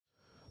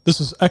This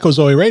is Echo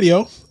Zoe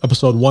Radio,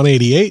 episode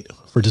 188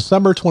 for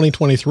December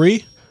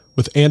 2023,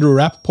 with Andrew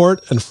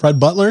Rappaport and Fred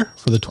Butler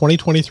for the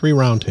 2023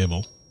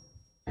 Roundtable.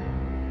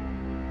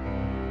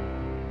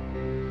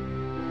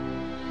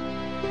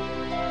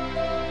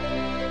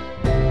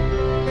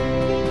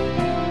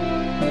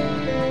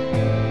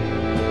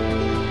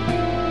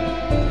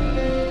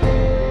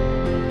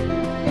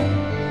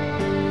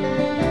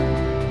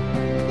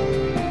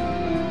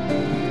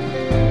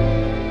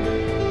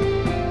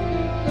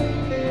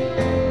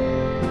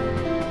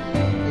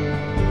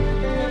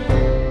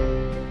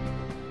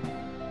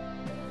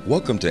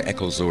 Welcome to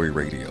Echo Zoe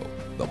Radio,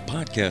 the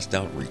podcast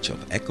outreach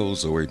of Echo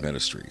Zoe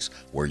Ministries,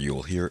 where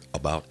you'll hear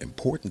about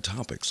important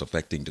topics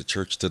affecting the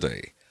church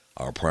today.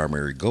 Our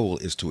primary goal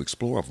is to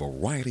explore a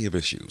variety of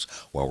issues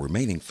while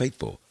remaining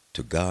faithful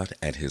to God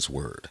and His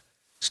Word.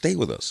 Stay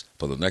with us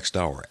for the next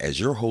hour as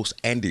your host,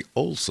 Andy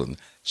Olson,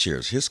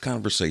 shares his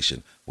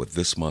conversation with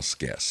this month's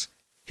guest.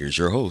 Here's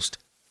your host,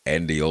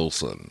 Andy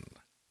Olson.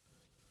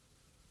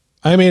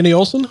 I'm Andy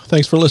Olson.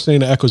 Thanks for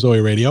listening to Echo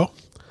Zoe Radio.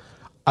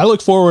 I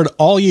look forward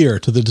all year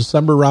to the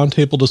December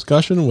Roundtable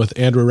discussion with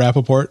Andrew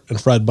Rappaport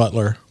and Fred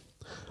Butler.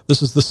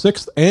 This is the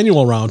 6th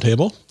annual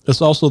Roundtable.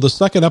 It's also the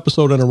second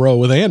episode in a row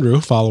with Andrew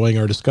following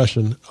our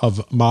discussion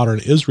of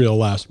modern Israel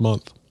last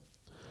month.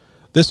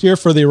 This year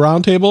for the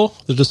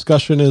Roundtable, the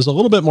discussion is a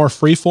little bit more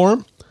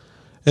freeform.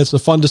 It's a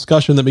fun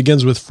discussion that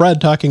begins with Fred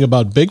talking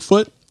about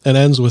Bigfoot and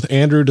ends with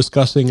Andrew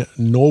discussing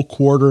No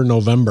Quarter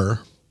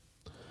November.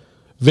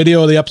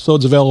 Video of the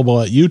episode's available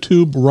at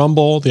YouTube,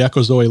 Rumble, the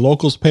Echo Zoe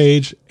Locals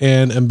page,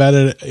 and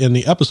embedded in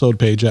the episode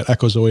page at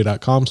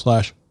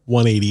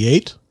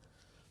echozoe.com/188.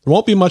 There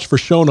won't be much for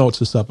show notes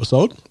this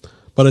episode,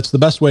 but it's the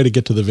best way to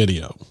get to the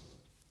video.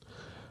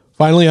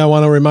 Finally, I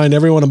want to remind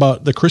everyone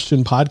about the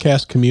Christian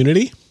podcast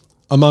community.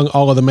 Among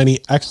all of the many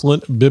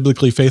excellent,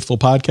 biblically faithful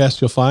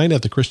podcasts you'll find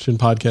at the Christian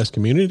podcast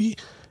community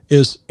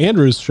is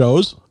Andrew's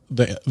shows,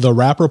 the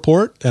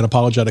Rappaport and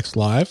Apologetics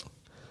Live.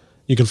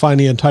 You can find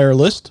the entire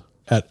list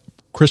at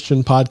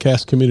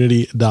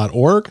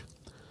christianpodcastcommunity.org.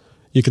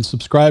 You can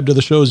subscribe to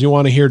the shows you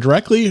want to hear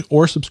directly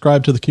or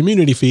subscribe to the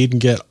community feed and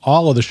get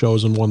all of the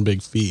shows in one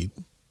big feed.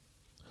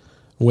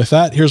 With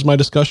that, here's my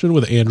discussion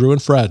with Andrew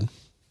and Fred.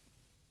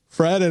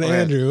 Fred and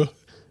Andrew,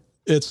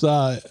 it's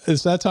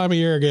that time of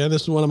year again.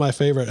 This is one of my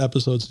favorite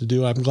episodes to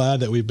do. I'm glad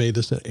that we made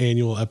this an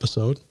annual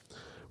episode.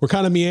 We're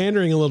kind of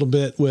meandering a little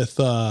bit with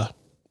the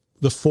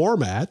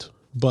format,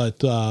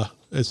 but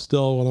it's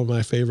still one of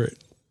my favorite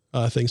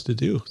things to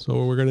do. So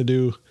what we're going to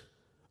do,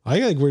 I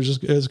think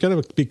it's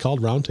going to be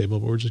called Roundtable,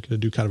 but we're just going to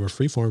do kind of a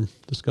freeform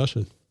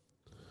discussion.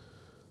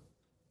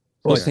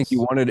 Well, I think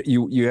you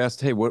asked,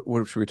 hey,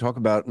 what should we talk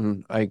about?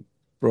 And I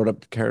brought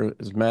up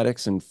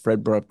charismatics and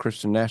Fred brought up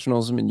Christian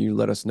nationalism, and you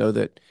let us know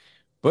that,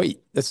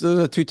 those are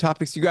the two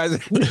topics you guys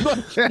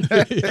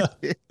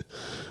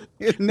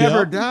It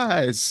never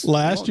dies.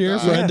 Last year,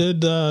 Fred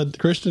did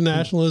Christian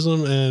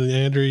nationalism, and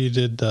Andrew, you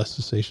did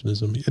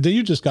cessationism.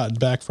 You just got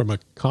back from a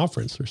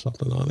conference or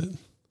something on it.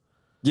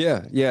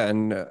 Yeah.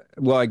 And I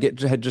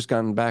had just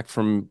gotten back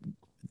from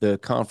the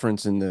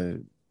conference and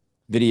the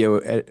video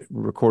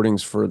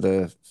recordings for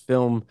the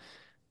film.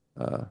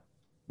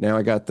 Now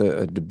I got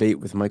the debate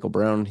with Michael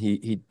Brown.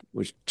 He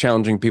was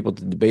challenging people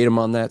to debate him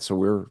on that, so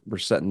we're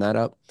setting that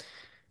up.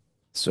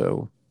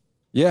 So,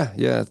 yeah,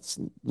 it's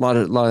a lot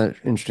of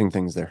interesting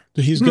things there.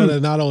 So he's going to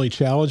not only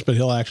challenge, but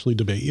he'll actually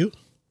debate you.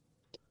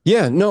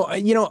 Yeah, no,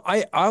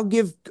 I'll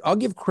give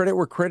credit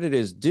where credit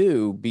is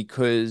due,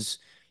 because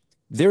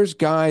there's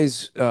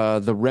guys,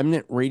 the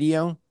Remnant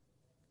Radio.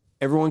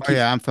 Everyone keeps,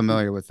 I'm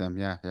familiar with them.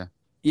 Yeah.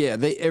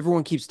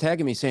 Everyone keeps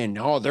tagging me saying,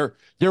 no,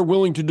 they're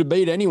willing to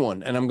debate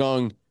anyone, and I'm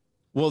going,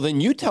 well, then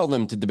you tell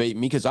them to debate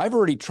me, because I've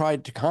already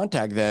tried to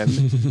contact them,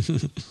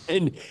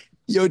 and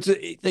it's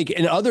like,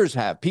 and others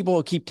have.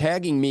 People keep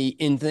tagging me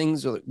in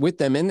things with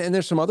them, and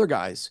there's some other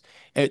guys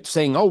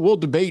saying, oh, we'll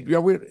debate.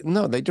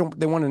 No, they don't.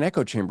 They want an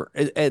echo chamber.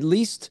 At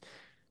least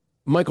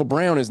Michael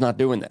Brown is not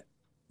doing that.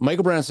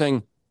 Michael Brown is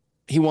saying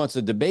he wants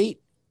a debate.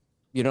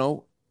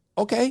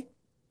 Okay.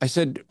 I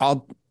said,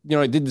 I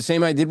did the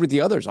same I did with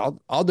the others.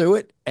 I'll do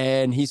it.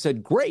 And he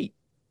said, great.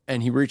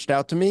 And he reached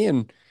out to me,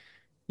 and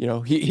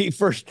he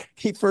first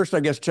I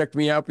guess checked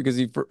me out, because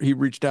he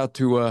reached out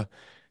to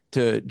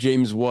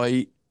James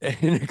White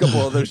and a couple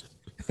others,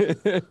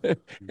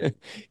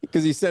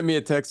 because he sent me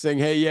a text saying,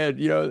 hey,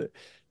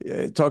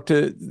 talk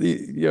to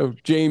the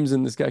James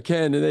and this guy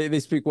Ken, and they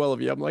speak well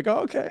of you. I'm like,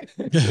 oh, okay.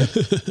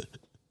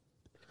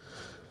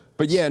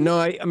 But yeah, no,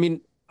 I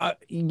mean,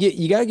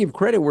 you got to give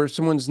credit where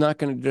someone's not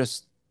going to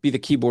just be the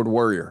keyboard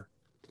warrior.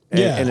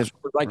 And as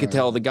far as I could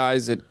tell, the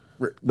guys at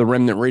the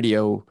Remnant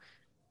Radio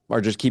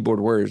are just keyboard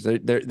warriors.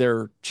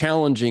 They're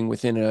challenging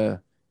within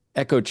a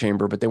echo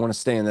chamber, but they want to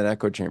stay in that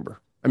echo chamber.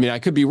 I mean, I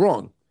could be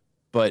wrong,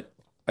 but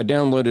I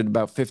downloaded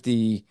about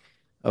 50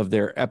 of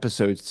their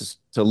episodes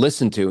to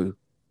listen to,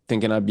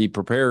 thinking I'd be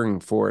preparing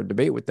for a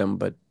debate with them,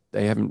 but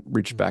they haven't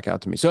reached back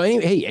out to me. So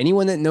hey,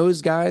 anyone that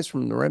knows guys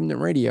from the Remnant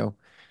Radio,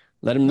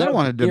 let them know. I don't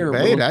want to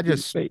debate. I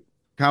just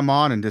come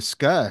on and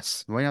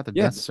discuss. We don't have to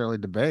necessarily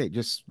debate.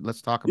 Just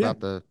let's talk about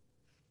the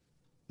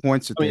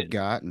points that they've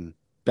got. And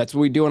that's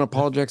what we do on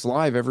Apologetics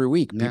Live every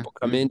week. Yeah. People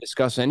come in,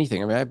 discuss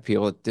anything. I mean, I have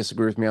people that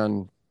disagree with me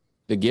on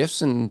the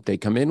gifts, and they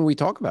come in and we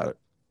talk about it.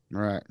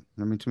 Right.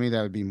 I mean, to me,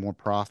 that would be more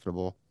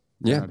profitable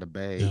than a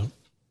debate. Yeah.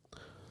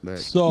 But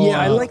So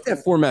I like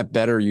that format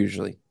better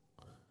usually.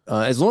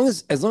 As long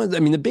as, I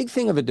mean, the big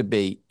thing of a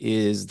debate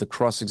is the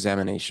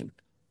cross-examination,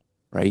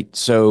 right?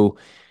 So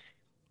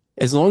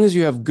as long as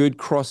you have good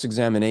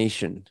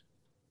cross-examination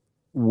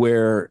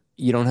where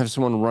you don't have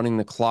someone running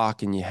the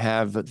clock and you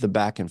have the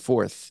back and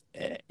forth,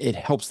 it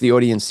helps the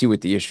audience see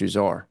what the issues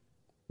are.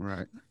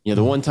 Right.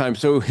 The one time,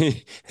 so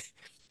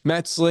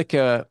Matt Slick,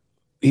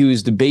 he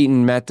was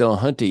debating Matt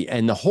Dillahunty,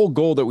 and the whole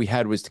goal that we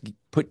had was to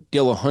put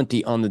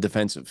Dillahunty on the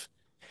defensive.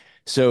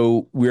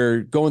 So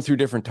we're going through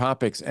different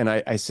topics, and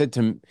I said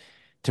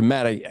to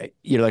Matt,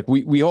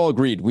 we all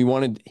agreed we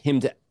wanted him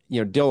to,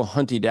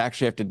 Dillahunty to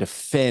actually have to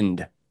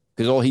defend,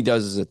 because all he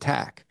does is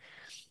attack.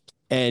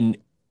 And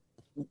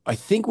I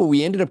think what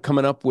we ended up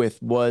coming up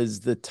with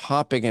was the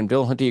topic, and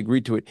Dillahunty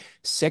agreed to it: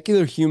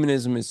 secular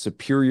humanism is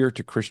superior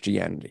to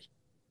Christianity.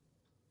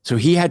 So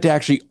he had to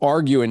actually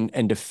argue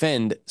and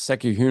defend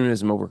secular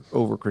humanism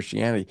over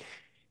Christianity.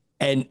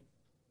 And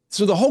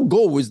so the whole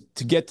goal was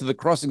to get to the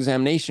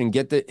cross-examination,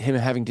 him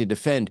having to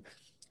defend.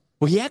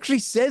 Well, he actually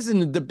says in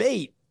the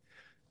debate,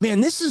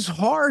 man, this is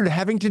hard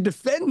having to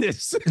defend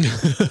this.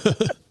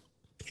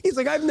 He's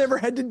like, I've never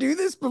had to do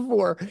this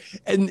before.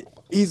 And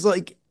he's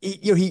like,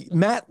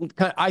 Matt,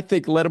 I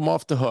think, let him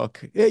off the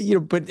hook.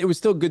 But it was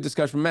still a good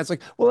discussion. Matt's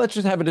like, well, let's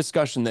just have a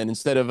discussion then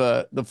instead of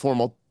the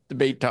formal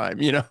debate time,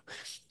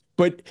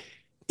 But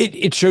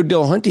it showed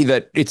Dillahunty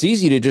that it's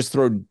easy to just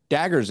throw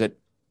daggers at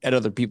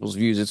other people's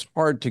views. It's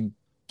hard to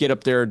get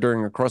up there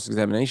during a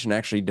cross-examination and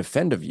actually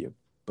defend a view.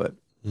 But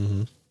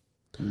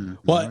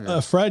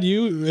well, Fred,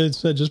 you had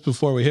said just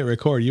before we hit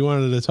record, you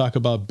wanted to talk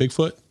about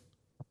Bigfoot.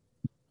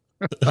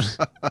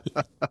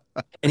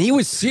 And he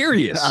was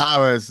serious. I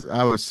was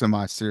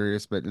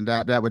semi-serious, but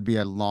that would be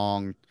a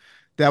long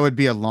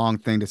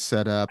thing to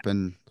set up,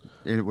 and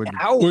it would.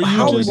 How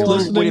long would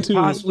it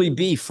possibly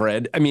be,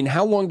 Fred? I mean,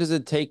 how long does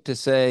it take to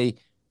say?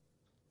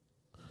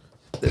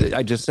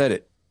 I just said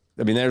it.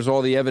 I mean, there's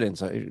all the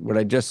evidence. What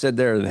I just said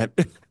there, that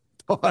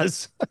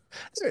pause.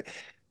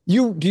 Do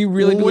you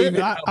really believe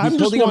it? I'm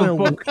just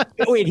wondering.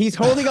 Wait, he's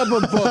holding up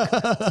a book.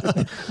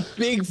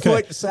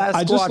 Bigfoot, Sasquatch.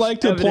 I just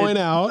like to point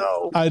out,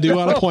 I do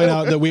want to point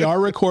out that we are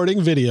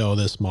recording video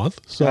this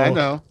month. So I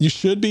know. You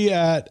should be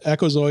at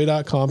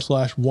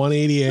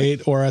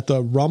echozoe.com/188 or at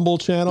the Rumble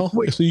channel.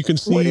 So you can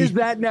see. What is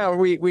that now?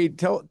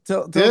 Tell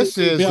this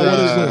is, what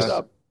is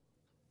this?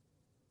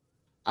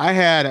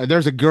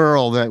 There's a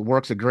girl that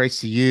works at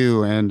Grace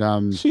U,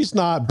 and she's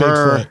not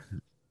Bigfoot.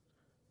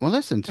 Well,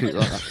 listen to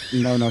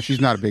no, she's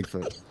not a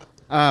Bigfoot.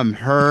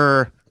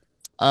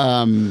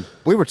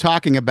 We were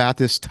talking about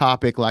this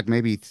topic like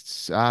maybe,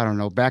 I don't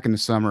know, back in the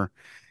summer,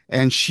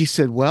 and she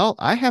said, "Well,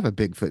 I have a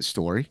Bigfoot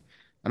story,"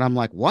 and I'm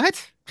like,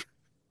 "What?"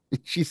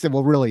 She said,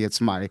 "Well, really,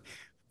 it's my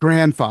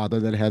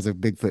grandfather that has a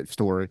Bigfoot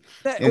story."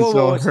 Right there.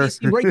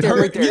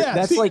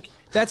 Yeah,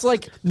 that's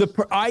like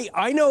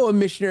I know a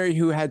missionary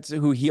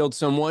who healed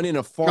someone in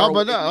a far.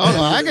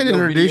 I can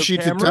introduce you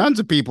to tons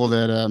of people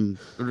that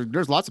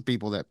there's lots of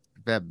people that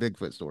have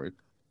Bigfoot stories.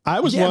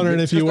 I was wondering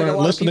if you weren't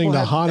listening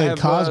to Haunted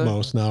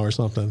Cosmos now or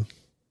something.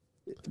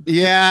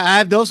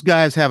 Yeah, those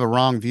guys have a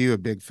wrong view of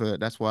Bigfoot.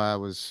 That's why I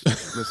was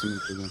listening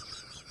to them.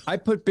 I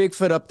put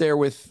Bigfoot up there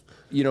with,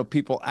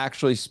 people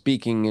actually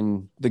speaking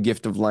in the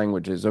gift of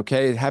languages.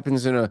 Okay, it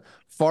happens in a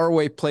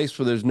faraway place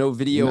where there's no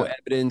video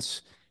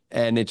evidence,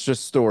 and it's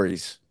just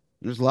stories.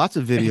 There's lots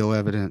of video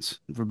evidence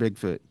for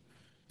Bigfoot.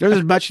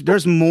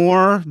 There's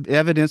more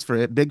evidence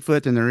for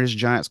Bigfoot than there is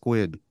giant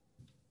squid.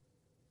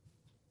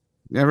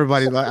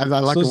 Everybody, I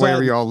like the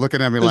way y'all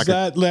looking at me like. Is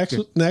that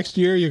next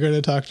year you're going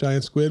to talk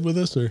giant squid with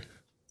us, or?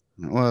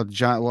 Well,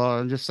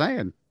 I'm just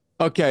saying.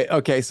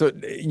 Okay. So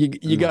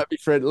you got me,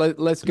 Fred.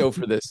 Let's go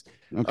for this.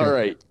 Okay. All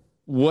right.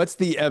 What's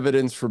the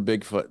evidence for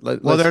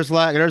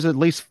Bigfoot? There's at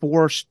least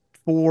four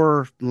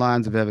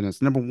lines of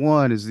evidence. Number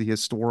one is the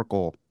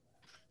historical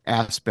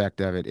aspect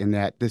of it, in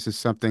that this is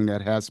something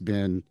that has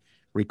been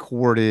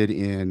recorded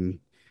in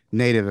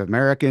Native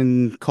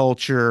American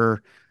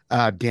culture.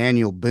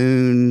 Daniel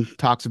Boone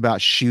talks about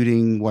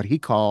shooting what he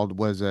called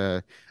was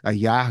a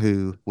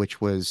Yahoo,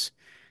 which was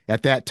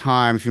at that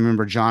time, if you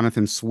remember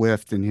Jonathan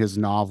Swift and his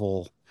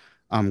novel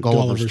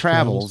Gulliver's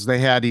Travels, they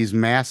had these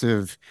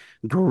massive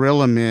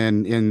gorilla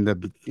men in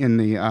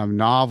the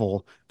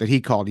novel that he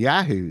called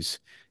Yahoos.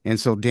 And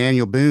so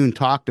Daniel Boone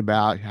talked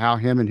about how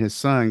him and his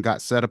son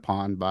got set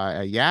upon by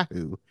a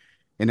Yahoo,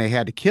 and they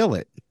had to kill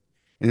it.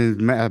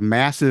 And a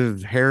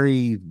massive,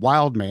 hairy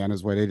wild man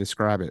is the way they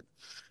describe it.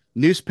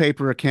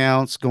 Newspaper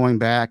accounts going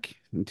back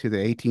into the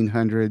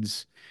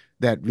 1800s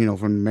that, when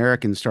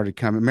Americans started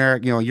coming,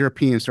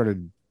 Europeans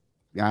started,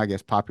 I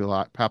guess,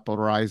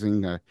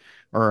 populating the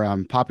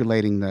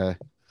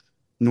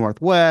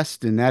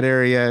Northwest, and that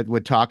area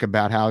would talk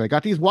about how they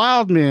got these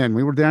wild men.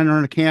 We were down there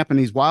in a camp, and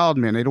these wild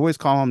men, they'd always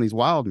call them these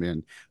wild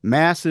men,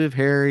 massive,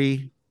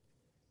 hairy,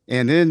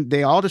 and then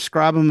they all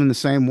describe them in the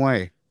same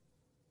way.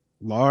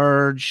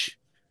 large,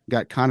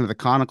 got kind of the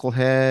conical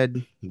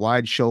head,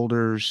 wide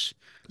shoulders,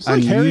 It's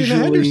like Harry and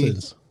the unusually.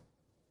 Hendersons.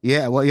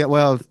 Yeah,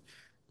 well,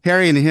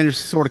 Harry and the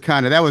Hendersons sort of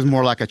kind of that was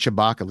more like a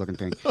Chewbacca looking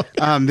thing.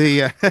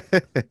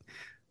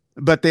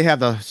 But they have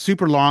the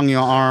super long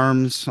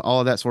arms, all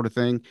of that sort of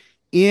thing.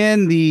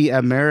 In the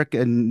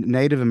American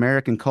Native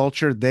American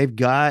culture, they've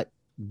got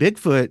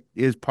Bigfoot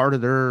is part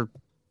of their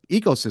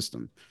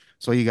ecosystem.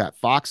 So you got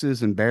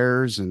foxes and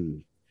bears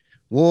and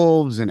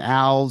wolves and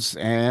owls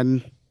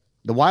and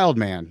the wild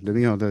man,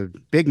 the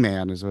big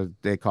man is what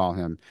they call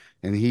him.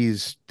 And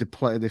he's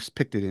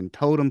depicted in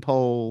totem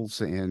poles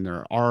and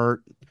their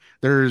art.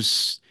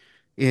 There's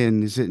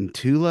is it in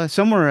Tula?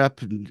 Somewhere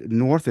up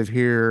north of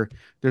here,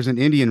 there's an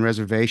Indian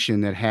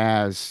reservation that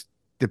has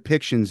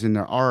depictions in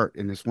their art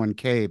in this one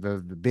cave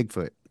of the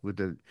Bigfoot with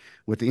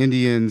the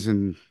Indians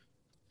and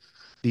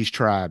these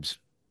tribes.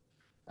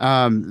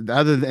 And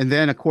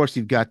then of course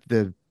you've got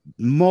the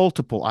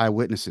multiple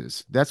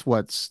eyewitnesses. That's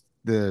what's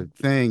the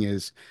thing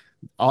is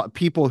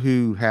people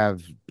who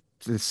have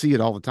to see it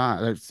all the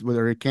time.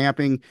 Whether they're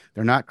camping,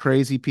 they're not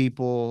crazy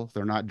people,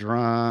 they're not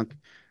drunk,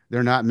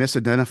 they're not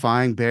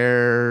misidentifying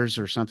bears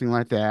or something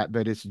like that.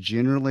 But it's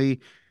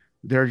generally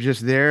they're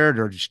just there,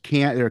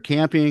 they're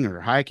camping or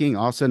hiking.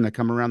 All of a sudden they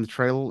come around the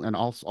trail and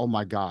also, oh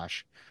my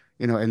gosh,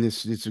 and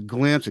it's a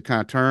glimpse. It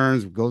kind of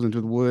turns, goes into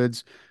the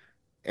woods,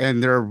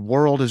 and their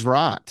world is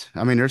rocked.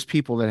 I mean, there's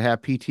people that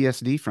have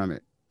PTSD from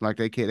it. Like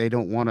they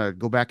don't want to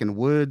go back in the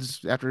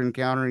woods after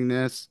encountering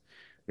this.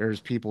 There's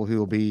people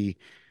who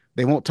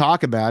they won't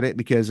talk about it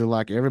because they're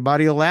like,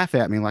 everybody will laugh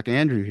at me, like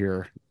Andrew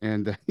here,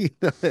 and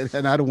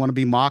and I don't want to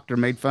be mocked or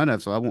made fun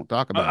of, so I won't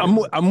talk about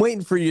it. I'm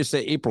waiting for you to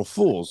say April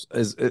Fools.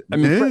 I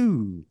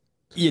mean,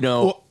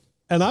 no. Well,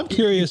 and I'm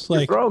curious, you're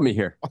like, throwing me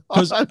here.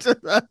 I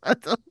don't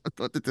know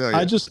what to tell you.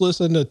 I just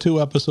listened to 2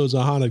 episodes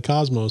of Haunted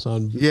Cosmos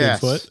on Yes.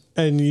 Bigfoot,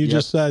 and you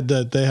just said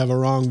that they have a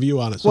wrong view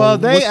on it. So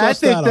Well, I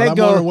think they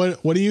go.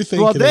 What do you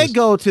think? Well, it they is?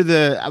 go to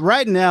the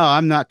right now.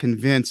 I'm not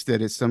convinced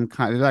that it's some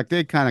kind of like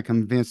they kind of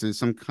convinced it's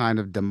some kind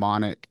of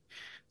demonic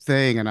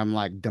thing, and I'm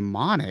like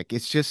demonic.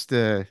 It's just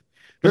there's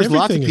lots of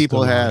Everything is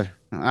people demonic.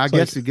 have. I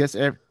guess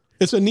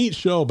It's a neat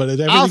show, but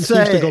everything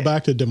seems to go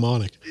back to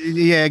demonic.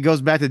 yeah, it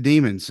goes back to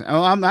demons.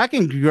 I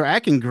can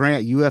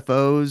grant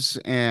UFOs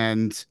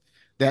and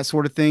that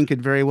sort of thing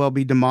could very well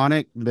be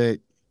demonic, but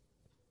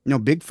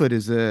Bigfoot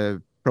is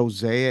a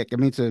prosaic. I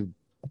mean, it's a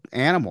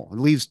animal. It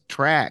leaves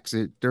tracks.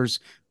 There's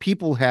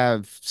people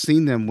have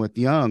seen them with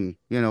young,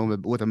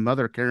 with a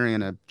mother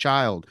carrying a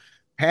child.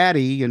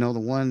 Patty,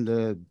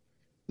 the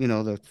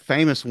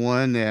famous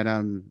one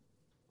that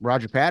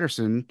Roger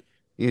Patterson.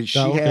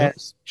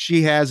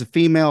 She has a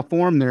female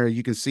form there.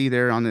 You can see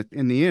there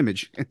in the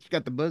image. She's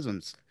got the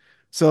bosoms.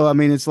 So I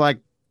mean, it's like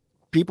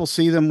people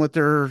see them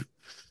we'll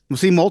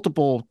see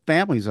multiple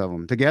families of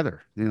them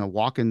together,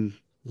 walking.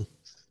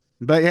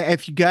 But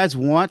if you guys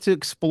want to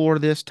explore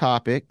this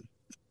topic,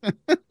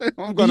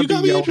 I'm going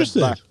to be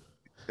interested.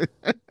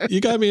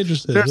 You got me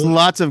interested. There's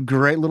lots of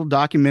great little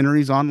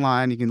documentaries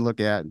online you can look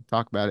at and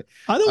talk about it.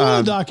 I don't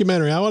want a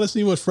documentary. I want to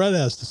see what Fred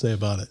has to say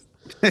about it.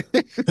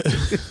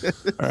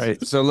 All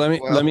right. So let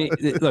me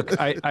look,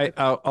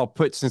 I'll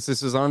put, since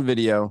this is on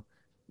video,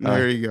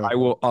 there you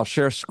go. I'll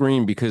share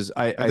screen because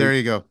there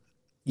you go.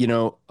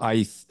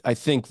 I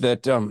think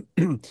that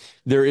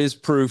there is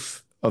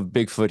proof of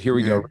Bigfoot. Here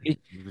we go.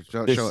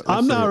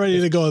 I'm not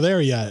ready to go there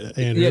yet,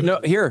 Andrew. Yeah,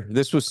 no, here.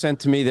 This was sent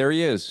to me. There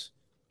he is.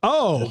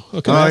 Oh,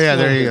 okay. Oh yeah,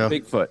 there you go.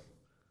 Bigfoot.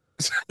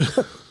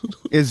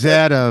 Is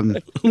that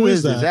who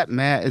is that? Is that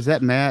Matt? Is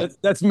that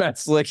Matt? That's Matt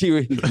Slick.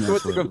 He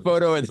took a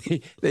photo and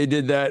they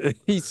did that.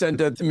 He sent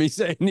that to me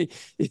saying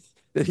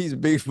that he's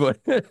Bigfoot.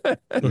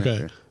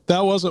 Okay.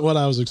 That wasn't what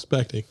I was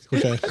expecting.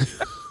 Okay.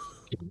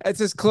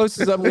 That's as close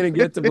as I'm going to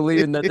get to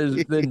believing that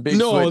there's been Bigfoot.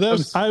 No,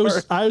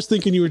 I was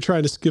thinking you were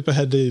trying to skip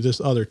ahead to this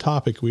other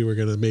topic we were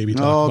going to maybe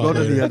talk about.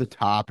 Go to the other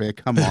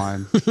topic. Come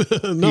on.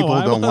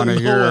 People don't want to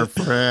hear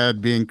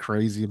Fred being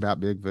crazy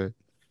about Bigfoot.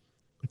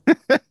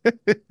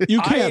 You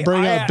can't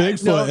bring up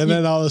Bigfoot and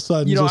then all of a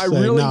sudden just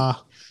say, nah.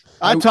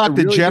 I talked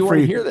to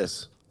Jeffrey. Hear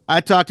this. I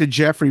talked to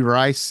Jeffrey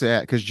Rice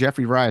because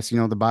Jeffrey Rice,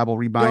 the Bible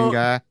rebuying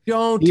guy.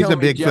 He's a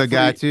Bigfoot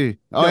guy too.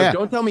 Oh yeah.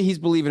 Don't tell me he's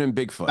believing in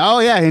Bigfoot. Oh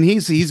yeah, and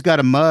he's got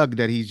a mug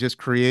that he's just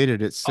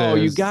created. It says, "Oh,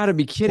 you got to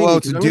be kidding!"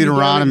 Quotes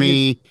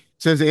Deuteronomy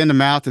says, "In the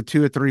mouth of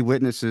 2 or 3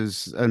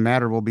 witnesses, a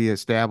matter will be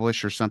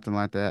established," or something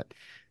like that.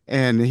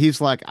 And he's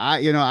like,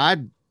 when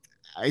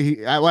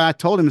I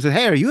told him, I said,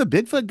 "Hey, are you a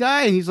Bigfoot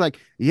guy?" And he's like,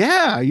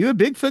 "Yeah, are you a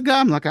Bigfoot guy?"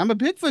 I'm like, "I'm a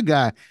Bigfoot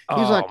guy."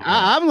 He's like,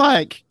 "I'm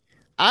like."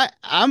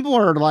 I'm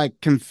more like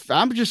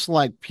I'm just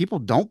like people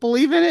don't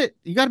believe in it.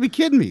 You got to be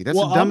kidding me. That's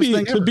the dumbest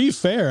thing ever. To be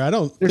fair, I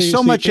don't. There's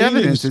so much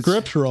evidence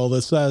scriptural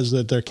that says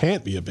that there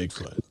can't be a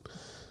Bigfoot.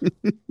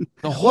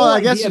 The whole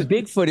idea of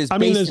Bigfoot is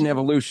based in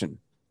evolution.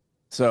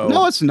 So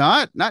no, it's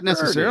not. Not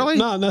necessarily.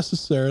 Not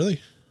necessarily.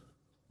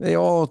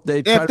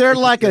 If they're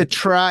like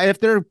if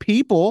they're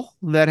people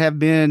that have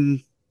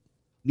been,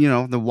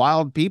 the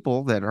wild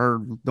people that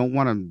don't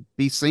want to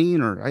be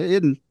seen or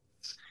hidden.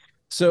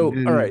 So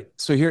all right.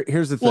 So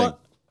here's the thing.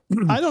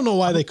 I don't know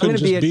why they couldn't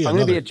just be. I'm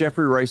going to be at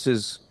Jeffrey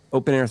Rice's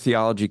open air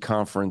theology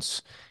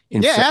conference.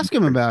 Ask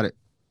him about it.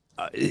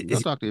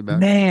 I'll talk to you about it.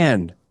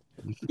 Man.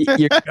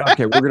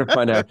 Okay, we're going to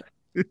find out.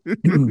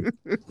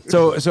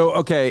 So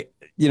okay,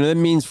 that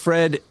means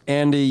Fred,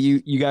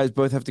 Andy, you guys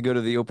both have to go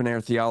to the open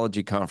air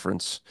theology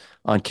conference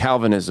on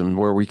Calvinism,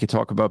 where we could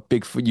talk about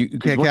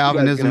Bigfoot.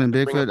 Calvinism and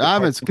Bigfoot.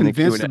 I'm as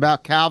convinced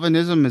about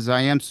Calvinism as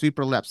I am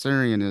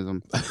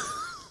supralapsarianism.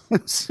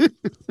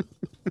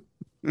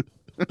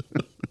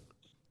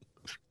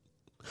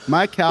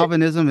 My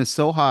Calvinism is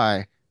so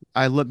high,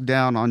 I look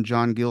down on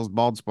John Gill's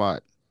bald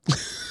spot.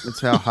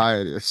 That's how high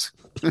it is.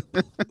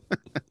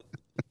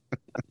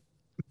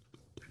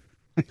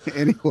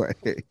 Anyway,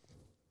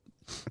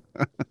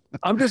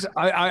 I'm just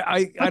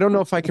I don't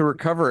know if I can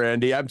recover,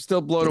 Andy. I'm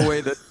still blown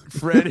away that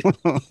Fred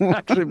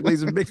actually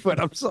believes in Bigfoot.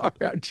 I'm sorry.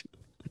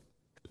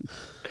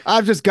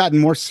 I've just gotten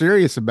more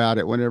serious about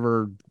it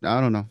whenever,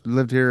 I don't know,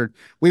 lived here.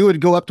 We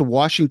would go up to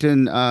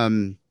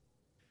Washington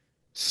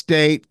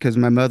State because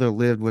my mother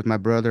lived with my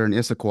brother in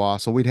Issaquah,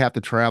 so we'd have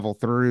to travel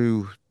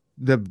through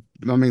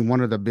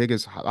one of the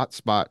biggest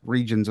hotspot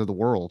regions of the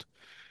world.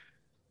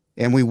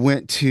 And we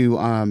went to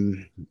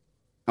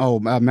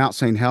Mount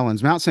St.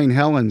 Helens. Mount St.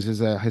 Helens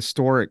is a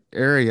historic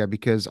area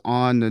because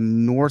on the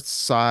north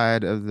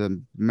side of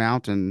the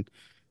mountain,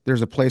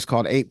 there's a place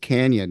called Ape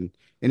Canyon.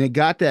 And it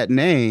got that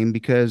name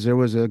because there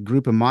was a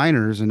group of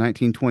miners in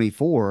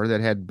 1924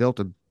 that had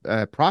built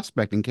a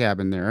prospecting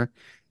cabin there.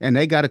 And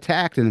they got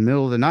attacked in the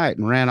middle of the night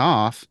and ran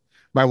off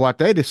by what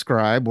they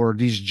described were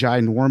these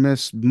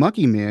ginormous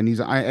monkey men, these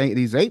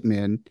ape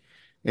men,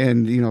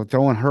 and,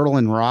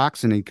 hurling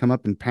rocks, and they'd come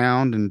up and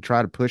pound and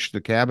try to push the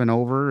cabin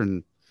over.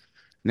 And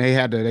they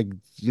had to,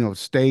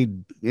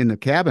 stayed in the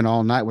cabin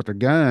all night with their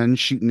guns,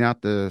 shooting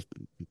out the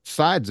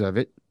sides of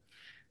it.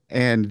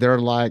 And they're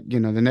like, the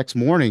next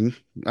morning,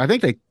 I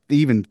think they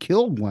even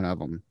killed one of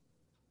them.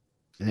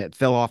 It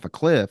fell off a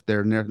cliff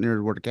there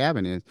near where the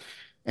cabin is.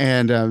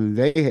 And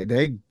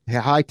they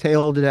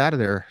hightailed it out of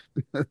there.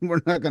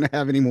 We're not going to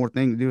have any more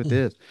thing to do with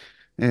this.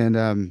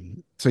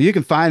 And so you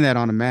can find that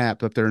on a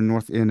map up there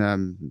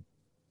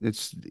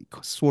it's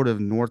sort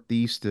of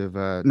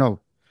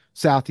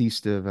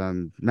southeast of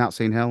Mount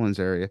St. Helens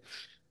area.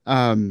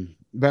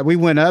 But we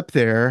went up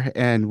there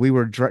and we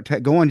were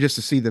going just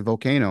to see the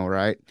volcano,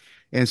 right?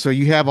 And so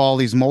you have all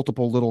these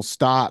multiple little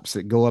stops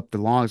that go up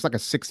it's like a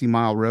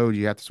 60-mile road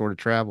you have to sort of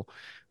travel.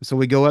 So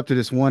we go up to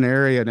this one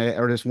area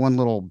or this one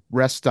little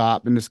rest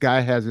stop, and this guy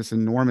has this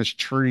enormous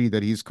tree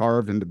that he's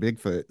carved into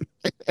Bigfoot.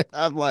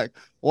 I'm like,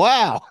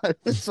 wow.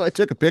 So I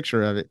took a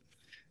picture of it.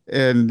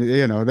 And,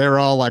 they were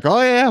all like,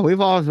 oh, yeah,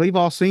 we've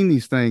all seen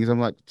these things. I'm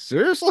like,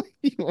 seriously?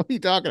 What are you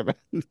talking about?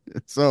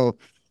 So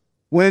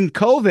when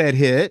COVID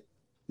hit,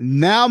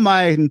 now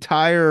my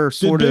entire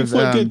sort of... Did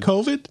Bigfoot get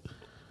COVID?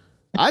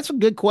 That's a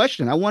good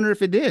question. I wonder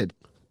if it did.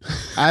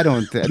 I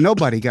don't...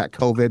 Nobody got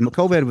COVID.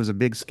 COVID was a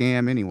big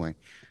scam anyway.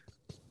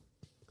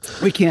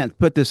 We can't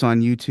put this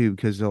on YouTube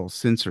because they'll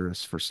censor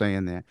us for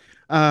saying that.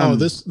 Not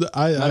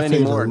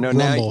anymore. No,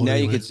 now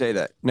anyway. You could say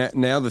that.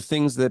 Now the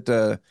things that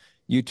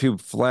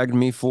YouTube flagged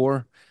me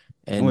for,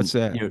 and what's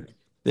that?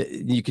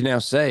 You can now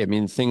say. I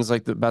mean, things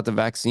like about the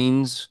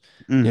vaccines,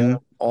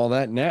 all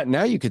that.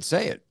 Now you could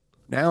say it.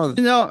 Now,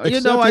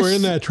 we're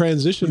in that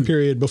transition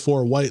period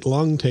before white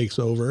lung takes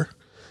over,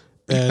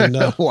 and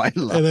and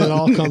then it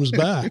all comes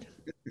back.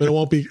 But it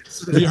won't be.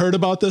 Have you heard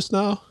about this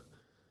now?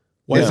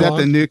 Is that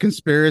the new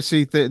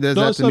conspiracy? Is that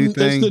the new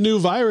thing? It's the new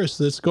virus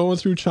that's going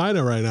through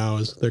China right now.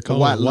 They're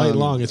calling it white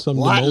lung. It's some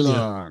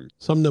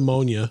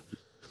pneumonia.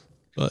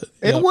 But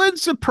it would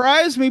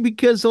surprise me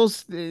because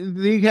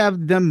they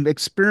have them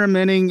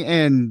experimenting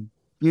and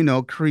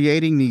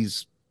creating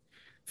these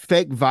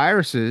fake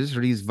viruses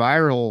or these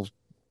viral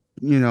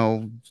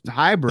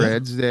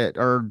hybrids that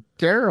are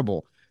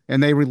terrible,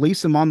 and they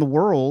release them on the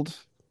world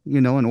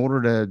in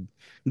order to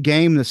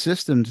game the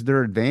system to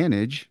their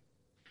advantage.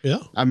 Yeah,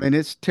 I mean,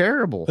 it's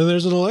terrible. And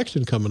there's an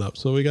election coming up,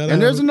 so we got.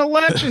 And there's an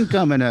election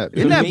coming up.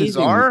 Isn't that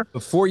bizarre? A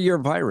 4-year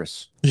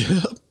virus.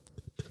 Yeah.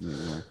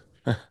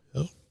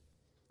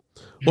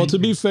 Well, to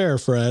be fair,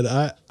 Fred,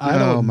 I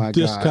don't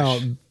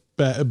discount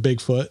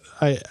Bigfoot.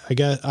 I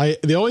guess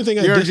the only thing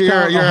I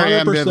discount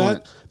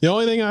 100%. The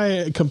only thing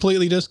I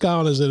completely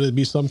discount is that it'd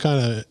be some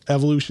kind of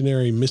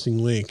evolutionary missing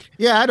link.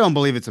 Yeah, I don't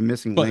believe it's a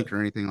missing link or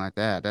anything like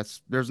that.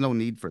 There's no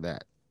need for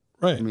that.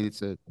 Right. I mean,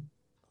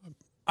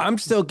 I'm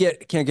still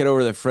can't get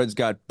over that Fred's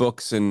got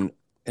books and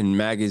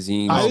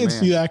magazines. I didn't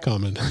see that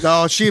coming.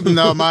 No,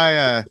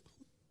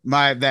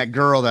 that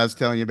girl that I was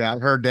telling you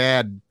about, her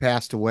dad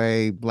passed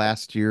away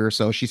last year or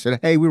so. She said,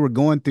 hey, we were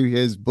going through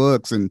his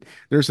books and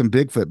there's some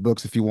Bigfoot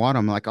books if you want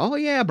them. I'm like, oh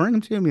yeah, bring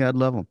them to me. I'd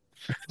love them.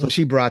 So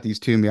she brought these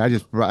to me. I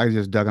just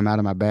dug them out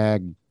of my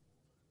bag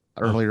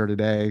earlier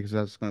today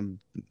because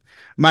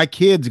my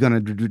kid's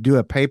going to do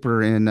a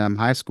paper in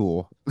high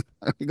school.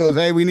 He goes,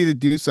 hey, we need to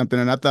do something.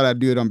 And I thought I'd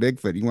do it on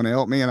Bigfoot. You want to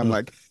help me? And I'm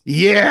like,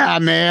 yeah,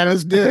 man,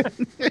 let's do it.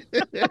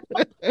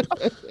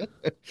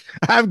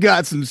 I've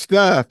got some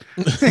stuff.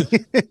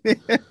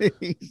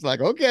 He's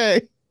like,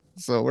 okay.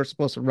 So we're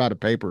supposed to help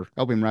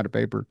him write a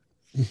paper.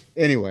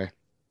 Anyway,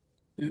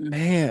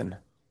 Man,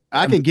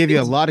 I can give you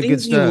a lot of good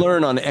things you stuff.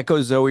 learn on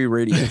Echo Zoe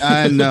Radio.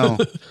 I know.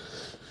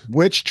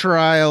 Witch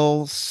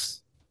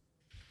trials.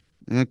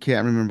 I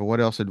can't remember what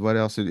else. What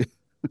else? You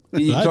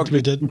That talked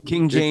we to did.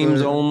 King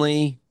James Bigfoot.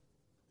 only.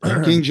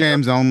 King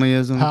James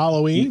onlyism.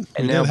 Halloween.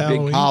 And We now did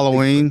Halloween.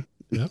 Halloween.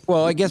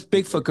 Well, I guess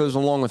Bigfoot goes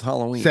along with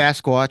Halloween.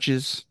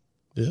 Sasquatches.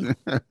 Yeah.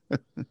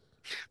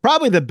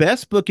 Probably the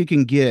best book you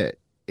can get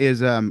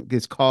is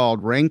it's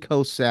called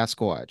Raincoat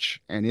Sasquatch,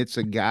 and it's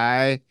a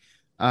guy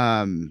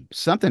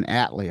something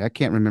Atlee. I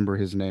can't remember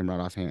his name right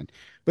offhand,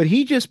 but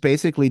he just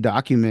basically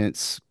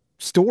documents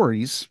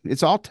stories.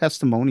 It's all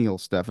testimonial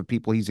stuff of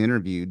people he's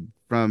interviewed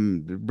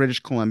from British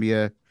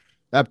Columbia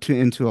up to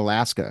into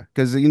Alaska,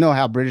 because you know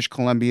how British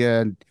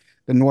Columbia and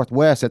the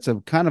Northwest, that's a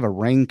kind of a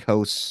rain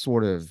coast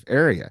sort of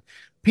area.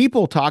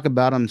 People talk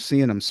about them,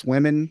 seeing them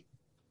swimming.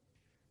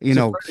 You So,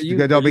 know, Fred, are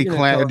you they'll be gonna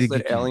tell us clad.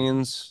 that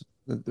aliens,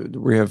 that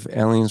we have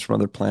aliens from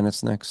other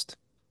planets next?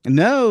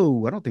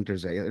 No, I don't think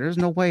there's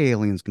no way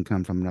aliens can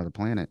come from another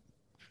planet.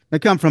 They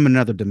come from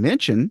another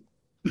dimension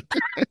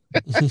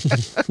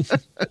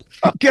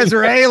because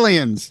they're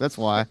aliens. That's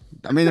why.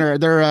 I mean,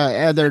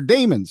 they're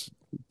demons.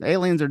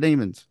 Aliens are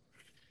demons.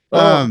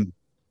 Um.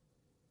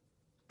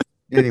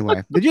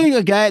 Anyway,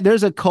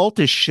 there's a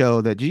cultish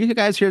show did you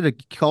guys hear the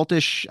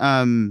cultish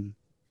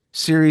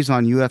series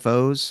on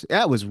UFOs?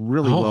 That was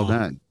really well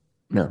done.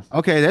 No.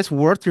 Okay, that's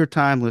worth your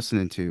time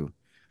listening to.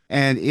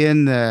 And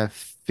in the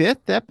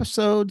fifth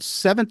episode,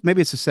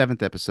 maybe it's the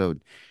seventh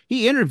episode,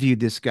 he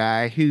interviewed this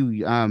guy who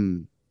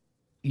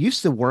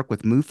used to work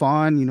with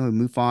MUFON. You know,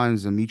 MUFON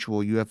is a mutual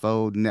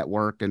UFO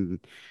network, and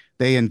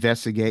they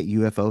investigate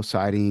UFO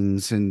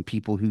sightings and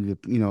people who,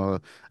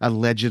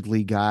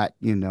 allegedly got,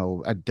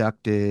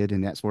 abducted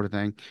and that sort of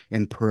thing,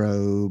 and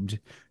probed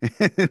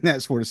and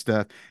that sort of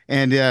stuff.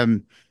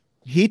 And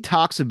he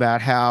talks about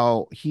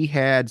how he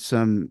had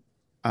some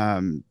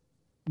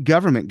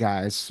government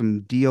guys,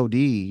 some DOD,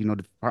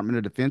 Department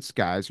of Defense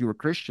guys who were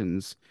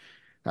Christians,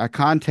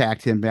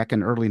 contact him back in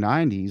the early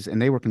 90s,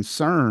 and they were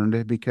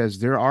concerned because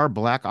there are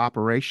black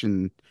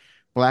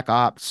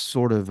ops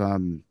sort of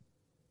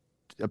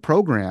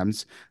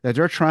programs that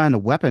they're trying to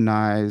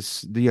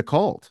weaponize the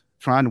occult,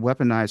 trying to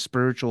weaponize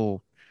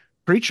spiritual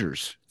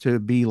preachers to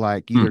be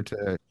like either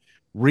to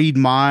read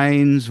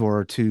minds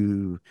or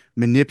to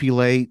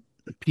manipulate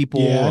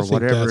people or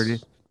whatever it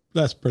is.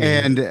 That's pretty.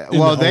 And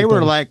well, they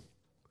were like,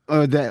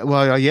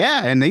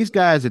 yeah. And these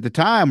guys at the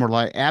time were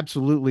like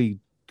absolutely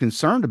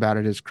concerned about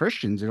it as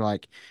Christians. They're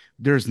like,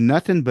 there's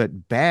nothing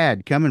but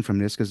bad coming from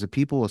this because the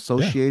people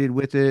associated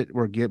with it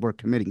were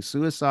committing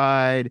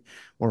suicide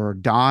or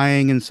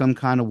dying in some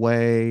kind of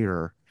way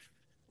or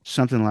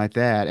something like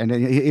that.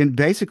 And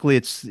basically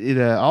it's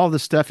all the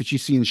stuff that you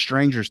see in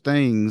Stranger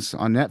Things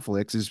on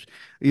Netflix is,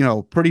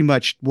 pretty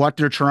much what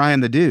they're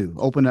trying to do,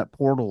 open up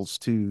portals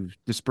to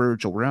the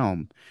spiritual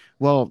realm.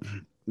 Well,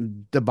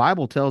 the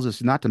Bible tells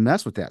us not to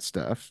mess with that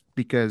stuff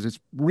because it's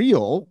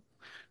real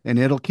and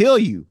it'll kill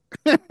you.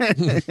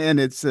 And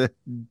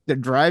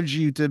it drives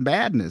you to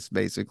madness,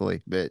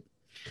 basically. But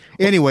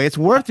anyway, it's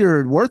worth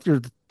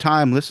your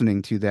time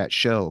listening to that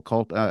show,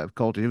 Cult.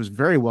 It was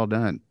very well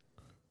done.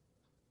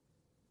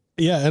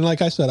 Yeah, and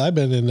like I said, I've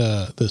been in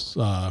this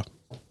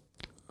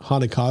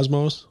Haunted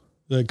Cosmos.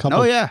 A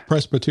couple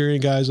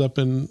Presbyterian guys up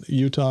in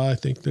Utah, I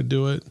think they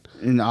do it.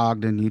 In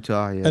Ogden,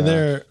 Utah, yeah. And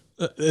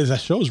that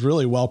show is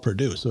really well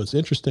produced. So it's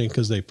interesting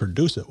because they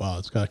produce it well.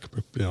 It's got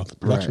the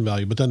production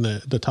value, but then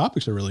the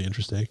topics are really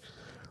interesting.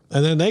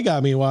 And then they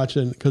got me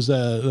watching because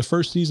the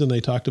first season they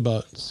talked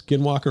about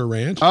Skinwalker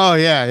Ranch. Oh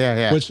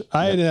yeah. Which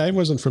I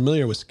wasn't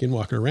familiar with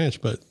Skinwalker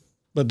Ranch, but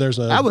there's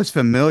I was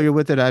familiar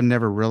with it. I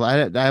never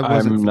realized I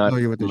wasn't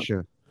familiar with the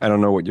show. I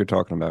don't know what you're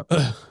talking about.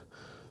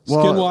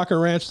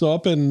 Skinwalker Ranch. So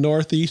up in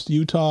northeast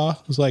Utah,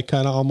 it's like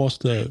kind of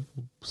almost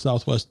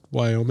southwest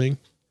Wyoming.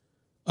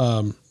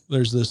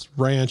 There's this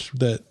ranch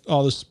that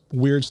all this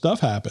weird stuff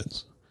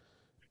happens.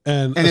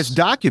 And it's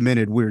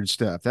documented weird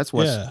stuff. That's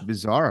what's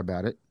bizarre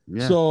about it.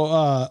 Yeah. So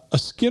a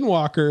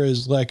skinwalker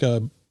is like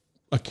a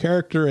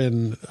character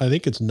in, I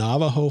think it's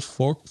Navajo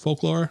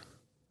folklore.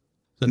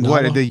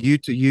 What the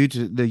Ute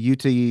Indians? The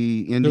Utes.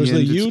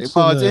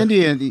 It's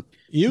Indian.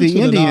 Utes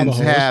the Indians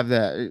the have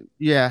that.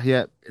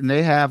 Yeah, and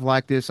they have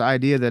like this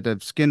idea that a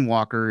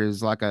skinwalker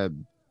is like a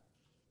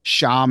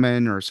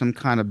shaman or some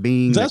kind of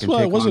being. That's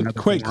why it wasn't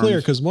quite clear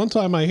because one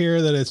time I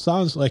hear that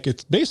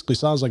it basically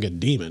sounds like a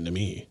demon to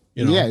me.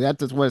 Yeah,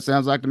 that's what it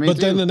sounds like to me. But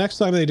then the next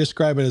time they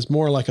describe it as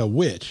more like a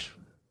witch,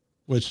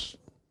 which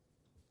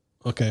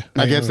okay,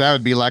 I guess that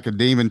would be like a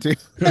demon too.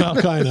 Well,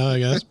 kind of, I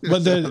guess.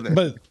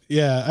 But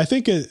yeah, I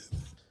think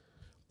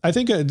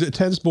it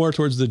tends more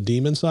towards the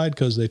demon side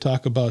because they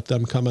talk about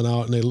them coming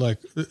out and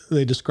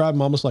they describe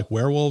them almost like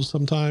werewolves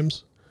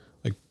sometimes,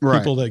 like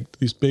people like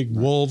these big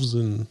wolves.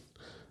 And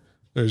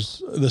there's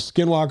the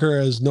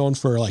skinwalker is known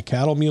for like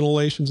cattle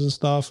mutilations and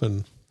stuff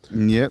and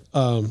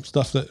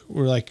stuff that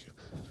were like.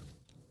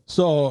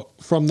 So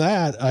from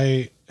that,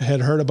 I had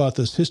heard about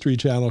this History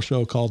Channel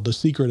show called The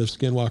Secret of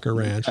Skinwalker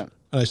Ranch. And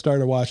I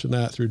started watching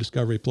that through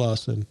Discovery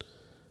Plus, and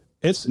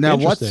It's Now,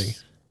 interesting.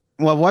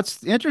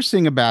 what's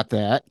interesting about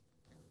that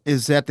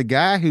is that the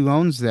guy who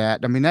owns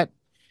that, I mean, that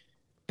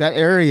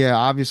area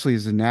obviously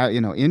is a now,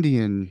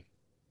 Indian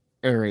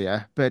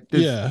area, but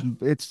Yeah.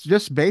 it's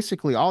just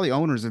basically all the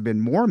owners have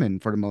been Mormon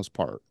for the most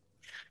part.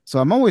 So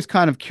I'm always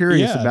kind of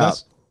curious Yeah,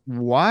 about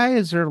why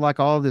is there like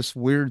all this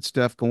weird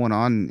stuff going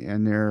on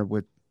in there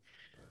with,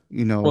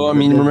 Well, I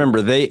mean,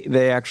 remember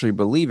they actually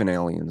believe in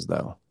aliens,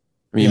 though.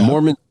 I mean, Yeah.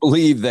 Mormons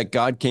believe that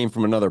God came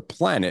from another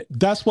planet.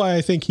 That's why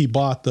I think he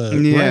bought the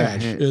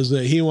ranch, is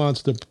that he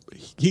wants to.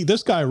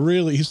 This guy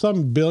really, he's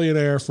some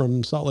billionaire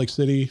from Salt Lake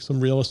City,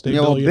 some real estate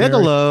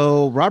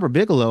billionaire. Robert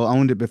Bigelow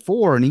owned it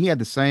before, and he had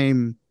the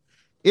same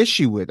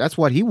issue with. That's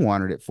what he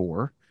wanted it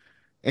for,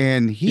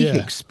 and he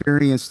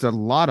experienced a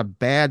lot of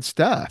bad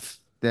stuff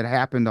that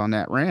happened on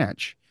that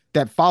ranch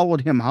that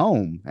followed him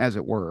home, as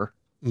it were.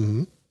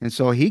 Mm-hmm. And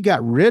so he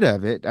got rid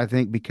of it, I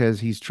think, because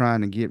he's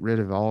trying to get rid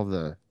of all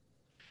the.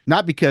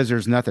 Not because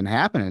there's nothing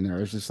happening there.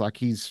 It's just like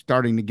he's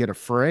starting to get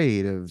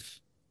afraid of,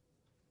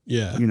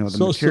 the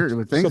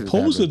material things.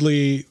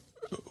 Supposedly,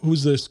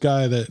 who's this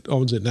guy that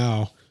owns it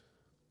now?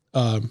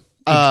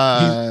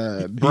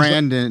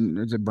 Brandon,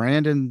 is it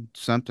Brandon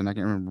something? I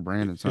can't remember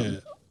Brandon something. Yeah,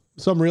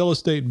 some real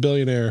estate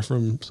billionaire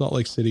from Salt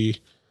Lake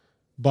City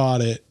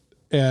bought it.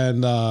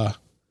 And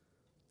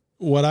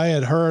what I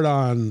had heard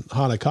on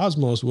Hana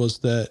Cosmos was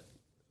that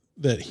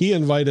he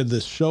invited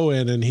this show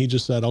in, and he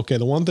just said, okay,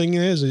 the one thing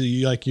is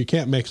you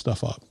can't make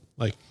stuff up.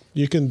 Like,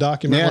 you can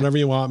document whatever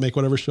you want, make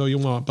whatever show you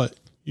want, but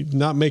you're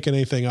not making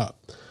anything up.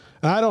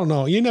 And I don't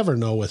know. You never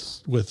know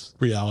with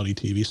reality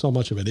TV. So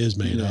much of it is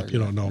made up. You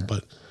don't know.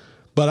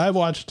 But I've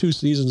watched 2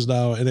 seasons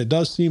now, and it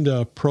does seem to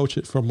approach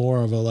it from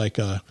more of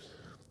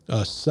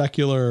a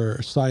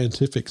secular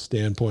scientific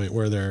standpoint,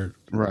 where they're,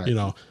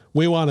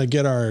 we want to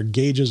get our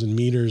gauges and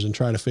meters and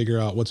try to figure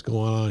out what's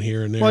going on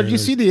here and there. Well, did you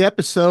see the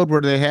episode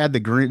where they had the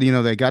green,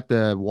 they got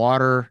the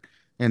water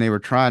and they were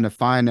trying to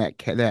find that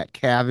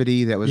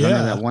cavity that was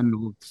under that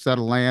one set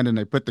of land, and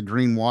they put the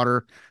green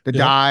water, the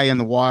dye in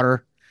the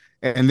water.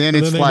 And then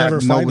it's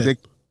like,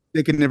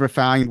 they can never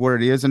find where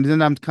it is. And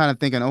then I'm kind of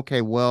thinking,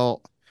 okay,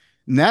 well,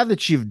 now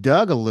that you've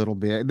dug a little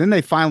bit, then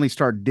they finally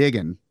start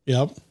digging.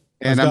 Yep.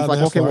 And I'm like,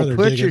 okay, well,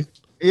 put your,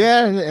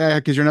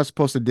 because you're not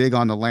supposed to dig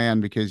on the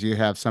land because you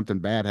have something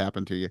bad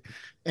happen to you.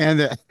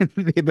 And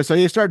but so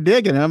you start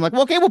digging, and I'm like,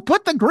 well, okay, well,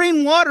 put the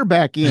green water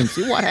back in.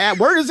 See what happens.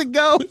 Where does it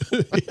go?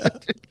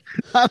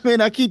 I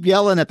mean, I keep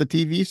yelling at the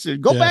TV station,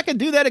 go back and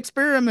do that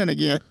experiment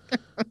again.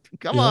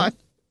 Come on.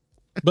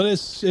 But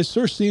it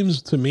sure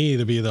seems to me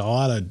to be a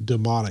lot of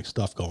demonic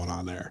stuff going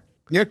on there.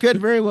 There could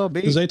very well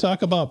be, because they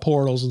talk about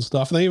portals and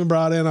stuff. And they even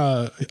brought in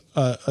a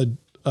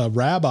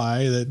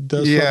rabbi that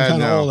does some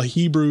kind of old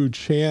Hebrew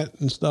chant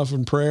and stuff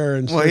and prayer.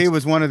 And he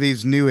was one of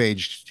these new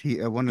age.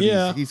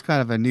 He's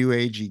kind of a new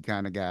agey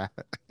kind of guy.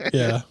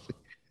 Yeah.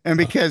 And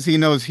because he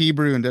knows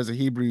Hebrew and does a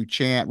Hebrew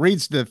chant,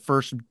 reads the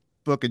first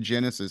book of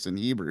Genesis in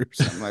Hebrew,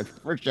 something like the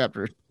first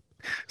chapter.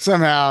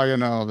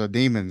 Somehow, the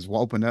demons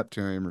will open up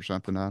to him or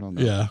something. I don't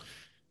know. Yeah.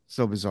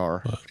 So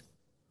bizarre.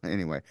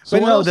 Anyway, so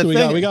what else do we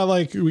got? We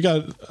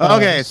got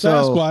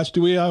Sasquatch.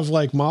 Do we have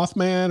like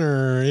Mothman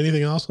or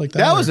anything else like that?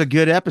 That was a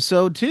good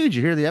episode too. Did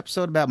you hear the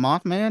episode about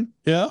Mothman?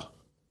 Yeah.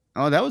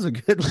 Oh, that was a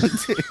good one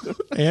too.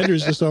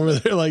 Andrew's just over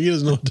there like he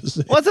doesn't know what to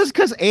say. Well, that's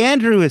because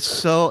Andrew is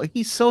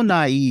he's so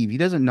naive. He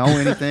doesn't know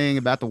anything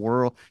about the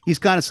world. He's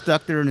kind of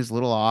stuck there in his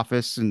little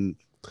office and.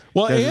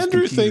 Well,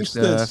 Andrew thinks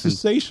that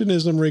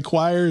cessationism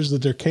requires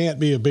that there can't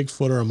be a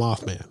Bigfoot or a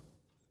Mothman.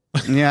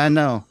 Yeah, I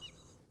know.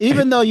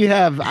 Even though you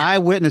have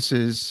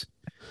eyewitnesses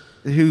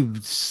who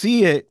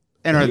see it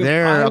and are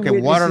there,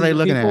 okay, what are they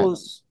looking at?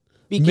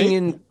 Speaking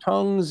in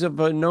tongues of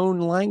a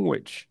known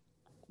language.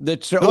 They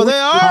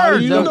are.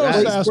 You know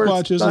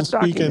Sasquatch isn't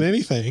speaking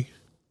anything.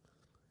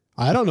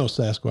 I don't know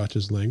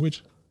Sasquatch's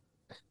language.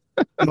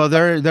 Well,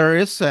 there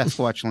is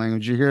Sasquatch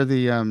language. You hear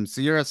the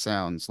Sierra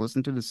sounds.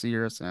 Listen to the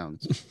Sierra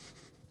sounds.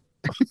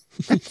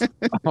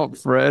 Oh,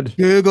 Fred.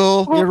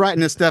 Google. You're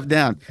writing this stuff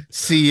down.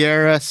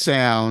 Sierra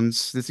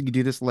sounds. You can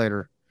do this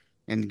later.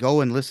 And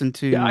go and listen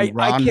to. I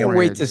can't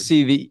wait to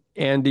see the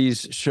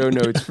Andy's show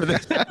notes for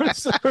this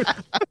episode.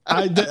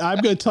 I'm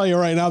going to tell you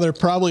right now, there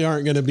probably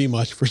aren't going to be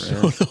much for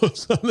show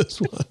notes on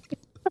this one.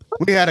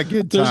 We had a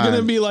good time. There's going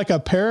to be like a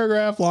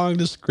paragraph long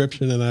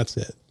description, and that's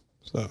it.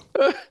 So.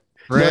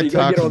 Fred, you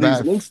gotta get all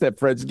these links that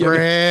Fred's giving.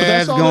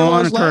 Fred's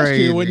going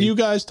crazy. When you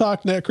guys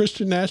talked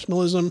Christian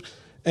nationalism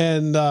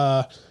and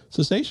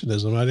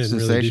cessationism, I didn't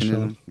really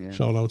do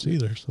show notes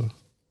either. So,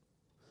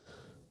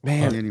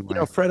 man,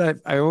 anyway. Fred,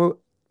 I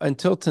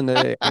until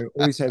today, I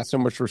always had so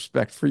much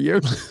respect for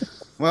you.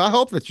 Well, I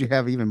hope that you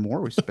have even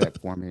more respect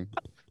for me.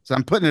 So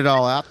I'm putting it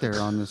all out there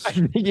on this. I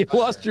think you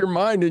lost your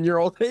mind in your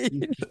old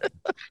age.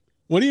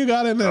 What do you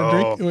got in there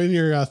drink in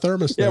your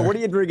thermos? Yeah, what are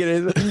you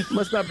drinking? It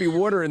must not be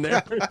water in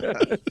there.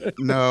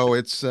 No,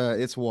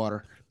 it's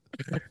water.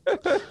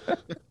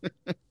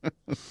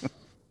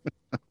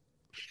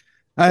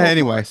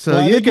 Anyway, so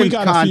you can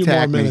got contact a few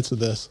more me. minutes of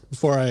this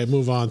before I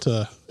move on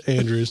to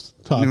Andrew's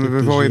topic.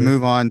 Before we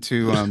move on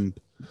to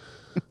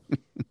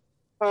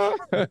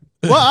Well,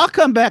 I'll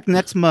come back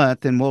next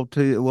month, and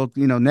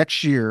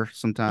next year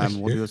sometime Next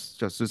we'll year. do it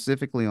just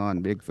specifically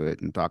on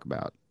Bigfoot and talk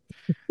about.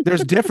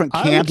 There's different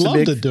I would camps of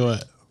love to Bigfoot. do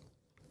it.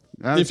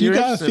 If you You're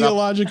got a interested,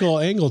 theological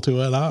angle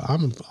to it,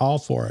 I'm all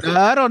for it.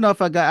 I don't know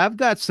if I've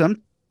got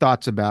some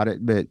thoughts about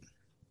it, but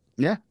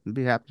yeah, I'd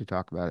be happy to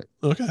talk about it.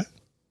 Okay.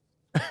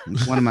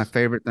 It's one of my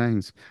favorite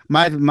things.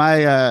 My You're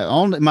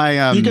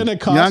going to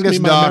cost me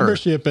youngest my daughter.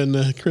 membership in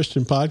the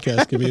Christian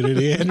podcast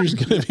community. Andrew's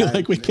going to be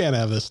like, we can't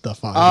have this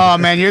stuff on. Oh here.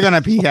 man, you're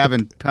gonna be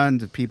having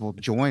tons of people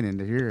joining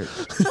to hear it.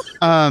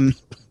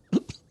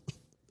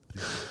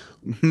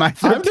 My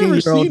I've never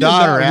 13-year-old seen him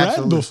daughter that red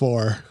absolutely.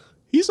 before.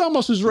 He's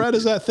almost as red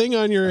as that thing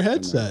on your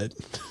headset.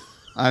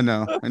 I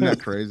know, isn't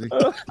that crazy?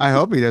 I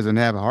hope he doesn't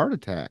have a heart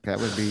attack. That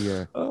would be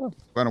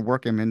going to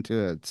work him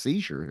into a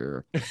seizure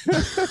here.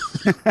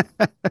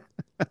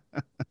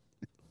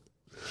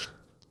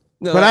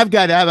 No, But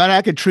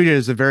I could treat it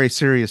as a very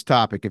serious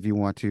topic if you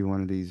want to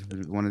one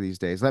of these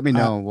days. Let me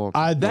know. Well,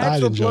 I'd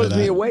that's what enjoy blows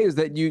me that. away is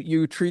that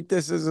you treat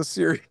this as a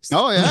serious.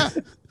 oh yeah.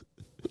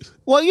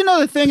 Well,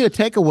 the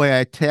takeaway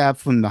I have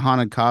from the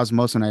Haunted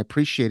Cosmos, and I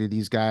appreciated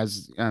these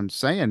guys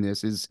saying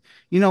this, is,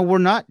 we're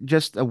not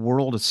just a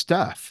world of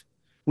stuff.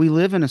 We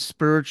live in a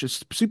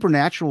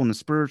supernatural, and the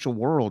spiritual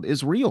world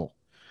is real.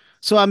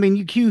 So, I mean,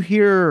 you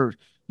hear,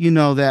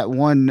 that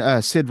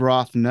one Sid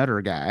Roth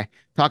Nutter guy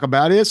talk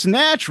about it's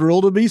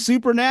natural to be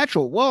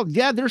supernatural. Well,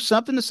 yeah, there's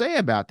something to say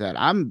about that.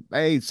 I'm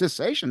a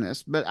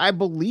cessationist, but I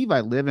believe I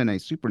live in a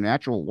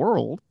supernatural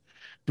world.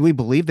 Do we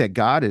believe that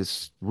God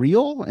is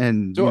real?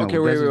 And So okay,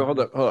 wait, hold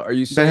up. Are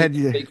you saying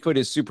Bigfoot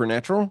is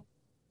supernatural?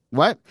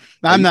 What?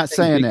 I'm not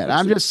saying that.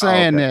 I'm just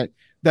saying that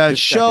the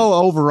show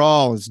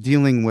overall is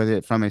dealing with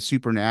it from a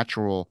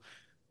supernatural.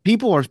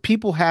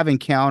 People have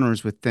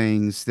encounters with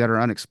things that are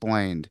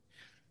unexplained.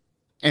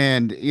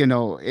 And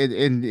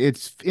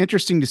it's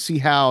interesting to see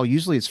how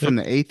usually it's from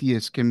the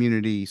atheist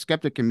community,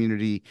 skeptic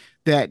community,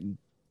 that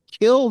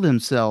kill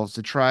themselves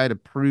to try to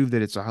prove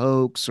that it's a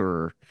hoax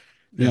or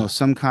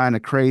some kind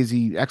of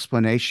crazy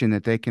explanation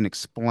that they can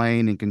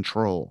explain and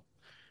control.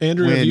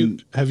 Andrew,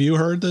 have you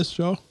heard this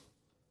show?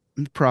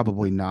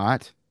 Probably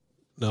not.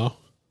 No.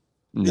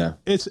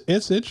 It's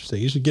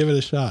interesting. You should give it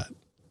a shot.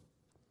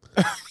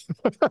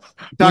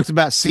 Talks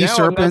about sea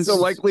serpents. I'm not so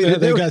likely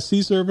they got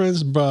sea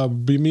serpents,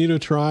 Bermuda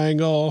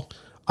Triangle.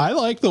 I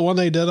like the one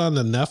they did on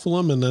the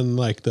Nephilim, and then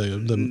like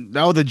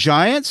the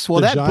giants.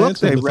 Well, that book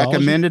they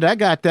recommended, I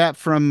got that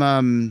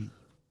from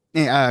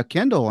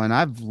Kindle, and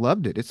I've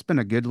loved it. It's been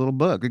a good little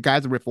book. The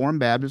guy's a Reformed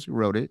Baptist who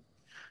wrote it.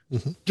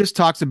 Mm-hmm. Just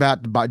talks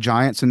about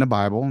giants in the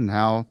Bible and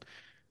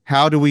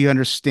how do we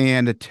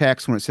understand a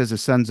text when it says the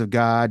sons of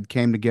God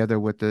came together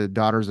with the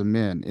daughters of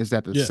men? Is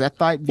that the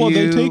Sethite view? Well,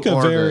 they take a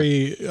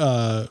very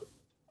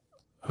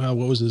what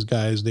was this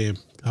guy's name?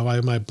 How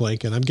am I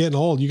blanking? I'm getting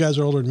old. You guys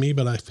are older than me,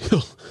 but I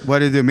feel. What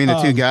did it mean?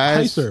 The two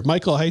guys?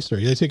 Michael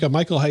Heiser. They take a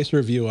Michael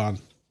Heiser view on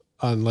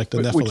like the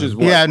Nephilim. Which is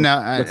what? Yeah,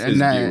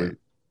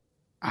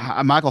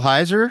 Michael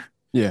Heiser.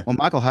 Yeah. Well,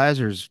 Michael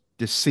Heiser's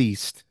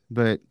deceased,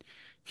 but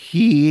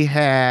he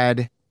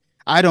had.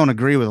 I don't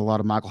agree with a lot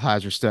of Michael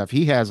Heiser stuff.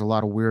 He has a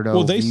lot of weirdo.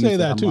 Well, they say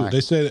that too. Like,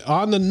 they say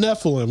on the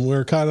Nephilim,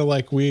 we're kind of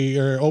like we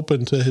are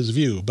open to his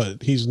view,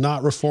 but he's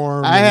not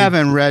Reformed. I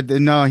haven't read.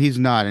 No, he's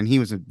not, and he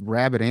was a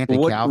rabid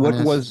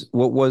anti-Calvinist.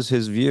 What was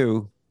his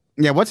view?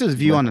 Yeah, what's his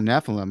view on the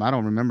Nephilim? I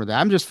don't remember that.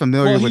 I'm just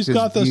familiar with his view.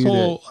 Well, he's got this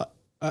whole.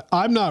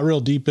 I'm not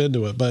real deep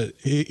into it, but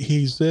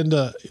he's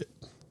into.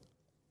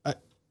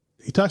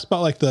 He talks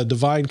about like the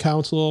divine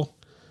council.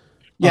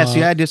 Yeah,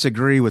 see, I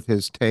disagree with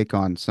his take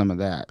on some of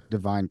that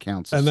divine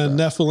council. And then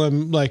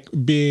Nephilim, like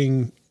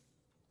being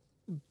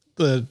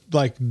the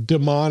like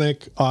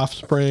demonic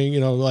offspring,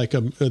 like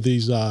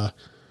these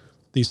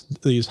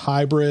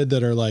hybrid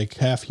that are like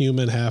half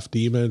human, half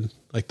demon.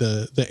 Like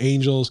the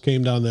angels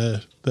came down,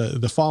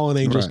 the fallen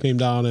angels came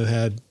down and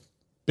had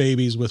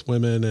babies with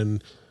women,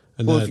 and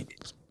that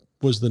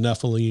was the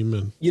Nephilim.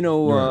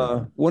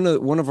 And one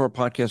of our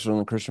podcasters on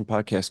the Christian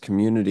podcast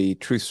community,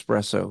 Truth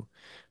Espresso,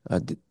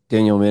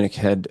 Daniel Minnick,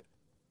 had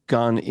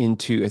gone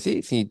into, I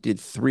think he did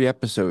 3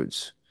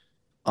 episodes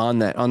on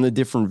that, on the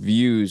different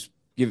views,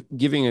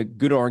 giving a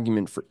good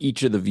argument for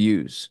each of the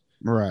views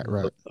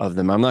of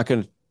them. I'm not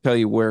going to tell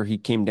you where he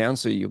came down,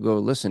 so you'll go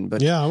listen.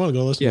 But yeah, I want to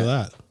go listen to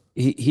that.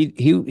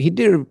 He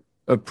did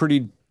a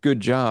pretty good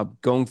job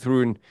going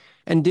through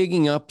and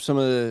digging up some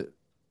of the,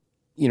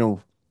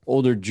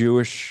 older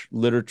Jewish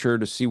literature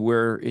to see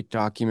where it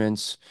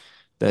documents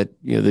that,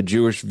 the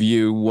Jewish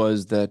view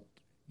was that,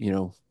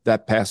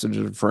 that passage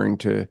is referring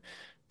to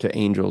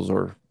angels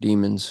or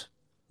demons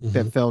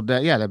that fell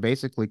down. Yeah, that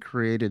basically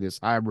created this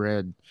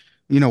hybrid.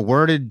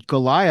 Worded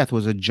Goliath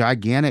was a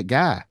gigantic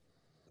guy.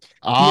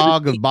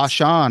 Og of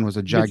Bashan was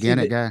a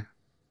gigantic guy.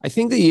 I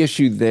think the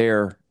issue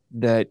there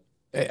that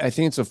I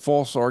think it's a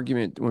false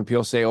argument when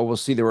people say, "Oh, we'll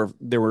see there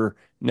were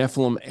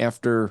Nephilim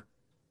after,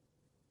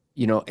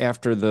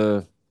 after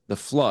the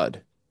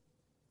flood."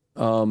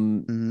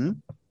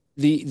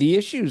 The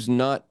issue is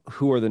not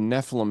who are the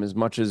Nephilim as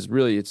much as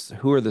really it's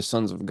who are the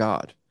sons of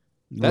God.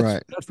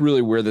 That's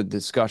really where the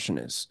discussion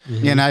is.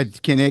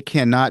 Mhm. And it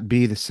cannot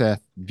be the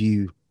Seth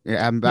view.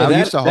 Yeah, Yeah, I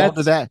used to hold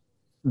to that.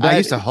 I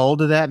used to that hold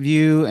to that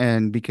view,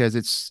 and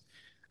because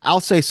I'll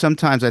say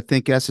sometimes I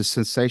think us as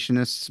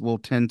cessationists will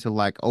tend to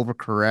like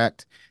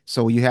overcorrect.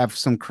 So you have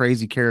some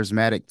crazy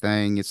charismatic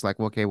thing. It's like,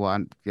 okay,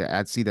 well, yeah,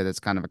 I'd see that it's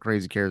kind of a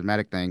crazy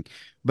charismatic thing,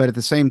 but at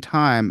the same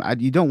time,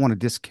 you don't want to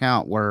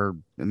discount where,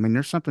 I mean,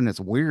 there's something that's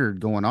weird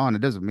going on. It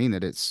doesn't mean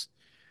that it's,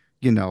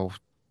 you know,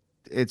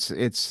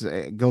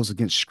 it goes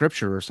against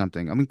scripture or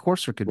something. I mean, of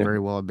course, there could yeah. very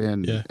well have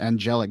been Yeah.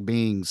 angelic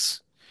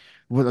beings.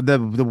 Well, the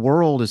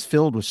world is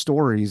filled with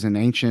stories in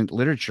ancient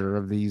literature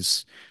of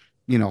these,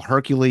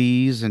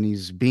 Hercules and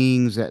these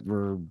beings that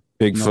were,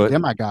 Bigfoot.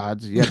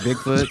 demigods. Yeah,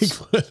 Bigfoots,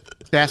 Bigfoot.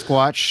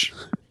 Sasquatch,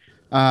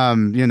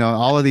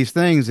 all of these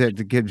things that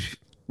could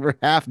were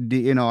half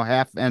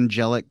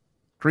angelic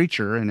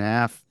creature and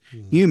half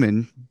Mhm.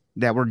 human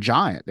that were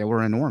giant, that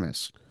were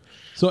enormous.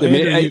 So I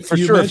mean, Andrew, for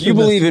you sure, if you mentioned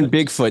this. believe in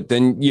Bigfoot,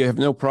 then you have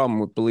no problem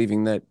with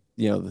believing that,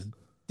 the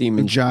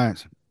demons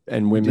Giants,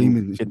 and women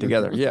demons. get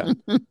together. Yeah.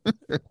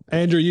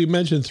 Andrew, you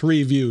mentioned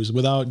three views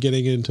without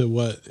getting into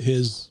what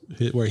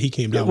where he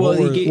came down. Well,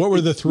 What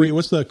were the three?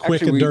 What's the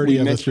quick and dirty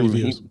of the three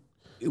views?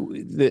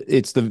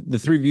 It's the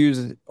three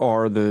views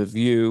are the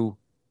view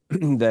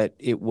that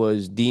it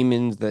was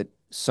demons that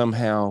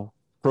somehow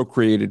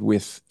procreated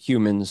with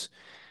humans.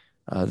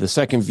 The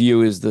second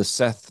view is that's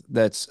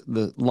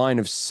the line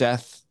of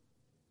Seth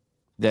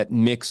that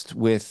mixed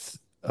with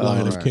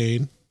Line of Right.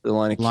 Cain. the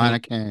line of Line Cain.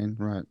 of Cain,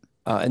 right?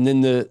 And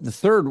then the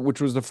third, which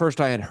was the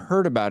first I had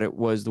heard about it,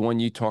 was the one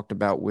you talked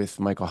about with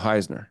Michael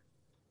Heisner.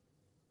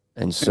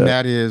 And so And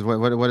that is what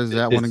is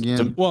that one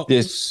again? Well,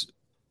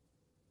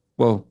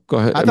 well, go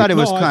ahead. I thought it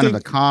was no, I kind of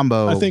think- a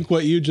combo. I think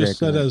what you just pick,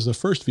 said right? as the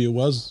first view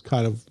was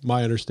kind of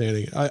my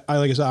understanding. I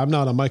like I said, I'm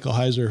not a Michael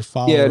Heiser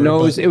follower. Yeah, no,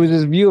 but it was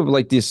his view of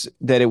like this,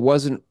 that it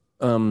wasn't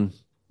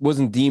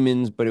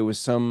demons, but it was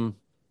some,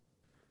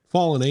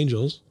 fallen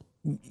angels.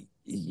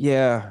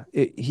 yeah,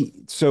 it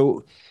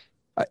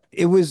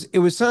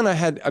was something I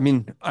had. I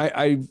mean,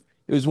 it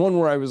was one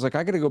where I was like,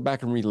 I got to go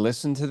back and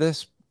re-listen to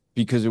this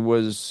because it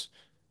was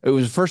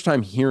the first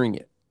time hearing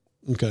it.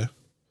 Okay.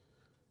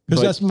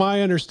 Because But- that's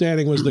my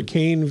understanding was the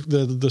Cain,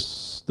 the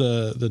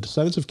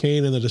descendants of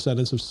Cain and the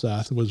descendants of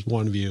Seth was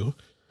one view,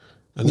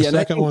 and the Yeah, and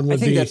second one would I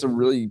think be. that's a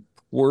really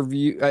poor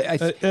view. I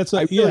really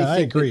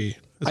think agree.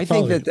 It's I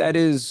probably- think that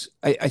is.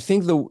 I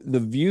think the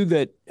view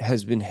that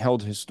has been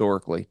held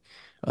historically,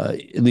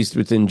 at least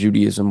within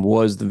Judaism,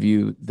 was the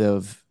view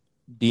of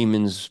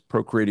demons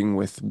procreating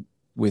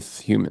with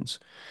humans,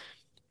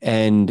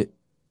 and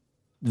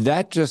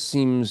that just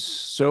seems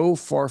so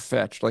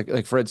far-fetched.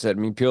 Like Fred said, I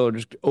mean, people are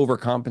just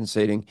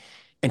overcompensating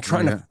and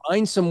trying Yeah. to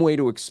find some way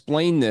to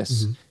explain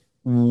this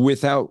Mhm.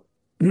 without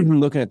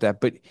looking at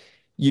that. But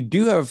you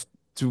do have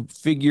to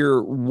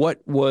figure what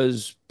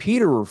was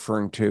Peter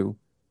referring to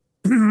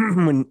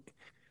when,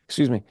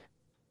 excuse me,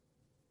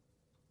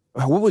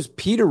 what was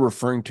Peter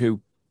referring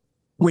to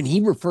when he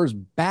refers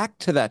back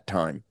to that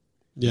time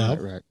Yeah.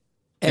 Right.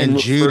 And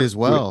Jude refers as to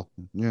well.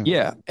 it-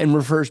 yeah, and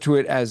refers to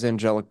it as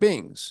angelic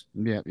beings.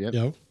 Yep.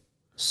 Yeah.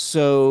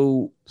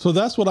 So So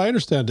that's what I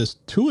understand is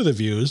two of the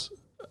views.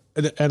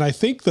 And I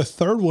think the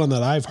third one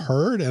that I've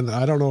heard, and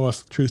I don't know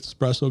if Truth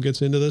Espresso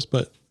gets into this,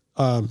 but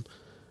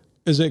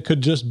is it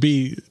could just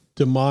be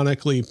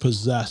demonically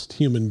possessed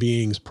human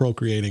beings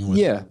procreating with.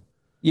 yeah,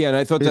 and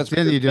I thought But that's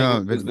then what you were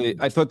saying don't- was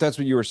I thought that's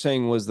what you were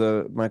saying was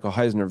the Michael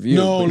Heisner view.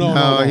 No, but- no.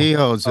 No, he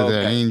holds to the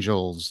Okay.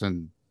 angels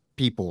and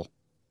people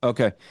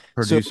Okay.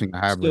 producing a So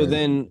hybrid.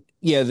 then,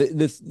 yeah,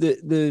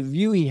 the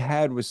view he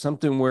had was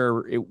something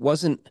where it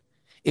wasn't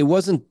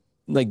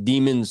like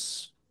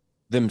demons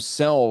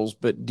themselves,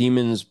 but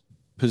demons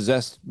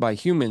possessed by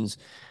humans.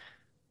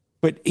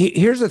 But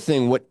here's the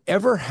thing: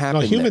 whatever No,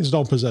 happened, humans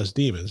don't possess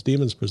demons.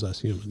 Demons possess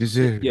humans.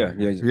 yeah.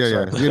 yeah.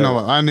 sorry. You know,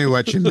 I knew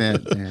what you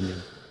meant. Andy.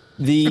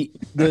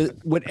 the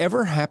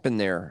whatever happened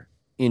there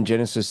in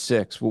Genesis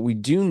 6, what we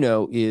do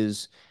know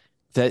is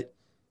that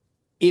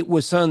it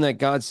was something that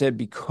God said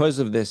because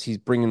of this, he's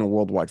bringing a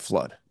worldwide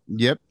flood.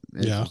 Yep,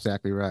 that's Yeah.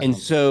 exactly right. And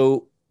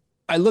so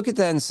I look at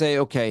that and say,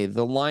 okay,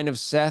 the line of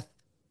Seth,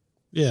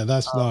 Yeah,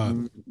 that's not.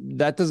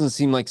 that doesn't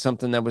seem like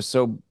something that was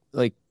so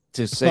like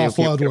to say, not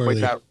okay, we're gonna wipe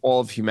floodworthy. out all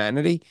of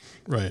humanity.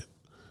 Right.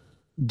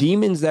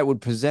 Demons that would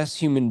possess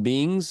human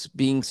beings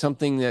being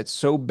something that's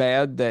so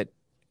bad that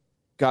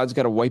God's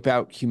got to wipe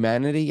out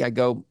humanity. I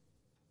go,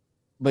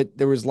 but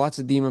there was lots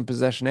of demon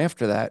possession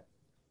after that.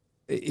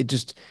 It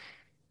just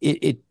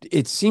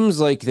it seems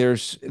like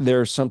there's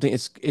something.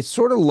 It's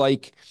sort of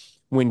like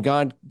when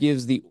God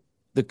gives the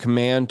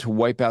command to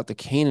wipe out the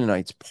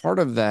Canaanites. Part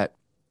of that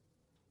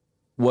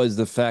was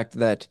the fact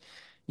that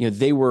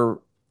they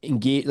were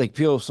engaged. Like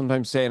people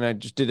sometimes say, and I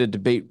just did a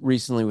debate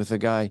recently with a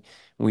guy.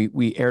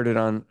 We aired it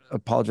on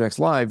Apologetics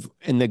Live,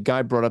 and the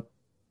guy brought up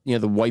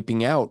the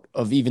wiping out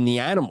of even the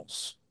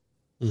animals.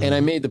 And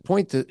I Mhm. made the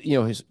point that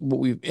what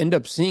we end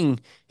up seeing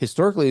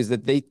historically is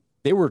that they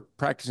were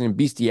practicing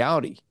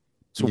bestiality.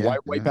 So Yeah, why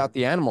wipe yeah. out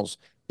the animals?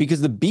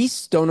 Because the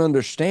beasts don't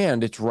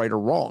understand it's right or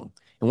wrong.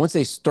 And once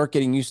they start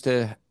getting used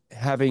to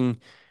having,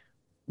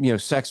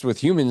 sex with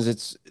humans,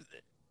 it's,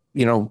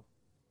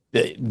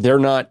 they're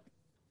not,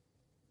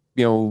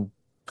 going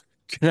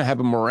to have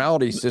a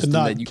morality system that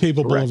Not you can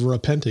capable correct. of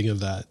repenting of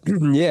that.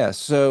 Yeah.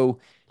 So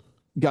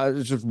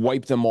God just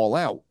wipe them all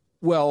out.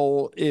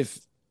 Well, if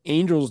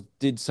angels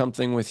did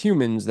something with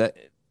humans that,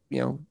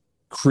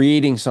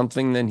 creating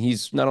something, then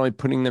he's not only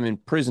putting them in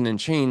prison and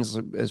chains,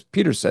 as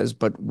Peter says,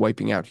 but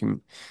wiping out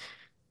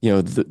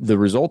the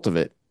result of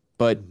it.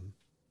 But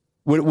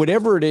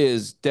whatever it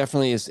is,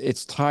 definitely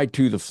it's tied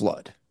to the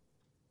flood.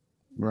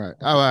 Right.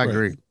 Oh, I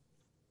agree.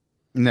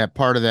 And that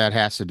part of that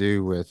has to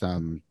do with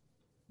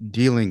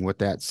dealing with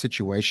that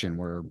situation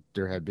where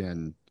there have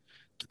been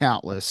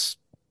countless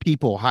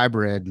people,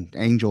 hybrid,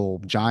 angel,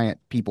 giant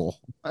people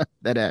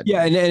that had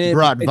Yeah, and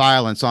brought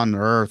violence on the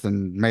earth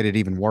and made it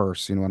even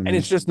worse. You know what I mean? and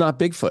it's just not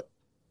Bigfoot.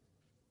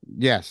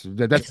 Yes,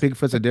 that's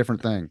Bigfoot's a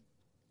different thing.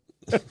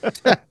 Do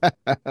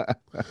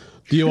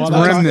you want It's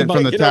to talk remnant about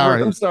from the tower?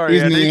 I'm sorry,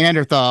 He's Eddie.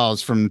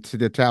 Neanderthals from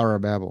the Tower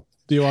of Babel.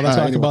 Do you want to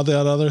talk Anyway. about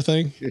that other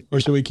thing, or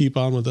should we keep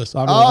on with this?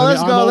 I'm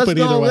Let's go. open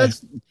either way.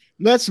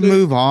 Let's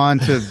move on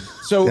to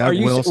So Doug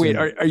Wilson. wait,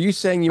 are you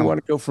saying you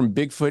want to go from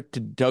Bigfoot to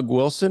Doug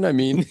Wilson? I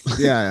mean,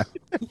 yeah.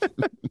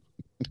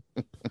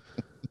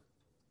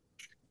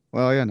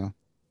 Well,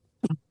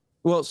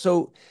 Well,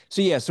 so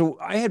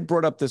I had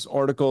brought up this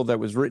article that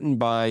was written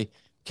by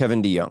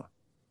Kevin DeYoung.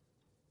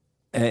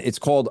 It's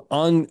called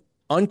On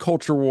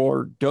Culture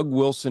War, Doug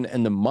Wilson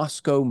and the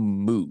Moscow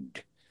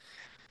Mood.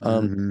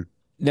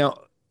 Now,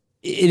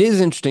 it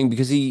is interesting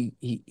because he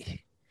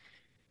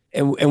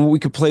and we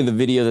could play the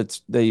video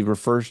that he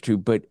refers to,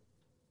 but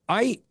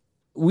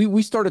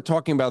we started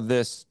talking about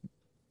this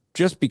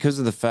just because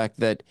of the fact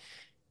that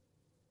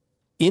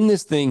in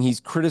this thing he's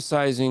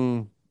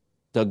criticizing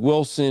Doug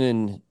Wilson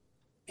and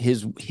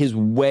his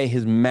way,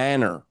 his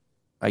manner,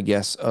 I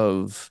guess,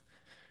 of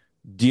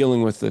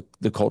dealing with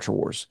the culture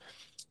wars.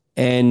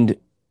 And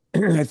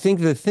I think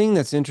the thing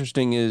that's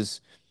interesting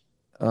is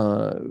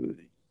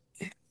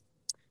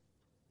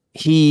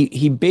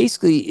he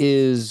basically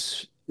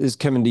is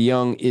Kevin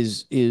DeYoung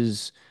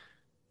is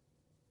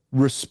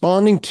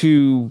responding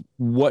to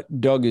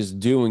what Doug is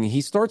doing.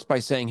 He starts by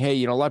saying,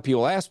 hey, a lot of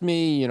people ask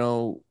me,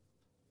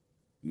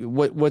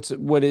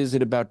 what is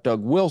it about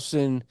Doug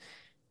Wilson?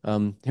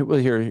 Here's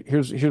what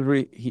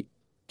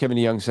Kevin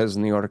DeYoung says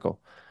in the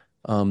article.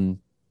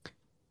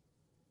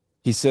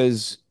 He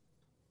says,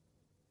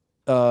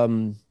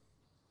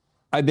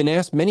 I've been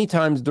asked many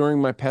times during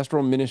my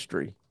pastoral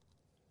ministry,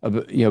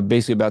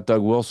 basically about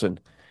Doug Wilson,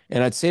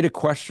 and I'd say to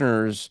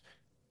questioners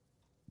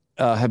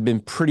have been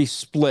pretty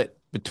split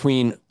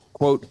between,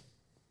 quote,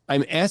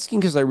 I'm asking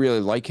because I really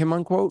like him,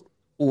 unquote,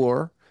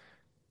 or,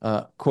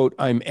 quote,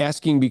 I'm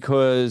asking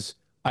because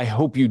I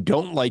hope you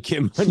don't like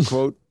him,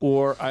 unquote,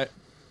 or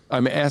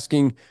I'm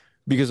asking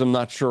because I'm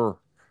not sure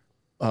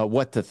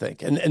what to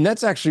think. And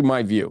that's actually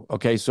my view.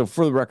 Okay. So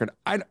for the record,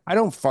 I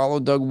don't follow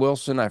Doug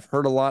Wilson. I've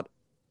heard a lot,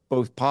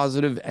 both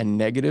positive and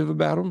negative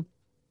about him.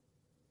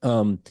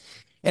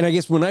 And I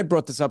guess when I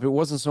brought this up, it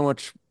wasn't so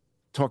much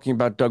talking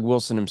about Doug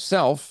Wilson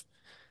himself,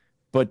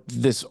 but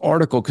this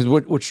article, because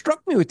what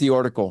struck me with the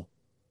article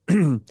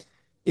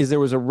is there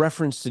was a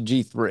reference to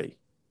G3.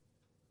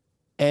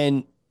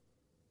 And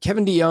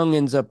Kevin DeYoung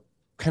ends up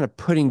kind of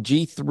putting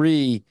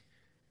G3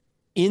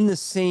 in the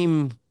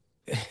same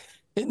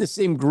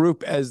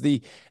group as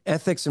the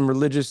Ethics and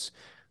Religious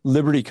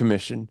Liberty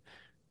Commission,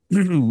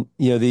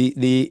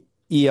 the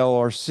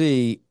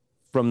ELRC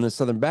from the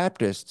Southern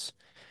Baptists,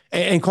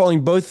 and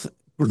calling both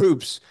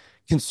groups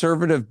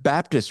conservative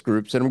Baptist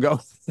groups. And I'm going,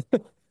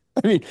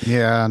 I mean,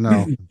 yeah,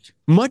 no.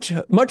 Much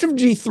of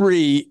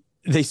G3,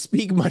 they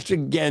speak much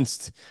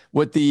against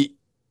what the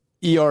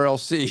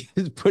ERLC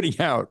is putting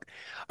out.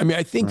 I mean,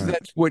 I think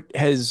that's what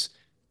has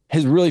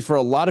really, for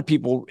a lot of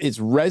people, it's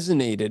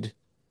resonated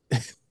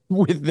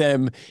with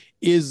them,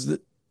 is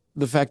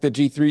the fact that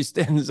G3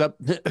 stands up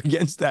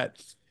against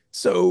that.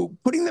 So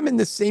putting them in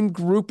the same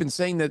group and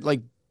saying that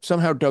like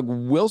somehow Doug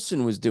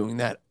Wilson was doing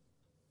that,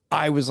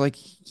 I was like,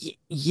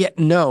 yeah,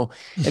 no.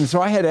 And so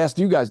I had asked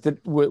you guys,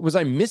 was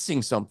I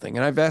missing something?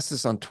 And I've asked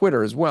this on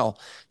Twitter as well,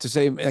 to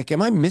say, like,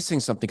 am I missing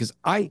something? Because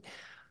I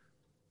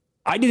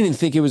didn't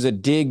think it was a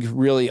dig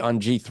really on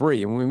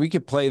G3. I mean, we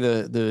could play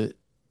the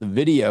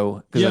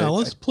video. Yeah,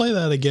 let's play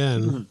that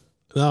again.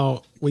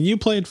 Now, when you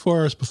played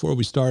for us before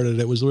we started,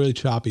 it was really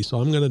choppy. So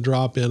I'm going to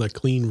drop in a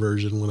clean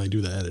version when I do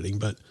the editing.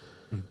 But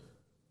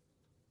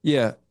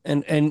yeah,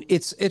 and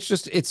it's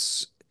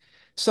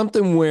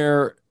something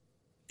where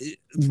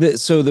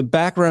so the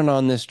background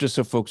on this, just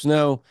so folks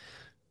know,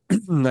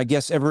 I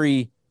guess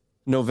every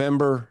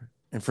November,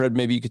 and Fred,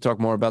 maybe you could talk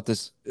more about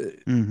this.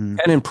 Pen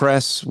and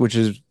Press, which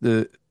is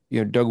the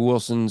Doug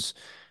Wilson's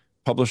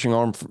publishing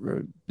arm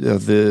for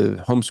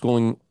the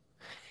homeschooling,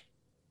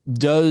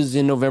 does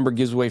in November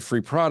gives away free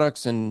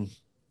products, and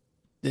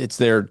it's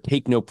their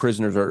Take No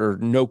Prisoners or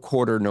No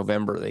Quarter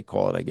November, they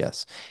call it, I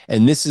guess.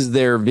 And this is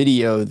their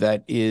video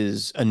that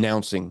is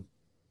announcing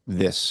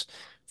this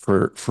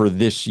for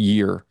this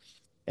year.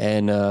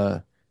 And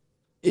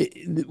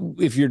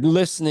if you're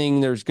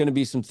listening, there's going to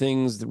be some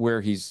things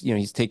where he's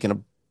taking a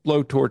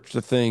blowtorch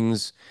to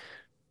things,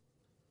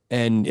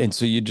 and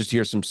so you just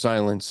hear some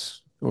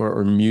silence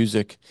or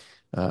music,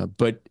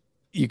 but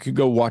you could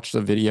go watch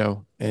the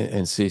video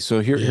and see. So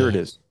here it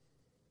is.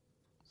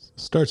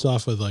 Starts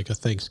off with like a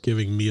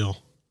Thanksgiving meal.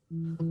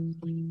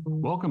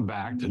 Welcome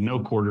back to No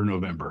Quarter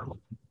November.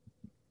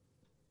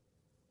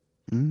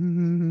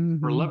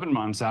 For 11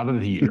 months out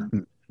of the year,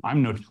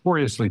 I'm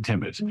notoriously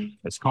timid,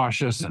 as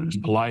cautious and as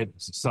polite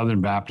as a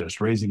Southern Baptist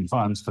raising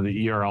funds for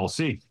the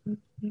ERLC.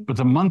 But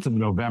the month of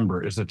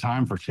November is a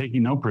time for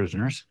taking no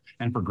prisoners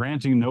and for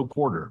granting no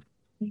quarter.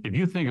 If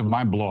you think of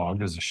my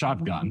blog as a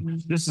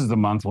shotgun, this is the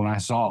month when I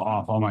saw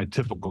off all my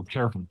typical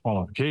careful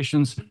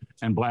qualifications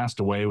and blast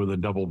away with a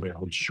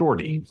double-barreled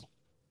shorty.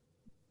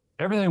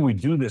 Everything we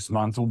do this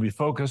month will be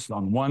focused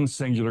on one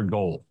singular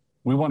goal.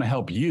 We want to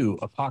help you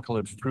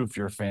apocalypse-proof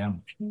your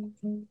family.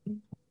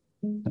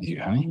 Thank you,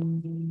 honey.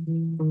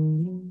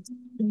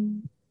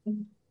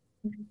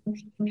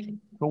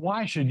 But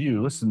why should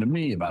you listen to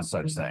me about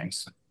such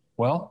things?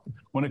 Well,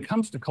 when it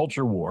comes to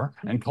culture war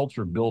and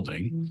culture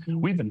building,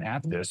 we've been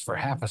at this for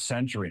half a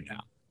century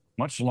now,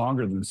 much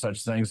longer than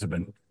such things have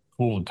been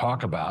cool to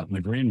talk about in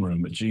the green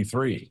room at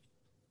G3.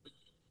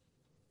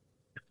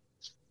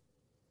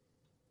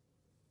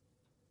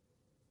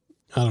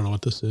 I don't know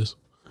what this is.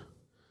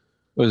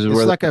 This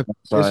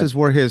is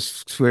where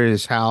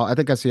his house. I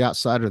think that's the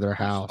outside of their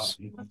house.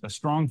 A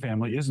strong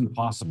family isn't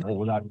possible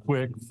without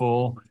quick,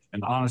 full,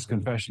 and honest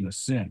confession of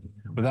sin,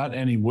 without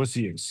any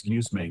wussy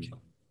excuse making.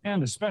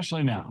 And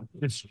especially now,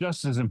 it's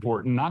just as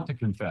important not to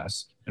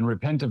confess and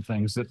repent of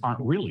things that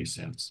aren't really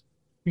sins,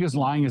 because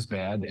lying is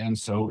bad, and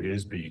so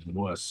is being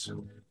wuss.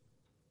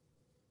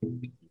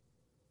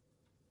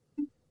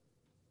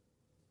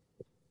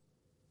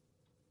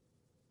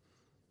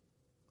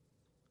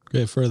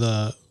 Okay, for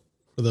the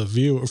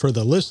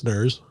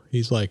listeners,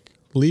 he's like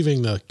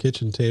leaving the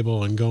kitchen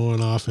table and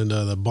going off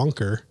into the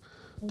bunker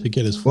to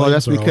get his flamethrower.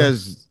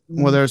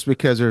 That's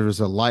because there was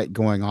a light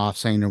going off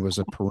saying there was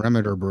a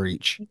perimeter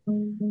breach.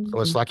 So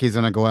it's like he's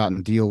going to go out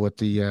and deal with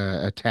the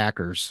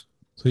attackers.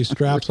 So he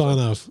straps on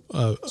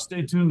a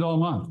Stay tuned all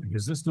month,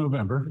 because this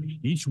November,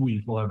 each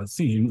week we'll have a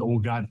theme that will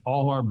guide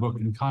all our book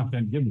and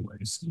content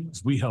giveaways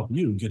as we help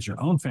you get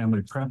your own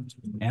family prepped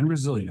and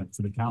resilient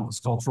for the countless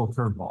cultural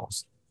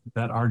curveballs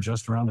that are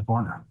just around the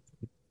corner.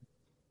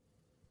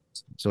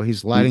 So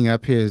he's lighting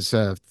up his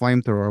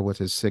flamethrower with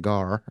his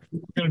cigar. We're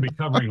going to be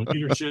covering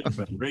leadership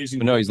and raising.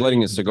 No, he's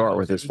lighting his cigar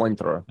with his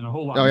flamethrower. And a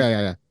whole lot. Oh,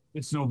 yeah.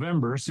 It's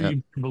November, so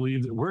you can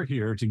believe that we're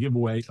here to give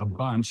away a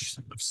bunch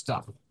of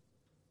stuff.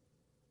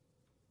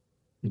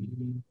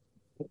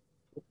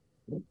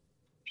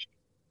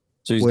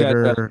 So he's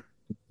got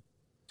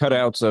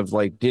cutouts of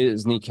like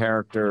Disney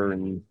character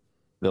and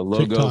the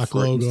logo TikTok for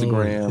logo,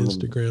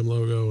 Instagram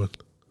logo, and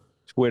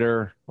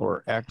Twitter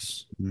or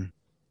X.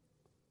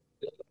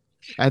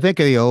 I think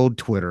of the old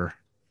Twitter.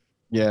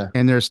 Yeah.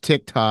 And there's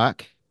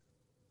TikTok.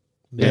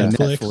 And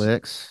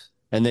Netflix.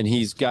 And then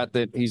he's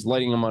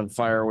lighting them on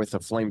fire with a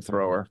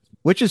flamethrower.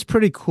 Which is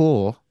pretty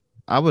cool.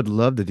 I would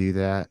love to do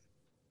that.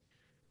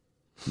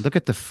 Look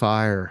at the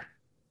fire.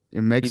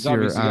 It makes he's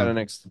obviously got an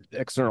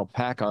external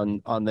pack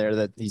on there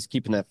that he's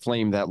keeping that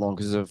flame that long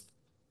because of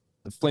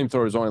the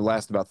flamethrowers only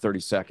last about 30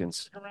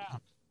 seconds.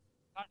 Around.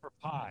 Time for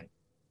pie.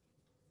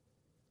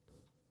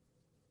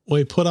 Well,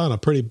 he put on a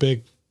pretty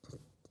big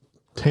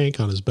tank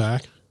on his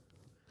back.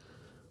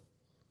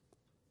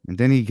 And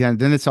then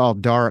then it's all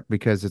dark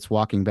because it's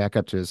walking back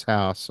up to his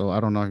house. So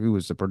I don't know who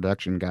was the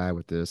production guy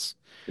with this.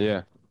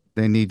 Yeah.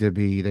 They need to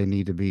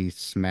be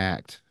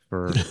smacked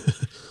for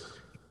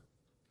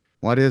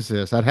what is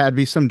this? That had to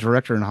be some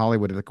director in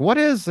Hollywood. Like, what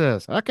is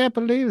this? I can't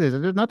believe this.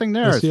 There's nothing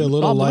there. I see a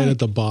little light at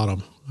the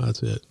bottom.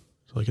 That's it.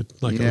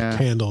 It's like Yeah. a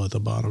candle at the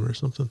bottom or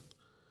something.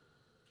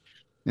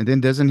 And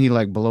then doesn't he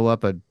like blow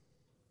up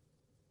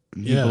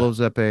he blows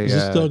up a Is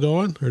it still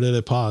going or did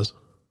it pause?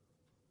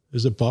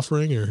 Is it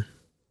buffering or?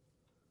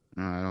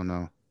 I don't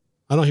know.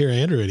 I don't hear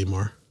Andrew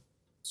anymore.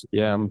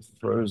 Yeah, I'm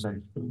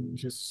frozen.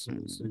 Just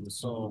sing the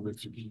song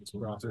if you keep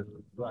the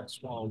Black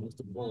Swan with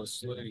the bullet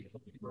sling.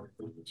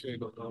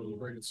 King of the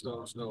breaking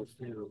stones, no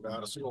fear.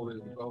 About a skull in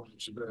the bone,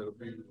 you better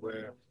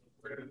beware.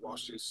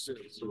 Wash your sins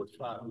so it's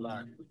fire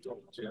like don't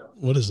care.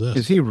 What is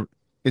this?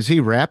 Is he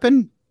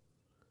rapping?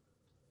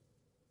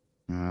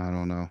 I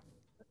don't know.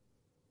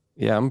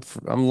 Yeah,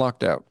 I'm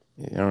locked out.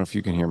 I don't know if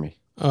you can hear me.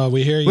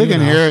 We hear you. We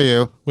can now. hear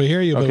you. We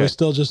hear you, but Okay. we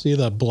still just see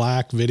the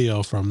black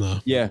video from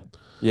the. Yeah,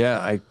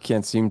 I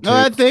can't seem to. No,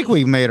 I think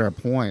we made our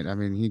point. I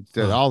mean,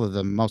 all of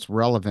the most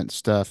relevant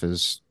stuff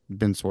has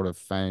been sort of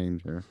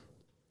feigned here.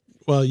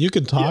 Well, you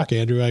can talk,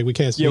 Andrew. We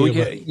can't see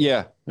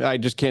you. I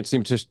just can't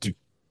seem to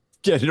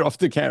get it off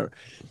the camera.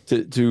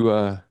 So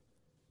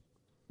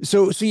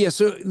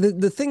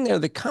the thing there,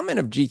 the comment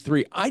of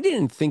G3, I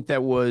didn't think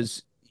that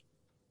was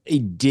a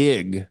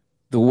dig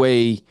the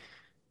way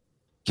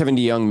Kevin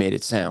DeYoung made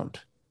it sound.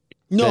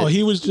 No,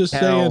 he was just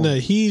saying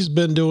that he's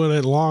been doing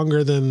it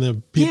longer than the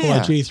people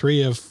at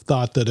G3 have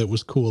thought that it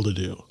was cool to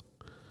do.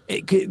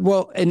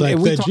 Well, and Like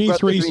we the talked about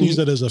G3 this, I mean, sees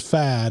it as a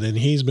fad, and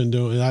he's been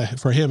doing it.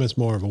 For him, it's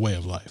more of a way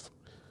of life.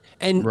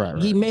 and Right,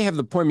 he right. may have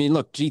the point. I mean,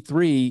 look,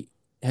 G3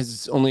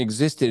 has only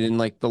existed in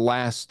like the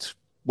last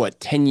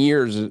 10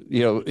 years,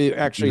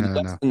 actually No,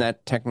 less no. than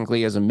that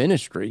technically as a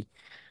ministry.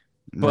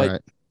 But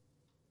Right.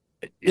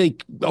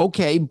 like,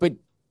 okay, but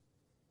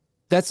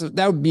that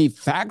would be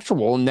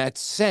factual in that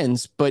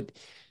sense. But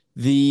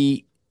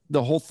the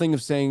whole thing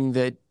of saying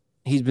that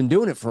he's been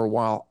doing it for a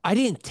while, I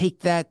didn't take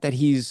that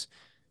he's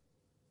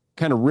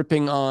kind of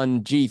ripping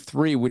on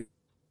G3 with.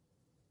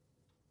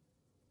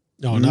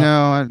 Oh,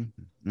 No,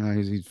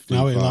 he's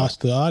now we lost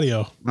the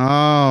audio.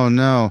 Oh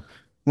no.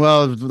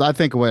 Well, I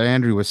think what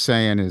Andrew was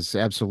saying is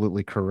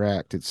absolutely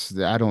correct.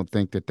 I don't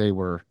think that they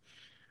were.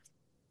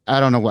 I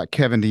don't know what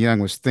Kevin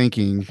DeYoung was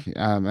thinking.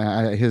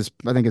 I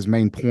think his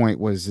main point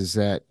is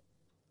that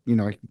you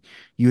know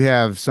you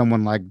have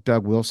someone like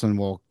Doug Wilson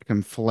will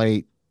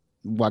conflate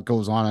what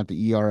goes on at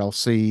the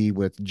ERLC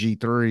with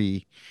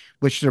G3,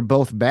 which they're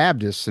both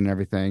Baptists and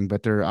everything,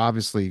 but they're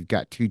obviously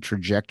got two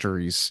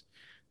trajectories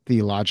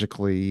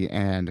theologically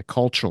and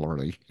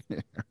culturally.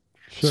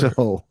 Sure.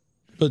 So,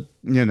 But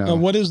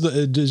what is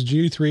does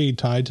G3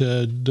 tied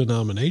to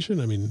denomination?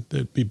 I mean,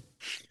 it'd be.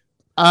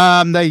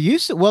 they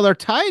used to, well, they're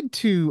tied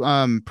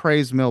to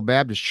Praise Mill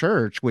Baptist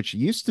Church, which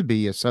used to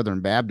be a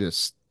Southern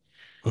Baptist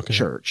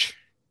church.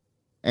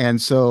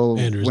 And so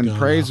Andrew's when gone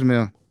Praise now.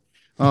 Mill,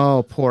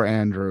 oh, poor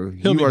Andrew,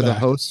 He'll you be are the back.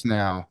 host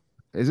now.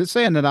 Is it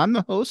saying that I'm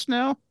the host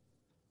now?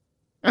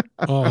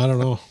 Oh, I don't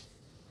know.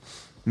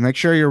 Make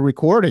sure you're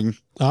recording.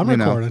 I'm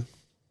recording.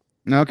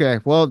 Okay.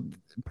 Well,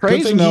 Good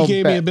Praise thing Mill. he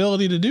gave me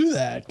ability to do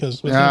that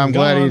because I'm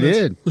glad he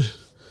did.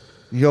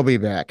 He'll be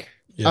back.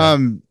 Yeah.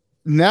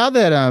 Now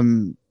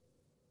that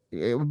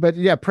but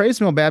yeah, Praise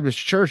Mill Baptist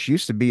Church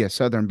used to be a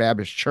Southern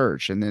Baptist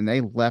church, and then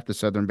they left the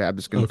Southern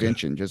Baptist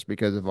Convention just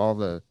because of all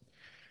the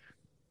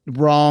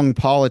wrong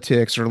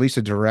politics, or at least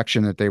the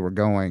direction that they were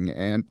going,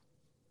 and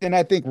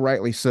I think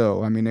rightly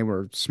so. I mean, they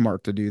were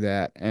smart to do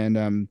that,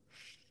 and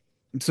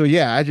so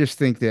yeah, I just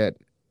think that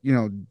you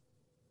know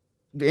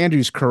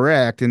Andrew's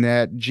correct in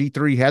that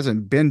G3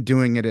 hasn't been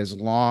doing it as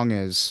long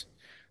as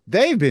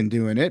they've been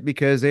doing it,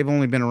 because they've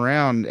only been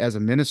around as a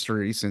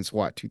ministry since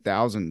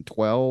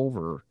 2012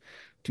 or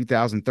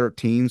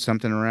 2013,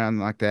 something around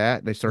like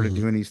that. They started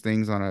doing these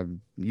things on a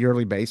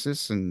yearly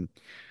basis, and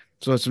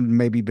so it's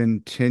maybe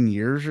been 10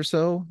 years or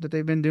so that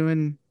they've been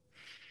doing.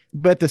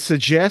 But to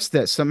suggest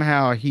that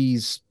somehow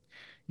he's,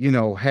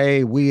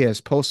 hey, we as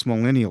post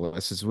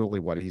millennialists is really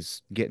what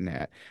he's getting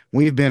at.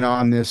 We've been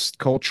on this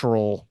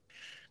cultural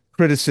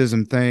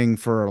criticism thing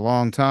for a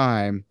long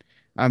time.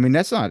 I mean,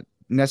 that's not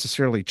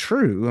necessarily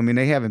true. I mean,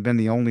 they haven't been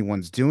the only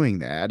ones doing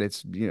that.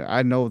 It's,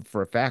 I know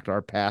for a fact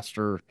our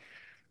pastor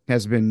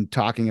has been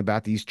talking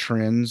about these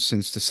trends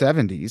since the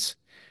 70s.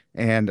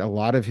 And a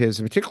lot of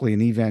his, particularly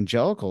in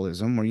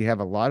evangelicalism, where you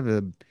have a lot of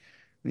the,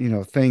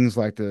 things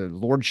like the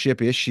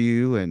lordship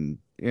issue and,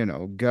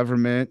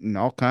 government and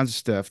all kinds of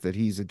stuff that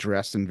he's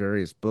addressed in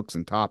various books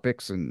and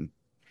topics, and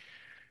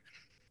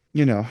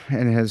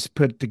and has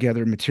put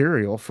together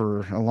material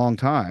for a long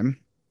time.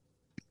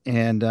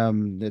 And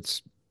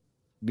it's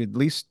at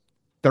least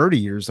 30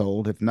 years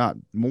old, if not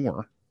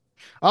more.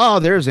 Oh,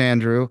 there's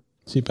Andrew.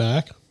 Is he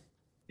back?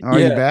 Are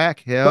you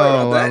back?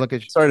 Oh, look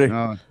at you. Sorry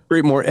to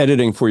create more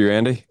editing for you,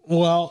 Andy.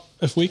 Well,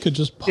 if we could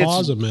just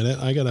pause a minute,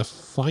 I got to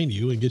find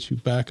you and get you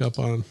back up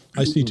on.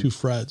 I see two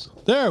Freds.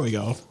 There we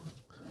go.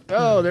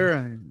 Oh,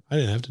 there. I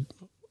didn't have to.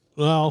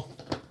 Well.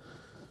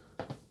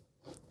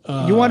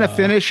 You want to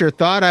finish your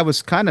thought? I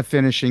was kind of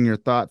finishing your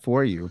thought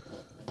for you.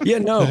 Yeah,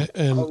 no. Okay,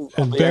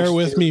 and bear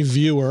with me,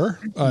 viewer.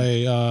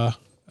 I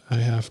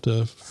have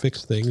to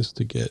fix things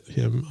to get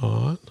him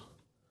on.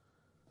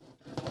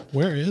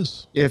 Where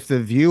is? If the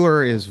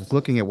viewer is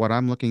looking at what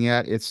I'm looking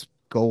at, it's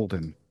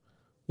golden.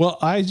 Well,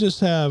 I just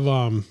have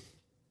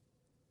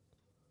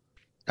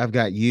I've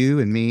got you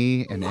and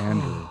me and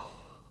Andrew.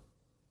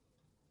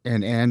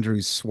 And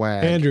Andrew's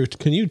swag. Andrew,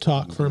 can you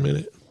talk for a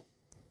minute?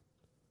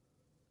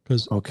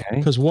 Because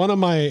one of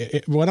my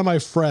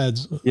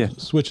Freds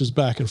switches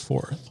back and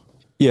forth.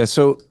 Yeah.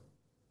 So,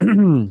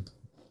 well,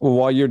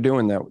 while you're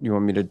doing that, you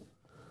want me to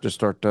just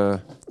start?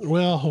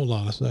 Well, hold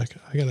on a sec.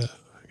 I gotta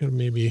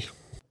maybe.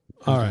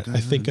 All right, I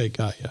think I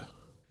got you.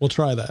 We'll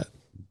try that.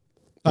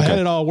 I had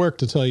it all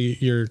worked until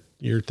your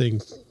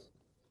thing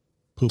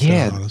pooped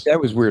out on us.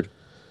 That was weird.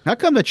 How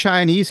come the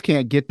Chinese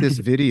can't get this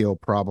video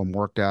problem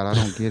worked out? I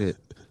don't get it.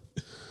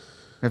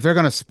 If they're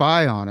going to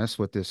spy on us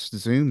with this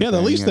Zoom,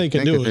 the least they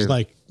can do is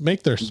like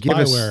make their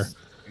spyware.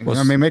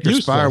 Make their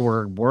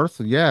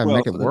spyware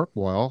make it work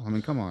well. I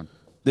mean, come on.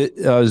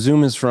 The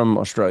Zoom is from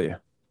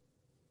Australia.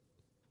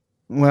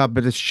 Well,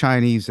 but it's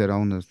Chinese that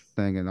own the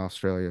thing in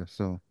Australia,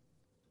 so.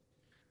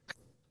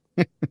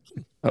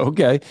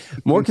 Okay,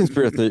 more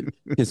conspiracy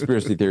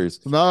theories.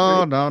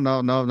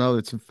 No.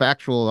 It's a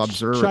factual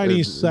observer.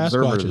 Chinese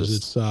Sasquatches.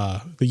 It's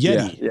the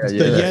Yeti. It's the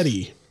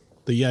Yeti.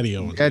 The Yeti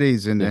owns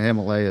Yeti's in the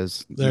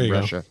Himalayas in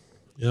Russia.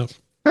 Yep.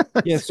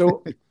 Yeah.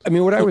 So, I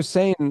mean, what I was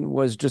saying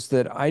was just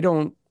that I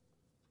don't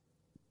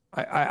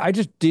I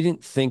just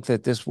didn't think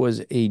that this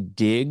was a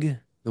dig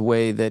the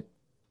way that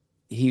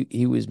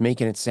he was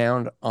making it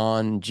sound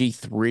on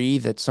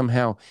G3, that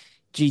somehow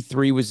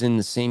G3 was in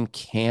the same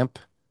camp.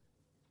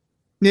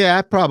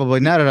 Yeah, probably.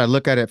 Now that I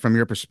look at it from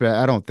your perspective,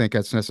 I don't think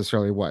that's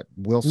necessarily what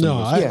Wilson No,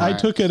 was. I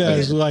took it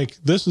as like,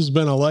 this has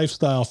been a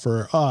lifestyle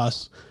for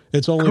us.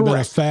 It's only been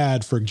a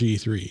fad for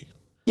G3.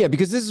 Yeah,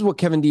 because this is what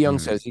Kevin DeYoung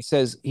says. He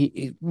says,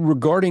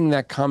 regarding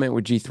that comment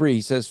with G3,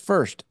 he says,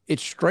 first, it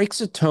strikes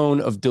a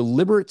tone of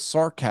deliberate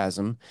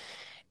sarcasm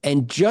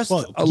and just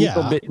a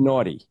little bit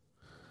naughty.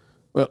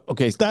 Well,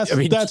 okay,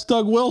 that's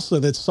Doug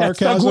Wilson. It's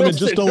sarcasm and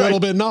just a little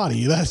bit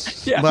naughty.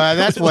 That's Well,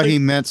 that's what he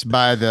meant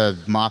by the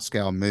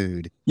Moscow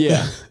mood.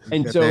 Yeah,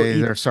 and so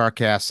they're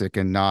sarcastic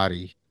and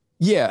naughty.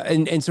 Yeah,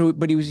 and so,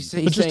 but he's just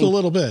saying, a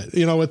little bit,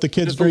 with the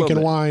kids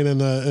drinking wine and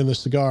the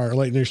cigar,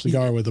 lighting their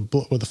cigar with a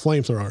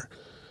flamethrower.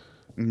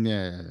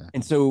 Yeah,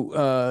 and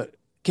so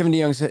Kevin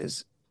DeYoung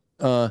says,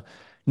 no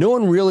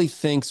one really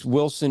thinks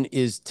Wilson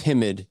is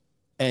timid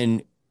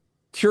and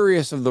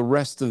curious of the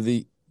rest of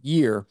the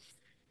year.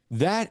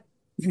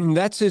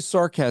 That's his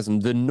sarcasm.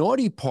 The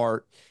naughty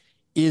part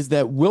is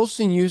that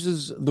Wilson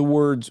uses the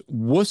words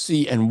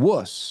wussy and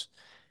wuss,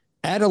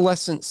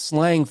 adolescent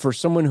slang for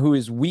someone who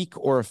is weak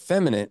or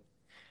effeminate.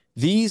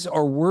 These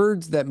are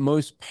words that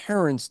most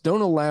parents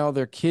don't allow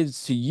their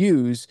kids to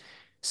use,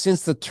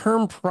 since the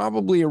term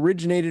probably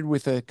originated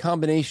with a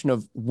combination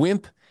of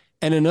wimp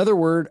and another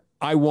word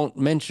I won't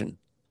mention.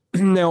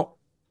 Now,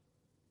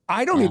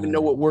 I don't even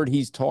know what word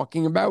he's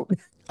talking about.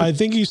 I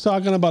think he's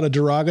talking about a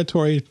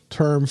derogatory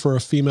term for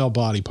a female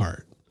body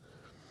part.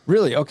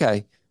 Really?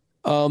 Okay.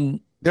 The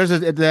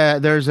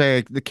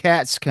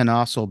cats can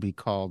also be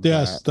called.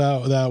 Yes,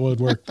 that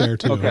would work there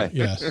too. Okay.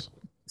 Yes.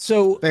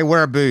 So they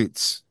wear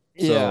boots.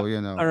 Yeah.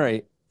 So, All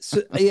right.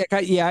 So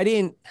yeah, I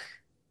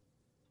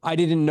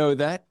didn't know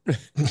that.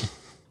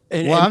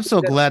 I'm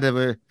so glad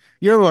that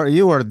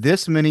you were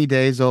this many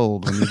days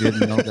old when you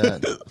didn't know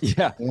that.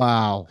 Yeah.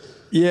 Wow.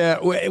 Yeah.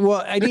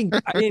 Well, I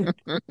didn't.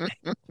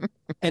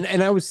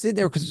 And I was sitting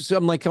there because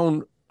I'm like,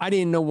 I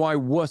didn't know why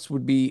wuss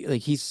would be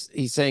like, he's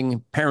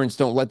saying parents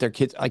don't let their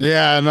kids. Like,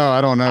 yeah, no,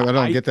 I don't know. I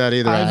don't get that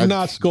either. I've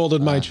not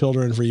scolded my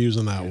children for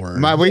using that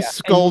word. We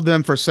scold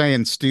them for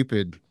saying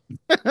stupid.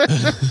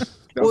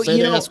 Well,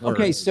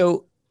 okay,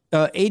 so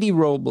 80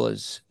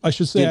 Robles. I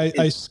should say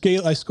I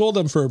scold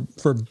them for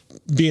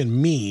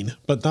being mean,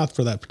 but not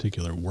for that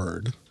particular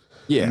word.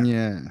 Yeah.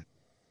 Yeah.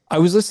 I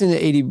was listening to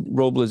 80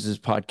 Robles'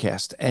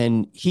 podcast,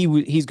 and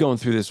he's going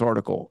through this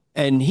article,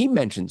 and he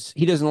mentions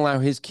he doesn't allow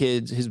his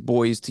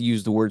boys to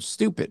use the word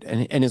stupid.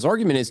 And his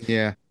argument is,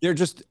 they're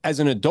just, as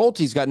an adult,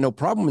 he's got no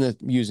problem with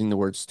using the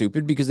word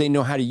stupid because they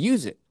know how to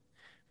use it.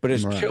 But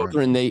as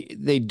children,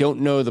 they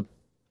don't know the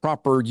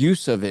proper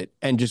use of it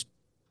and just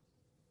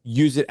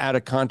use it out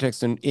of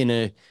context and in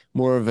a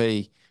more of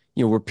a,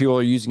 where people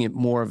are using it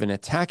more of an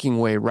attacking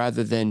way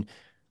rather than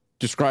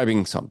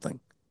describing something.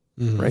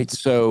 Mm-hmm. Right.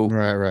 So,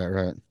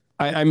 right.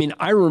 I mean,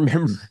 I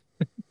remember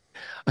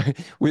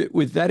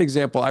with that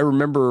example, I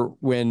remember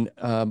when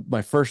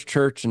my first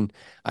church, and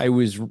I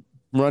was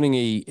running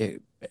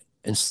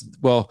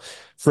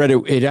Fred,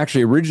 it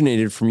actually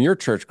originated from your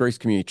church, Grace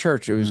Community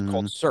Church. It was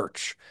called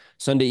Search,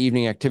 Sunday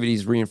Evening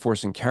Activities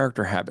Reinforcing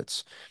Character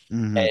Habits.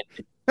 And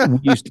we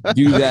used to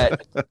do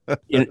that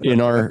in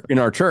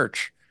our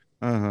church.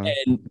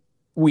 And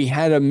we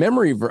had I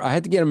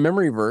had to get a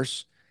memory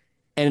verse,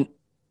 and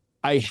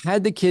I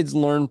had the kids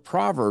learn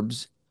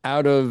Proverbs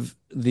out of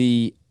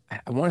I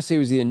want to say it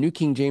was either New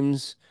King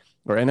James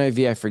or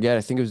NIV, I forget.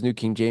 I think it was New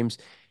King James.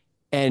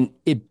 And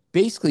it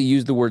basically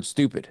used the word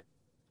stupid,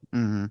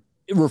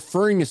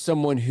 referring to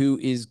someone who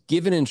is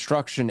given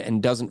instruction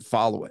and doesn't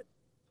follow it.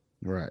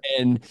 Right.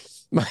 And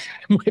my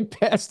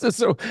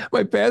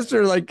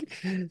pastor like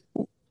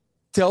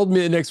told me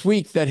the next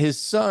week that his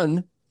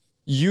son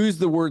used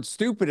the word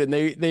stupid, and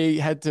they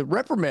had to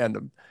reprimand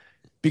him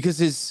because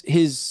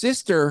his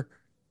sister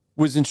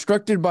was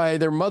instructed by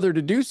their mother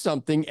to do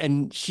something,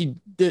 and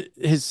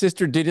his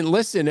sister didn't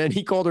listen, and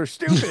he called her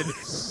stupid.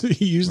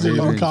 He used it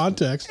in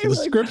context. The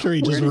scripture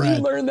he just read. Where did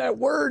you learn that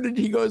word? And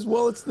he goes,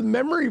 well, it's the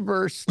memory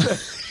verse that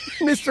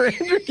Mr.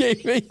 Andrew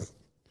gave me.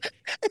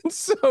 And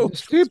so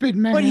stupid,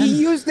 man. But he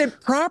used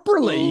it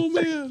properly. Oh,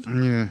 man.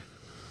 Yeah.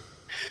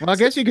 Well, I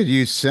guess you could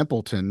use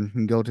simpleton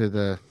and go to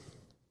the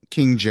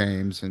King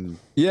James and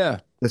the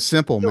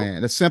simple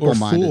man, the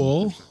simple-minded.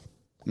 Fool.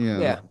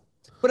 Yeah.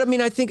 But I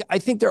mean, I think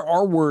there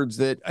are words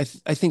that I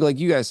think, like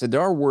you guys said, there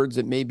are words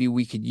that maybe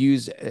we could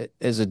use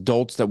as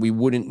adults that we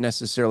wouldn't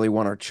necessarily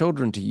want our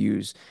children to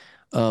use.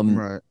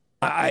 Right.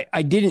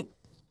 I didn't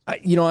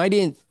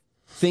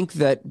think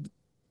that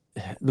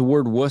the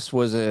word wuss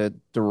was a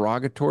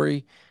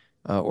derogatory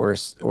or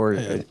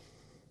a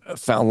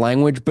foul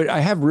language, but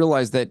I have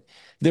realized that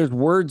there's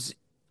words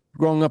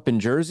growing up in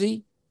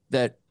Jersey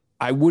that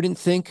I wouldn't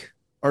think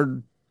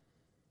are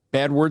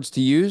bad words to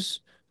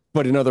use,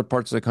 but in other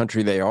parts of the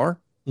country they are.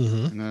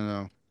 Mm-hmm.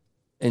 No.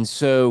 And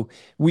so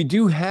we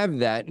do have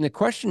that. And the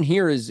question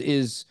here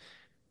is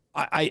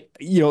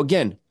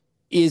again,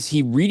 is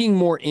he reading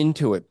more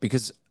into it?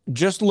 Because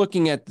just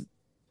looking at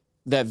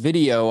that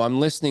video, I'm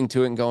listening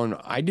to it and going,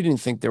 I didn't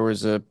think there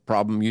was a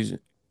problem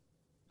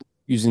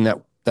using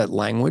that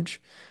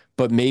language,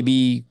 but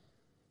maybe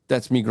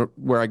that's me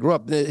where I grew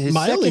up.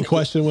 My only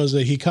question was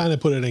that he kind of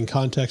put it in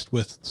context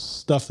with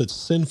stuff that's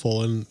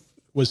sinful, and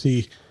was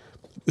he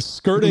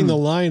skirting the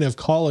line of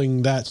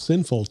calling that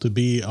sinful to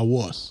be a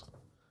wuss?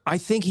 I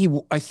think he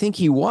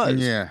was.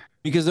 Yeah.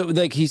 Because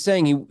like he's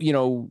saying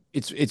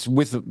it's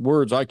with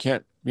words I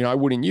can't, I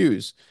wouldn't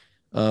use.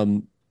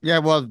 Yeah,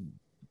 well,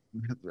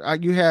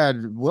 you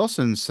had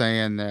Wilson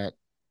saying that,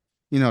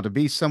 to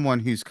be someone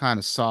who's kind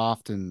of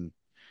soft and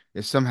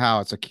is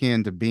somehow it's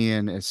akin to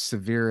being as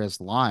severe as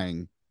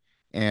lying.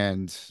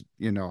 And,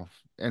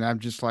 and I'm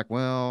just like,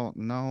 well,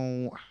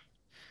 no,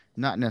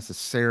 not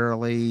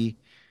necessarily.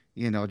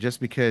 Just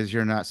because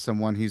you're not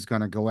someone who's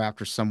going to go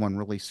after someone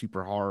really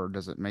super hard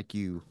doesn't make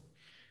you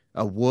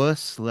a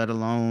wuss, let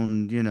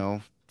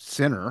alone,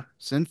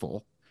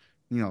 sinful,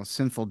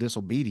 sinful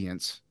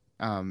disobedience.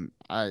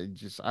 I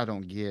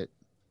don't get,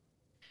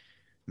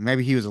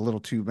 maybe he was a little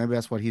too, maybe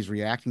that's what he's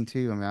reacting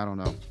to. I mean, I don't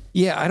know.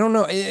 Yeah, I don't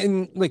know.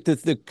 And like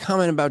the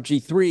comment about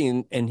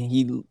G3 and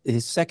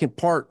his second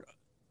part,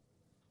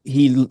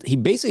 he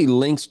basically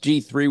links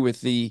G3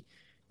 with the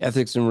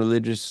Ethics and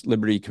Religious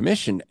Liberty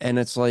Commission. And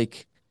it's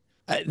like,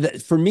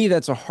 for me,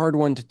 that's a hard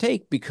one to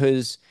take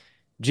because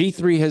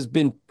G3 has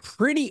been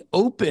pretty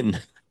open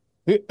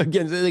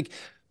against, like,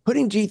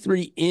 putting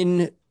G3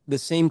 in the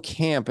same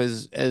camp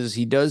as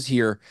he does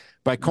here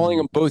by calling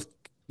them both,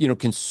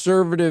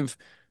 conservative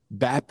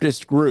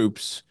Baptist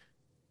groups.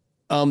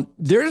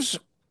 There's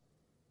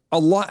a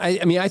lot.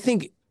 I mean, I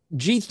think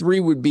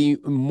G3 would be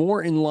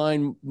more in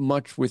line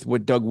much with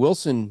what Doug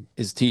Wilson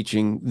is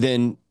teaching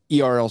than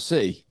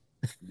ERLC.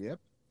 Yep.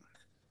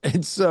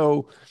 And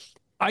so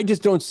I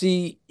just don't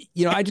see,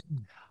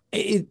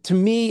 to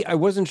me, I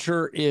wasn't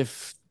sure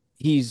if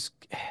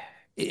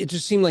it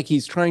just seemed like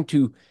he's trying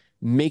to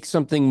make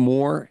something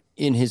more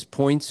in his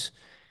points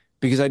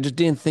because I just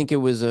didn't think it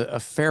was a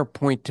fair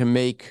point to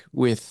make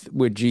with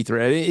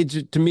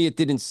G3. To me, it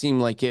didn't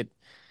seem like it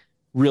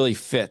really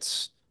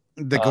fits.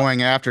 The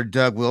going after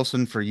Doug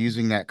Wilson for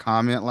using that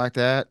comment like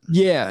that.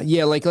 Yeah.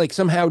 Like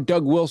somehow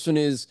Doug Wilson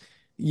is,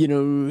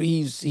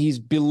 he's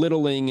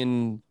belittling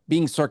and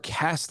being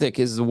sarcastic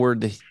is the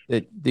word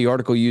that the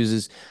article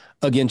uses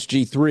against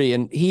G3.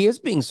 And he is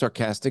being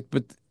sarcastic,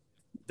 but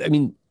I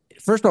mean,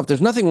 first off, there's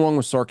nothing wrong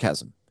with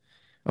sarcasm.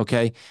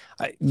 Okay.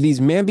 These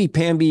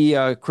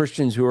mamby-pamby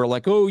Christians who are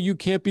like, oh, you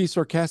can't be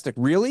sarcastic.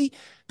 Really?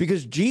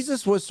 Because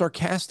Jesus was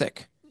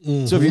sarcastic.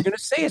 Mm-hmm. So if you're going to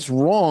say it's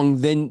wrong,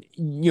 then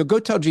go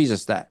tell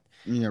Jesus that.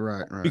 Yeah,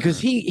 right. Because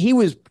he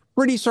was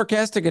pretty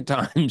sarcastic at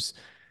times.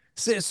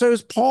 So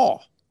is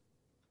Paul,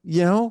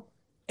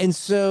 And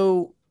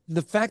so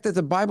the fact that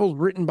the Bible's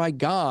written by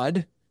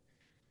God,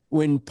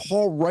 when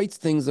Paul writes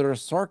things that are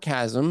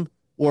sarcasm,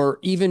 or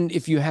even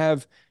if you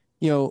have,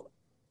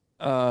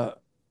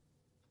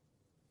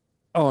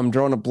 I'm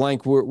drawing a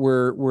blank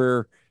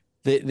where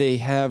they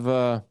have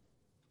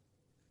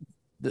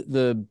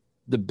the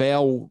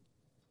Baal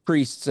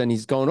priests and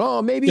he's going,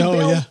 oh, maybe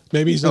Baal,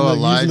 maybe he's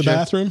using the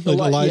bathroom, like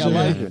Elijah.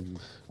 Elijah.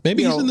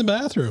 Maybe he's in the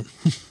bathroom.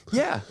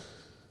 Yeah,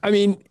 I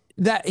mean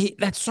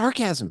that's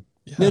sarcasm.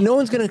 Yeah. Now, no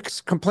one's going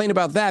to complain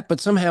about that,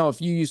 but somehow if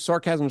you use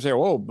sarcasm and say,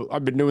 oh,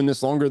 I've been doing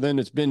this longer than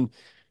it's been,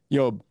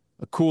 a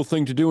cool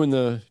thing to do in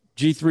the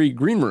G3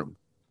 green room.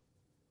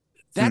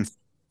 That's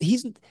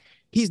he's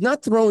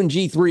not throwing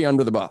G3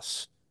 under the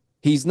bus.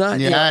 He's not.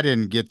 Yeah, I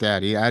didn't get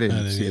that. I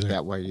didn't see it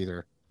that way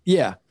either.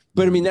 Yeah,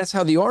 but I mean that's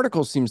how the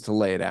article seems to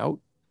lay it out.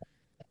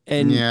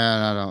 And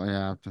yeah, I don't.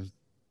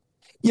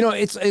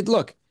 Yeah,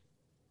 look.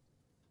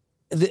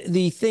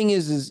 The thing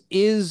is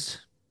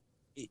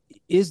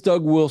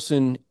Doug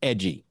Wilson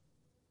edgy?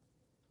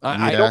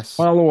 I don't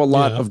follow a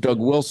lot of Doug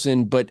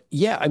Wilson, but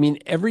yeah, I mean,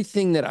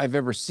 everything that I've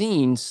ever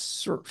seen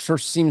sure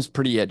seems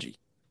pretty edgy.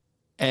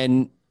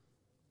 And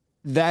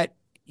that,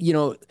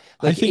 like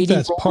I think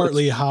that's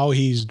partly how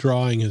he's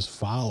drawing his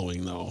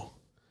following, though.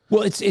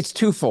 Well, it's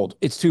twofold.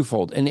 It's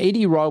twofold. And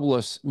A.D.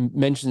 Robles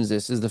mentions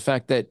this, is the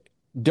fact that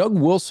Doug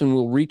Wilson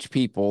will reach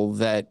people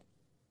that,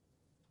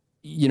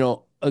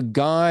 a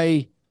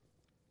guy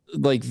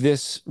like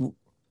this,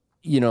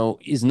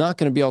 is not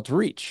going to be able to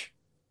reach.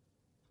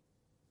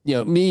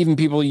 Even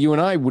people you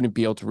and I wouldn't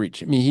be able to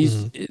reach. I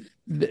mean,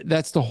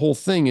 that's the whole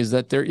thing, is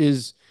that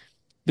there's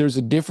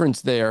a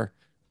difference there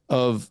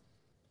of,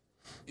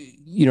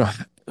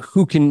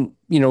 who can,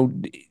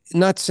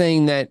 not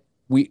saying that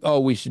we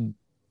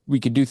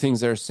could do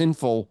things that are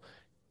sinful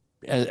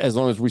as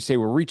long as we say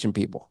we're reaching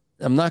people.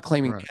 I'm not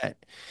claiming that,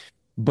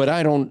 but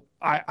I don't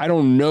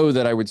know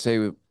that I would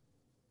say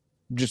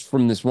just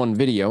from this one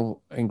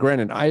video. And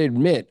granted, I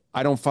admit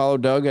I don't follow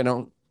Doug. I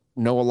don't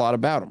know a lot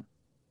about him,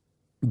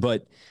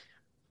 but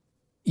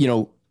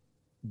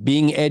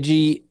being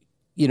edgy,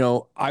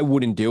 I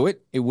wouldn't do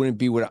it. It wouldn't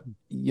be what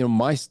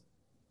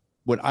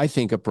I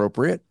think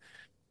appropriate.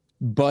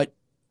 But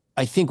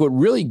I think what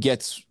really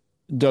gets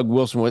Doug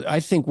Wilson,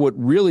 what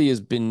really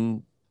has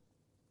been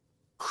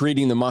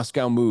creating the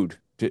Moscow mood,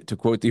 to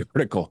quote the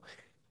article,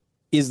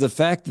 is the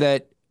fact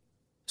that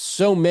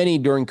so many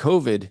during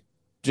COVID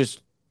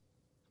just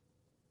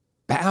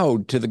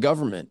bowed to the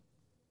government.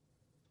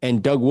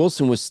 And Doug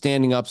Wilson was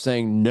standing up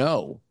saying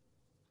no.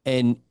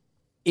 And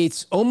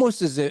it's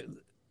almost as if,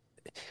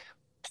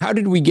 how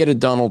did we get a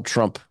Donald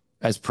Trump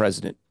as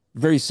president?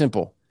 Very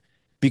simple.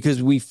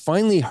 Because we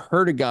finally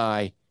heard a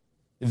guy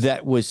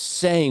that was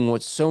saying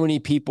what so many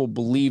people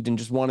believed and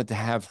just wanted to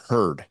have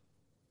heard.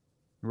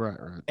 Right.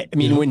 I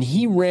mean, when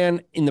he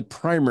ran in the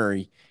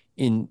primary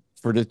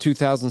for the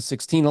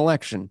 2016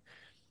 election,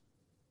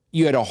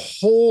 you had a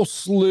whole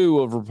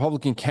slew of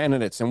Republican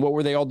candidates. And what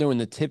were they all doing?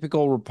 The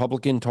typical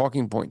Republican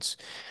talking points.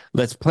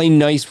 Let's play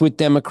nice with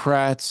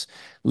Democrats.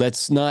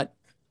 Let's not,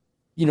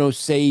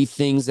 say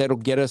things that'll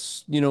get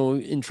us,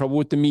 in trouble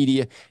with the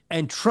media.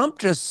 And Trump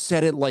just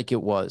said it like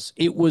it was.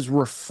 It was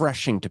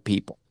refreshing to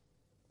people.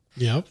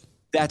 Yep.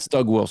 That's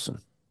Doug Wilson.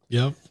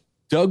 Yep.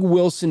 Doug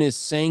Wilson is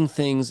saying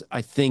things,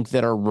 I think,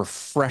 that are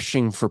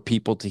refreshing for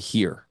people to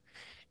hear.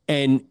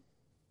 And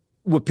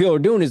what people are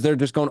doing is they're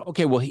just going,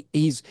 okay, well,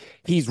 he's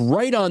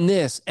right on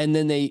this. And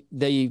then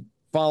they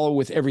follow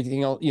with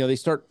everything else. They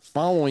start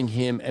following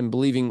him and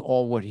believing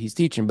all what he's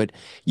teaching. But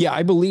yeah,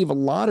 I believe a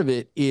lot of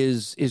it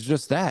is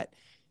just that.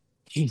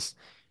 He's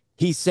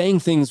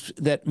saying things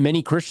that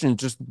many Christians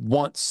just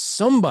want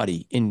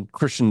somebody in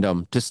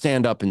Christendom to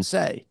stand up and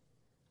say.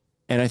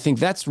 And I think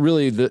that's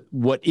really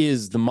what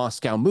is the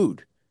Moscow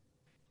mood.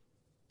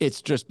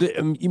 It's just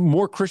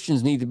more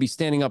Christians need to be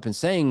standing up and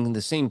saying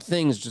the same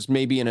things, just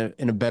maybe in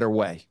a better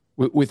way,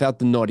 without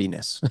the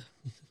naughtiness.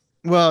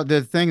 Well,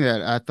 the thing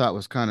that I thought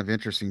was kind of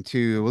interesting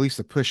too, at least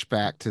the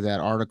pushback to that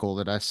article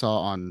that I saw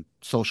on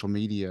social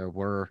media,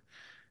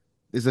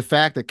 is the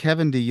fact that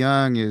Kevin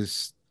DeYoung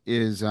is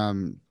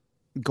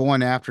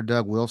going after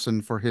Doug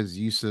Wilson for his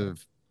use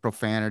of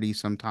profanity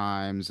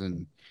sometimes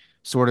and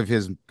sort of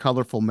his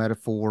colorful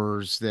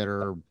metaphors that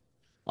are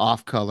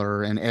off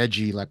color and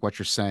edgy, like what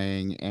you're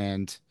saying.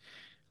 And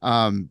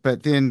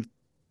but then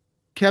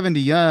Kevin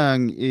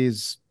DeYoung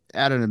is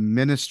at a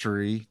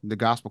ministry, the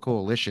Gospel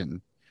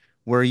Coalition,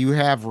 where you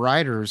have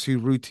writers who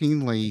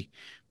routinely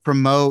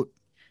promote,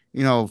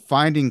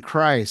 finding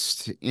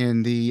Christ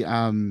in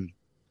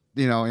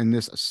in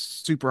this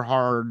super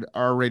hard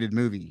R-rated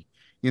movie.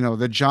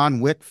 The John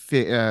Wick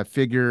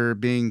figure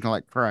being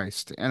like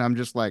Christ. And I'm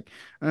just like,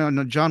 oh,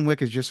 no, John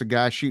Wick is just a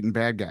guy shooting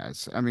bad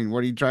guys. I mean, what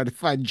are you trying to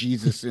find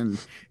Jesus in?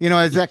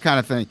 It's that kind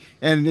of thing.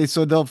 And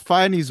so they'll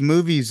find these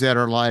movies that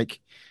are like,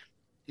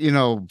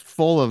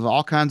 full of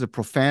all kinds of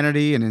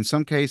profanity and in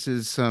some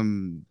cases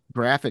some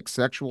graphic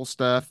sexual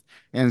stuff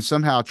and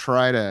somehow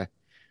try to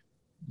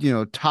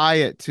tie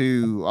it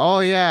to, oh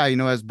yeah,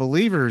 as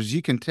believers,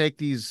 you can take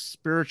these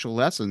spiritual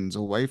lessons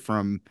away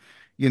from,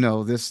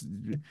 this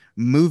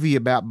movie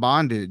about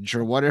bondage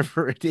or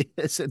whatever it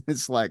is. And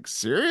it's like,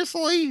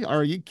 seriously?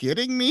 Are you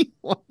kidding me?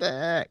 What the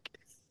heck?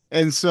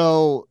 And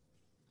so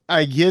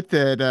I get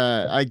that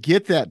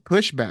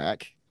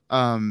pushback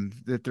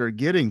that they're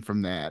getting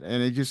from that.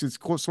 And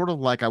it's sort of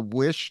like I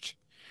wished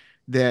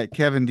that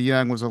Kevin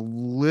DeYoung was a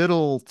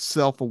little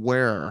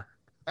self-aware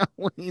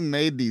when he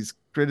made these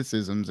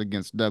criticisms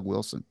against Doug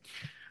Wilson.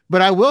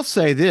 But I will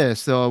say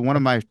this, though, one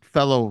of my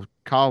fellow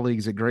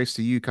colleagues at Grace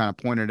to You kind of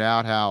pointed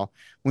out how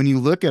when you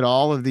look at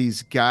all of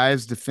these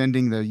guys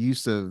defending the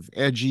use of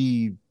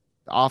edgy,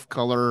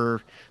 off-color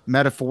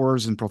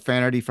metaphors and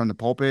profanity from the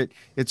pulpit,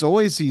 it's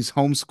always these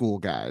homeschool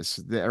guys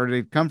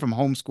they've come from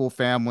homeschool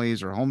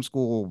families or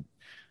homeschool,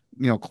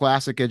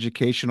 classic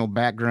educational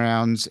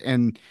backgrounds.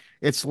 And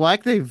it's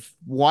like they've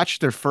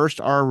watched their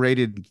first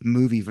R-rated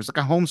movie. It's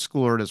like a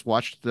homeschooler that's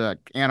watched the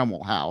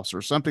Animal House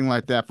or something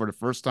like that for the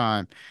first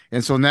time.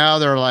 And so now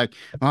they're like,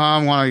 oh,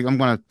 I'm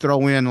going to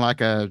throw in like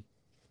an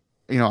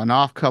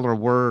off-color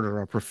word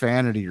or a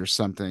profanity or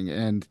something.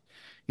 And,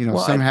 Well,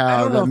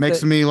 somehow don't know that if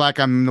makes me like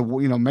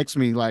makes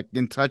me like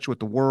in touch with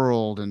the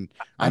world. And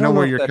I know don't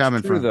where if you're that's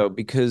coming true, from. though,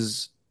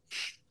 because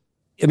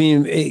I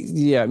mean,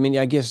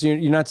 I guess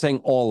you're not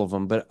saying all of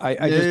them, but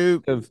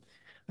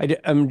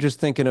I'm just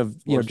thinking of,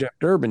 Jeff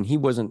Durbin. He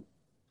wasn't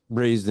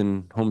raised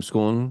in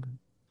homeschooling.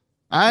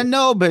 I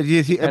know, but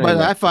but Anyway.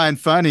 I find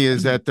funny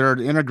is that they're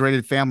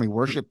integrated family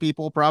worship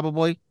people,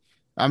 probably.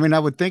 I mean, I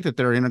would think that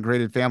they're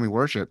integrated family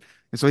worship.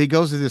 And so he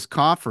goes to this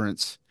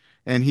conference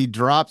and he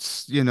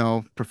drops,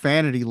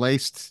 profanity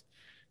laced,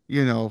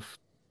 you know,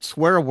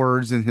 swear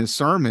words in his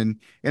sermon.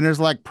 And there's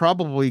like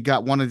probably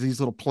got one of these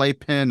little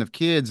playpen of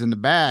kids in the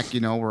back,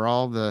 where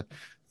all the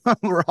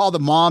where all the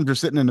moms are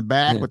sitting in the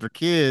back with their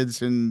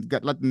kids and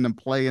letting them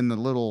play in the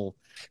little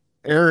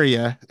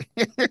area.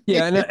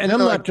 Yeah, and I'm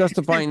Like, not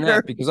justifying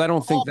that because I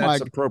don't think oh my,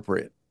 that's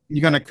appropriate.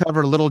 you're gonna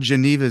cover little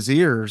Geneva's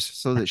ears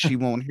so that she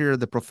won't hear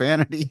the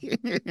profanity.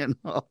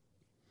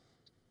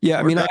 Yeah,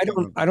 I Where'd mean, that come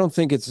from? I don't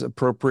think it's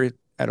appropriate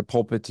at a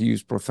pulpit to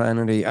use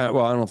profanity.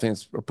 Well, I don't think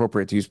it's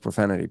appropriate to use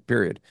profanity,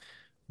 period.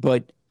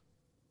 But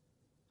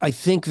I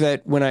think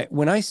that when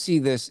I see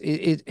this,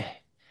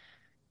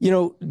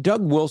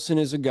 Doug Wilson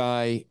is a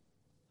guy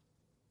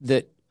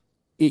that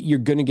you're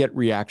going to get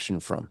reaction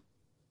from.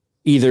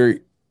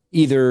 Either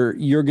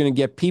you're going to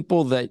get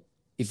people that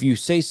if you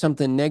say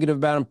something negative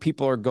about him,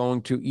 people are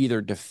going to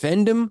either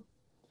defend him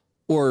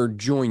or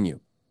join you.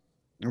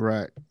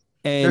 Right.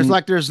 And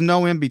there's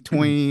no in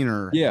between,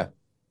 or yeah,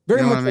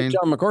 very you know much what I like mean?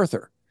 John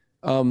MacArthur.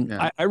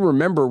 Yeah. I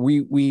remember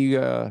we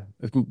one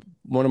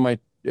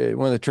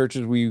of the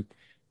churches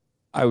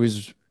I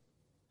was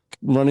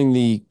running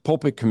the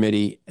pulpit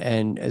committee,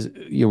 and as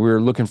you know, we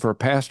were looking for a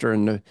pastor,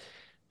 and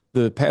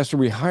the pastor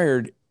we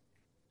hired,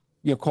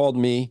 called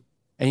me,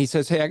 and he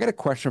says, "Hey, I got a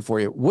question for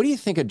you. What do you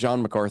think of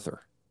John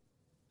MacArthur?"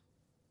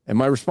 And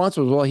my response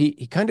was, "Well,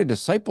 he kind of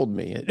discipled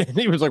me." And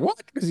he was like, "What?"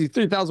 Because he's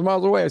 3,000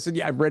 miles away. I said,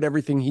 "Yeah, I've read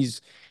everything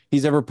he's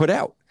ever put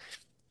out."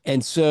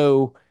 And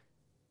so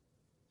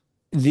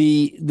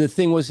the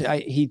thing was,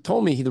 he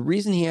told me the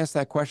reason he asked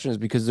that question is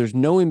because there's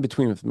no in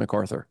between with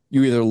MacArthur.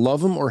 You either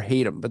love him or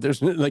hate him, but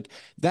there's like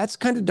that's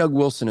kind of Doug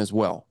Wilson as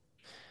well.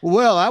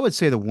 Well, I would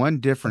say the one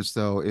difference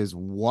though is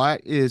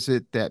what is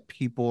it that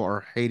people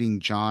are hating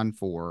John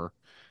for,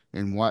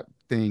 and what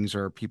things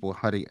are people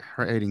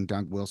hating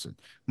Doug Wilson?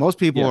 Most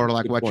people Yeah, are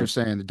like good what you're point.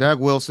 saying. Doug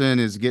Wilson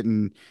is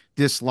getting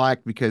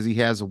disliked because he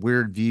has a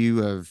weird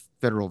view of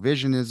federal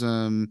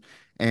visionism,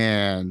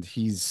 and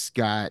he's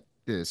got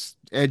this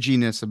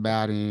edginess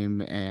about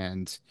him,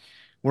 and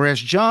whereas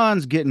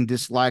John's getting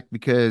disliked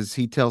because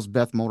he tells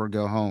Beth Moulder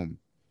go home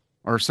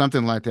or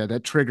something like that.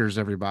 That triggers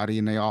everybody,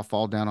 and they all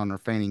fall down on their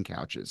fainting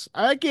couches.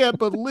 I can't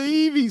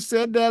believe he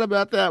said that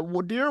about that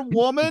dear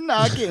woman.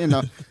 I can't,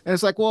 and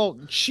it's like, well,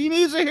 she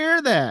needs to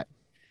hear that,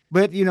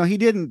 but he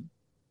didn't,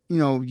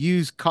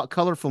 use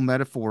colorful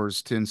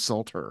metaphors to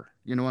insult her.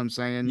 You know what I'm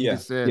saying? He Yeah,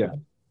 just said yeah,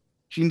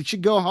 she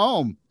should go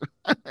home,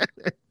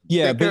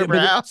 yeah. take care of her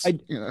house.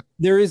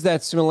 There is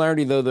that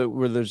similarity though that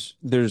where There's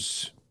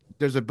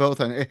a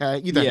both on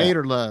either yeah, hate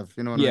or love.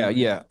 You know what I yeah, mean?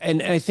 yeah.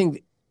 And I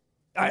think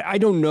I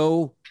don't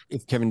know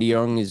if Kevin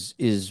DeYoung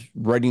is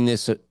writing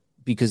this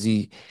because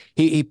he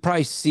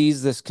probably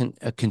sees this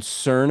a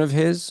concern of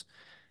his,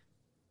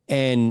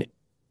 and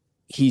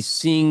he's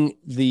seeing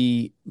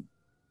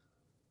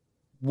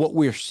what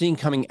we're seeing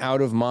coming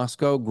out of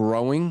Moscow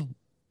growing.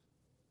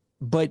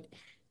 But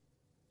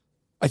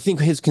I think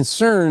his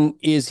concern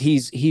is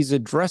he's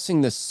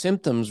addressing the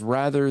symptoms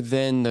rather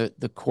than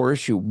the core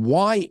issue.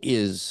 Why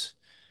is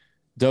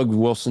Doug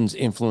Wilson's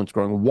influence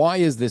growing? Why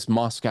is this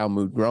Moscow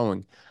mood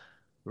growing?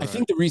 I Right.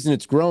 think the reason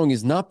it's growing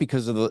is not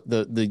because of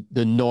the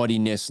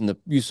naughtiness and the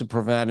use of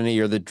profanity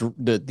or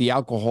the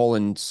alcohol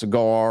and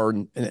cigar.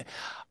 And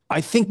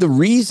I think the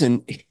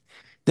reason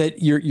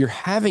that you're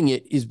having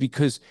it is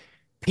because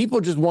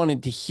people just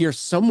wanted to hear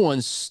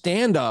someone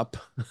stand up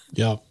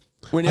Yeah.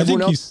 when I everyone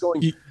think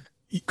else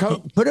is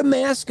going, put a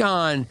mask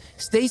on,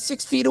 stay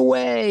 6 feet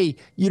away,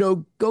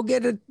 go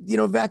get a,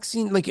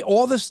 vaccine, like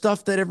all the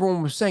stuff that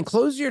everyone was saying,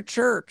 close your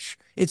church.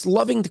 It's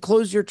loving to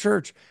close your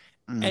church.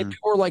 And Mhm.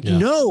 people were like, Yeah.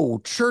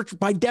 no, church,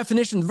 by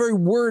definition, the very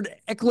word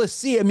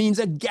ecclesia means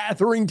a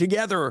gathering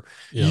together.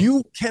 Yeah.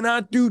 You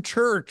cannot do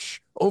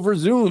church over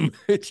Zoom.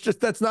 It's just,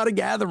 that's not a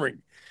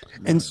gathering.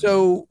 And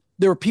so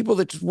there were people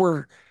that just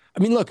were,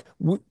 I mean, look,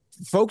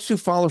 folks who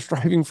follow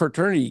Striving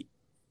Fraternity,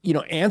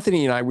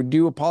 Anthony and I would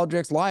do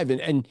Apologetics Live,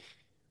 and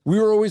we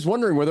were always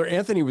wondering whether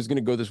Anthony was going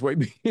to go this way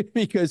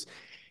because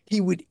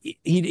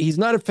he's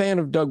not a fan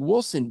of Doug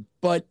Wilson,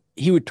 but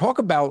he would talk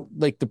about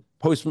like the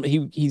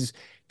he's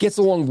gets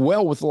along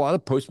well with a lot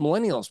of post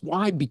millennials.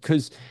 Why?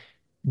 Because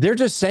they're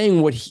just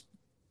saying what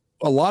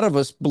a lot of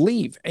us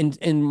believe. And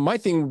my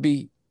thing would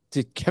be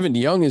to Kevin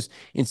DeYoung is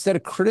instead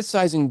of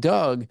criticizing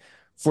Doug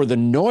for the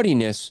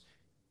naughtiness,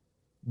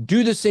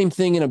 do the same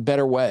thing in a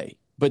better way.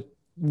 But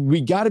we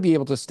got to be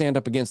able to stand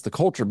up against the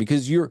culture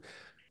because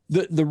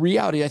the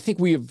reality, I think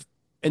we have,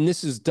 and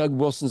this is Doug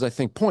Wilson's, I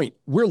think, point.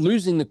 We're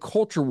losing the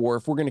culture war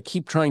if we're going to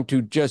keep trying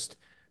to just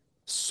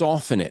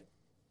soften it.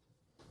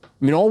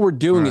 I mean, all we're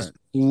doing is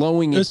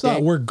slowing it It's not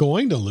down. we're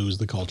going to lose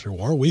the culture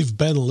war. We've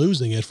been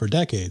losing it for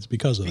decades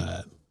because of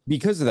that.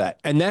 Because of that.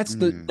 And that's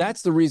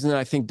the reason that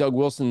I think Doug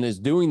Wilson is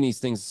doing these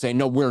things to say,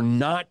 no, we're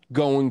not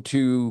going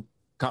to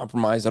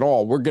compromise at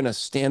all. We're going to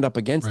stand up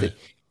against it.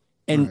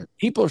 And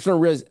people are starting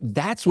to realize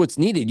that's what's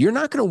needed. You're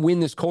not going to win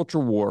this culture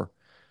war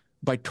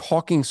by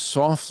talking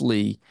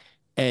softly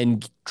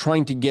and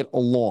trying to get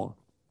along.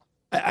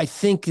 I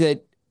think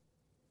that,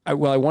 I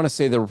want to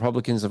say the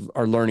Republicans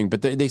are learning,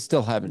 but they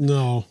still haven't.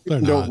 No, they're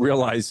not. Don't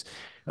realize.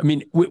 I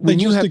mean, when They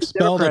you just have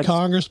expelled a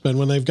congressman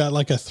when they've got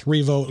like a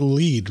 3-vote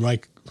lead.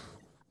 Like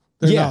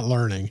they're not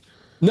learning.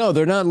 No,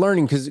 they're not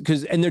learning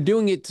and they're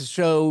doing it to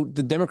show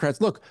the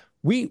Democrats, look,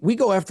 we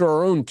go after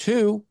our own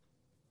too.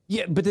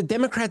 Yeah, but the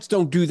Democrats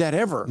don't do that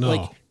ever. No.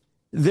 Like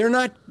they're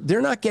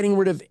not getting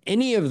rid of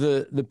any of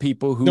the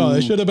people who. No, they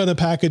should have been a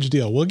package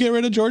deal. We'll get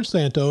rid of George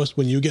Santos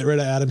when you get rid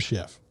of Adam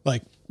Schiff.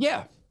 Like,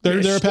 yeah,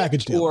 they're a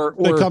package deal.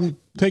 They come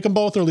take them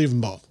both or leave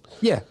them both.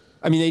 Yeah,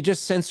 I mean, they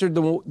just censored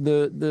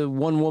the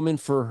one woman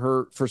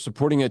for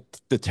supporting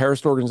the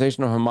terrorist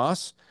organization of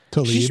Hamas.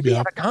 She should be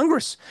out of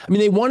Congress. I mean,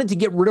 they wanted to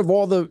get rid of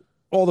all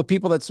the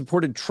people that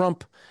supported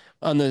Trump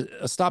on the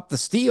Stop the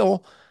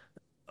Steal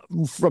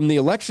from the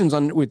elections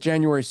with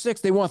January 6th.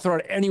 They want to throw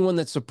out anyone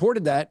that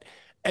supported that,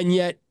 and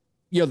yet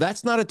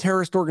that's not a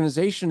terrorist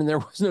organization, and there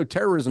was no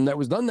terrorism that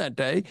was done that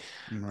day.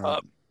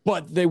 Right.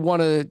 But they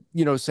want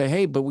to, say,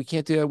 hey, but we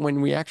can't do that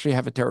when we actually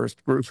have a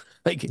terrorist group.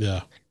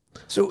 Yeah.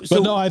 So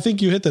no, I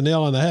think you hit the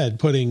nail on the head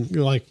putting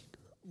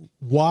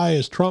why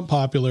is Trump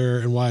popular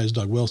and why is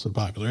Doug Wilson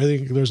popular? I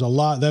think there's a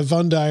lot, that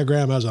Venn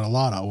diagram has a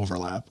lot of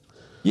overlap.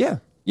 Yeah.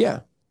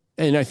 Yeah.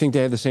 And I think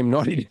they have the same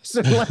naughtiness.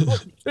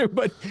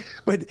 but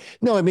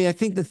no, I mean, I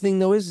think the thing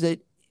though is that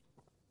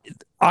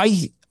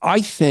I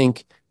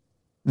think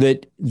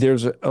that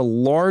there's a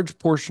large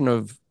portion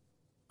of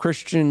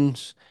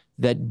Christians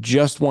that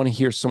just want to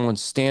hear someone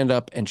stand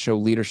up and show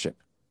leadership.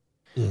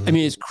 Mm-hmm. I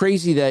mean, it's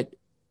crazy that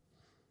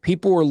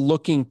people were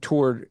looking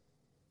toward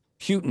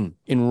Putin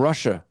in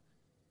Russia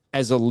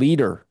as a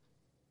leader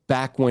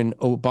back when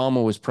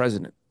Obama was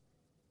president.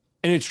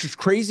 And it's just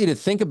crazy to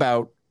think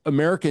about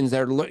Americans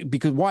that are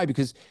because why?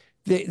 Because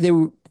they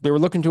were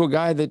looking to a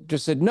guy that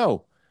just said,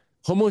 no,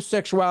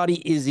 homosexuality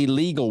is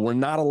illegal. We're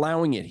not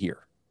allowing it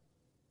here.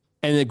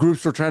 And the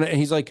groups were trying to, and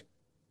he's like,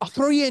 I'll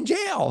throw you in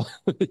jail.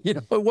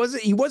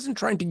 He wasn't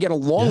trying to get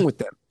along with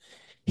them.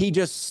 He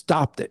just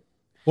stopped it.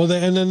 Well,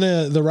 and then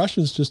the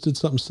Russians just did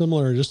something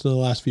similar just in the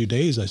last few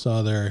days. I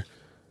saw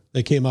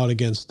they came out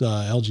against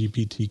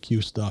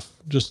LGBTQ stuff.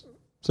 Just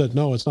said,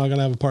 no, it's not going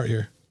to have a part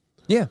here.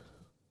 Yeah.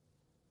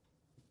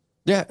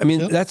 Yeah. I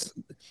mean, that's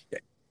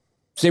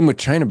same with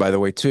China, by the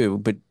way, too.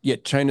 But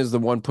yet China's the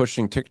one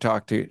pushing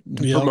TikTok to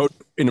promote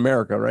in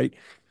America, right?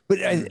 But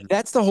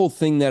that's the whole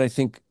thing that I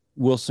think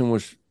Wilson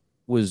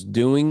was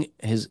doing,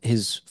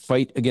 his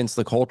fight against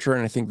the culture.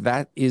 And I think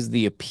that is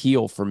the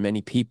appeal for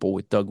many people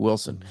with Doug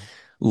Wilson. Mm-hmm.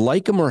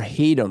 Like him or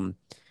hate him,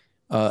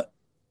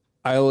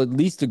 I'll at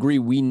least agree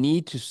we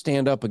need to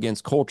stand up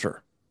against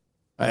culture.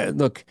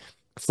 Look,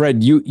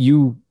 Fred,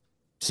 you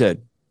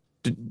said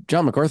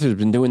John MacArthur's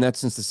been doing that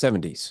since the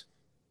 70s.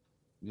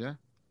 Yeah.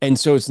 And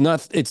so it's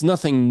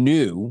nothing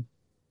new.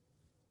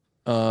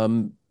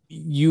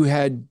 You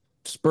had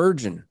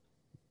Spurgeon,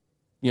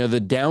 the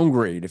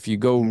downgrade. If you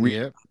go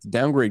read the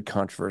downgrade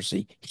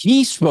controversy,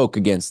 he spoke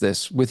against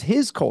this with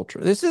his culture.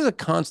 This is a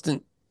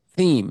constant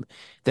theme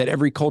that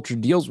every culture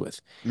deals with.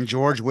 And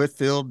George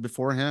Whitefield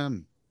before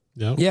him.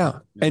 Yep. Yeah.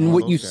 And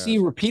what you see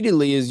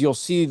repeatedly is you'll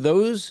see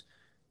those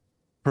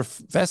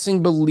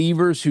professing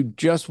believers who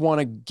just want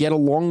to get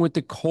along with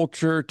the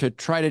culture to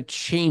try to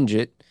change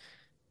it.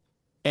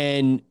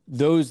 And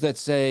those that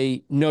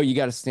say, no, you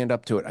got to stand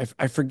up to it.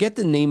 I forget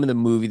the name of the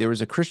movie. There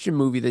was a Christian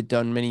movie that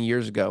done many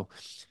years ago.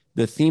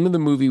 The theme of the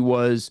movie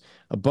was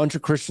a bunch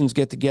of Christians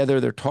get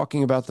together. They're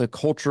talking about the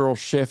cultural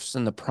shifts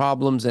and the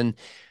problems. And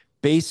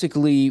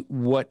basically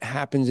what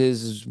happens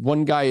is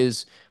one guy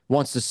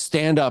wants to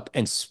stand up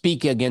and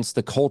speak against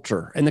the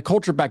culture. And the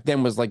culture back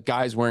then was like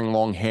guys wearing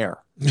long hair.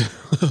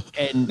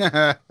 And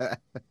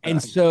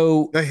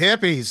so the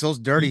hippies, those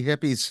dirty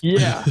hippies.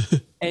 Yeah.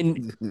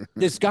 And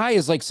this guy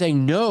is like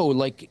saying, no,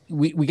 like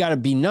we got to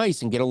be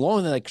nice and get along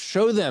and like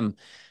show them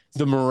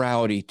the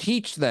morality,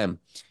 teach them.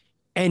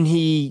 And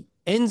he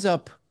ends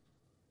up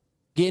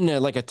getting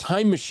a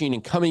time machine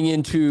and coming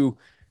into,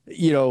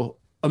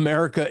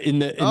 America in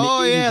the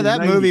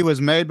that 90s. Movie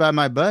was made by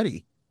my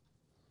buddy.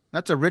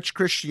 That's a Rich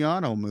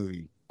Cristiano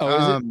movie.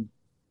 Oh, is it?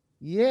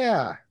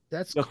 Yeah,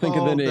 that's You'll called.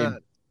 Think of the name.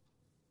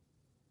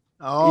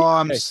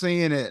 I'm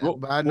seeing it.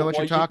 But I know what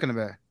you're talking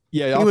about.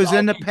 Yeah, he was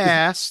in the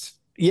past.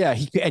 Yeah,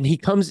 he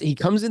comes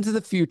into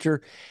the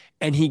future,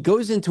 and he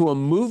goes into a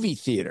movie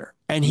theater,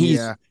 and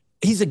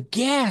he's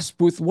aghast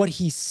with what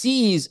he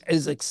sees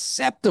as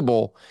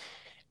acceptable,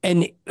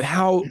 and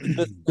how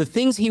the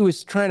things he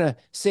was trying to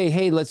say.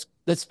 Hey, let's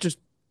just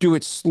do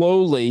it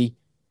slowly,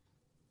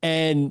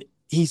 and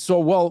he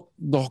saw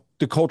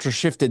the culture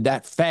shifted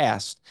that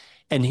fast,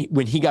 and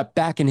when he got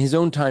back in his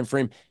own time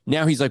frame,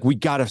 now he's like, we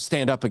got to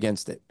stand up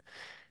against it,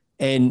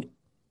 and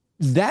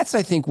that's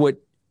I think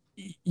what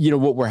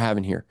we're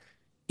having here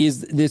is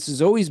this has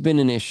always been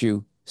an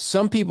issue.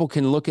 Some people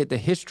can look at the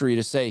history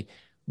to say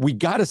we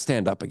got to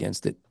stand up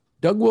against it.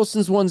 Doug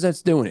Wilson's one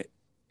that's doing it.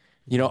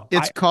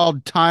 It's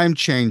called Time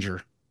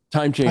Changer.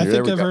 Time Changer. I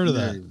think I've heard of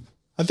that.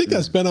 I think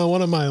that's been on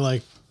one of my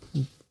like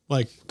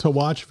to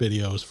watch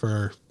videos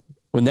for.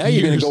 Well, now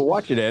you're going to go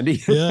watch it,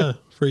 Andy. Yeah,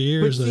 for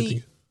years.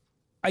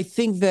 I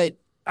think that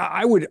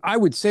I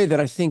would say that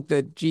I think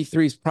that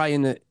G3 is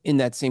probably in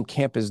that same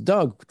camp as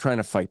Doug, trying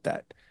to fight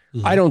that.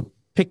 Mm-hmm. I don't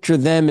picture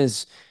them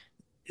as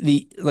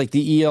the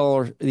EL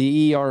or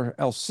the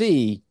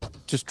ERLC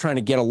just trying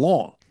to get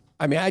along.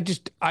 I mean,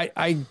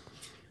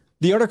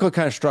 the article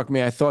kind of struck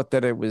me. I thought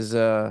that it was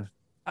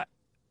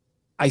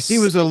he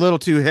was a little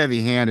too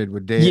heavy-handed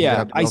with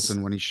Doug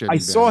Wilson when he shouldn't. I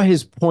saw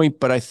his point,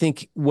 but I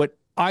think what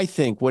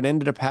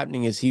ended up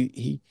happening is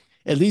he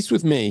at least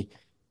with me,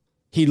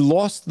 he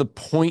lost the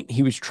point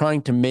he was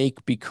trying to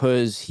make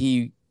because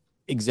he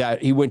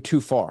went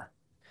too far.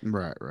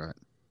 Right.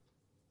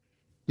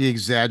 He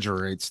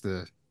exaggerates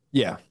the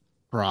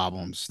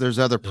problems. There's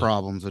other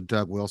problems with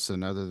Doug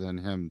Wilson other than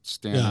him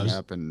standing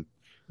up and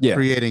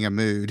creating a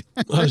mood.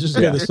 I was just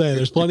going to say,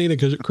 there's plenty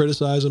to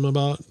criticize him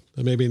about.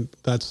 Maybe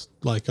that's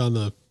like on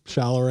the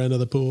shallower end of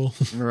the pool.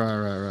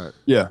 Right.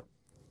 Yeah.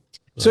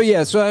 So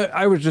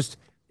I was just,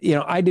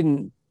 I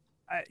didn't,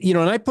 and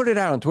I put it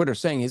out on Twitter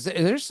saying, is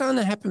there something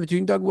that happened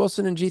between Doug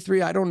Wilson and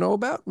G3 I don't know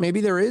about?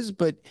 Maybe there is,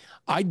 but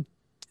I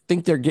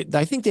think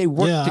I think they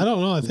work. Yeah, I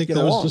don't know. I think that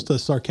was just a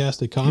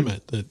sarcastic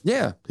comment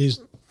that his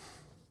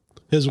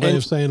way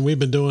of saying we've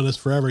been doing this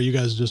forever. You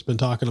guys have just been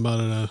talking about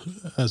it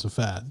as a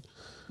fad.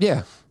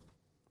 Yeah.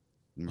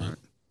 Right.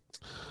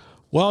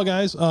 Well,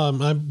 guys,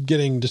 I'm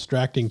getting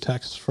distracting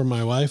texts from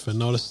my wife and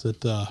noticed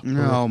that.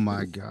 Oh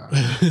my God.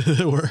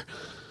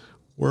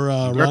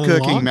 we're They're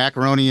cooking long.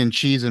 macaroni and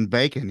cheese and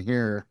bacon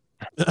here.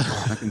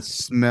 I can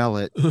smell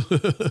it.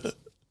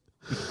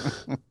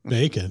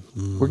 Bacon.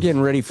 We're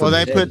getting ready for. Well,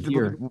 they put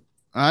here.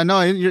 I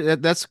know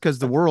that's because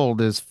the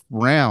world is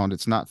round;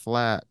 it's not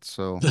flat.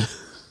 So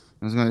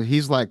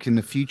he's like in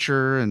the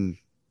future in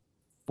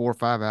 4 or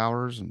 5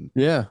 hours, and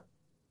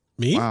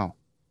Me? wow,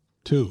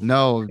 2.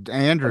 No,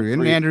 Andrew.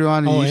 Isn't Andrew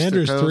on the East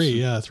Andrew's Coast? 3.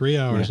 Yeah, 3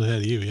 hours ahead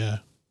of you. Yeah.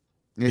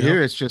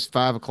 Here it's just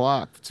 5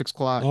 o'clock, 6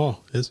 o'clock. Oh,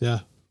 it's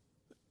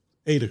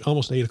 8,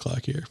 almost 8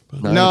 o'clock here.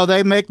 But. No,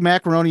 they make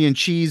macaroni and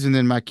cheese, and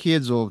then my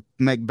kids will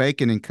make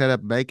bacon and cut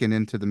up bacon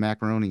into the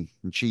macaroni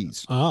and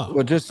cheese. Oh,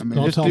 well, just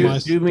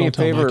do me a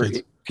favor.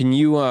 Can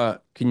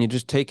you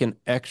just take an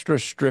extra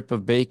strip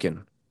of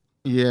bacon?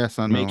 Yes,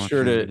 I know. Make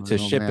sure to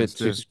ship it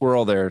to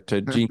Squirrel there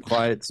to Gene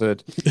Quiet. So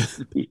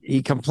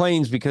he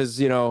complains because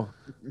they don't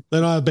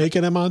have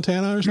bacon in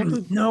Montana or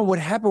something. No, what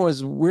happened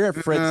was we're at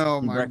Fred's. Oh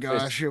my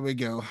gosh, here we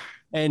go.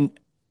 And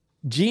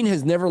Gene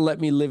has never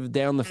let me live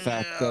down the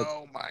fact that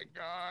my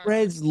God,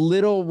 Fred's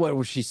little, what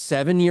was she,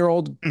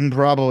 7-year-old?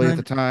 Probably at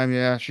the time,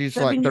 yeah. She's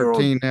like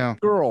 13 now.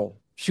 Girl,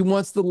 she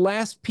wants the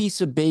last piece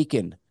of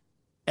bacon,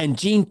 and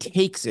Gene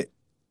takes it.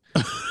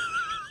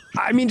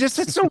 I mean,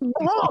 it's so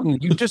wrong.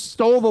 You just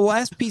stole the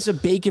last piece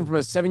of bacon from a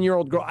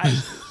 7-year-old girl. I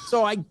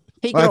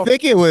take it off. I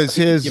think it was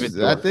his.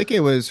 I think it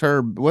was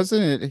her.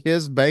 Wasn't it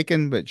his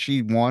bacon? But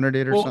she wanted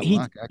it or something.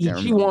 I can't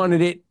remember. She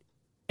wanted it,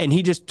 and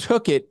he just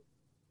took it.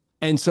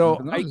 And so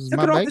I took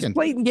it off his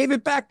plate and gave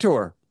it back to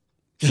her.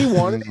 She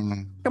wanted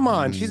it. Come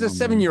on, she's a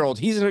 7-year-old.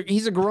 He's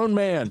a grown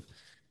man.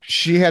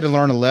 She had to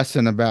learn a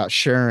lesson about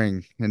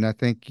sharing, and I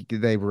think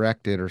they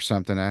wrecked it or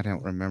something. I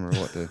don't remember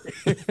what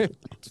the.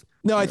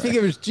 No, I think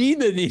it was Gene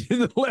that needed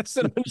the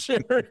lesson on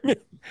sharing.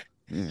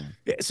 Yeah.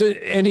 So,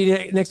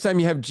 Andy, next time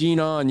you have Gene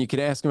on, you can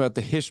ask him about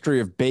the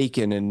history of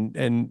bacon and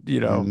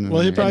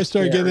Well, he probably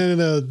started getting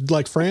into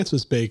like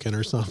Francis bacon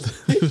or something.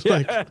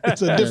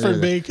 It's a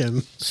different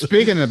bacon.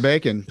 Speaking of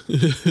bacon,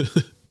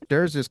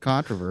 there's this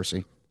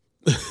controversy.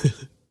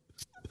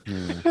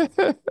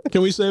 Can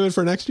we save it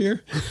for next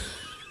year?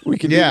 We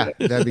can. Yeah,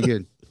 that'd be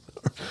good.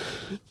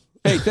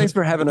 Hey, thanks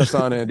for having us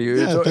on, Andy.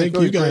 Thank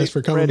you guys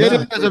for coming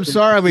back. I'm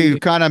sorry we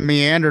kind of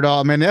meandered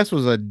all. I mean, this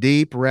was a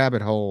deep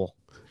rabbit hole.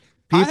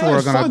 People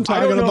are going to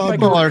talking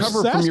about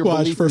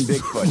Sasquatch for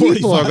Bigfoot.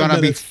 People are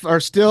going to are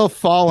still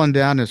falling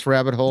down this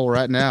rabbit hole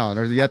right now.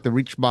 You have to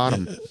reach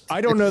bottom.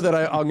 I don't know that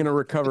I'm going to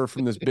recover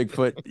from this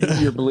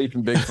Bigfoot. Your belief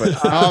in Bigfoot.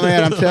 Oh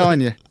man, I'm telling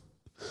you.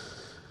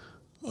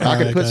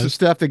 I can put some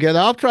stuff together.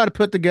 I'll try to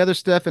put together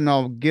stuff, and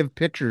I'll give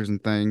pictures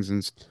and things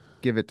and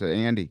give it to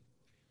Andy.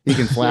 He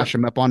can flash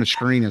them up on the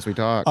screen as we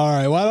talk. All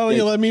right. Why don't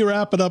you let me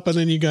wrap it up, and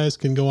then you guys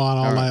can go on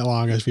all night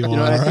long if you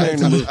want. I think I'm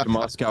going to move to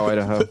Moscow,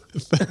 Idaho.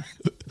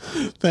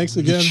 Thanks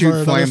again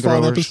for another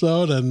fun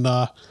episode, and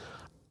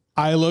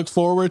I look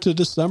forward to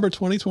December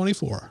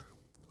 2024.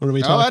 What do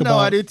we talk about?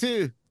 I do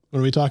too. What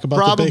do we talk about?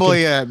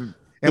 Probably, and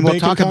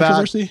we'll talk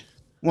about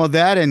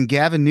that and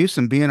Gavin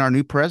Newsom being our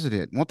new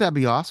president. Won't that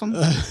be awesome?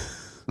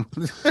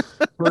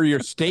 For your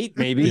state,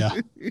 maybe. Yeah.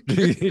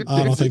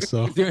 I don't think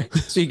so.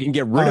 So you can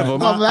get rid of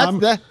them.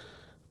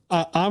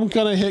 I'm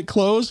gonna hit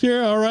close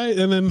here. All right,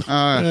 and then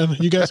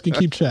you guys can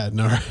keep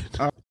chatting. All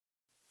right.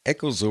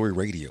 Echo Zoe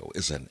Radio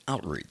is an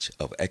outreach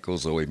of Echo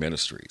Zoe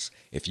Ministries.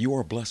 If you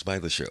are blessed by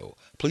the show,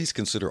 please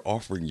consider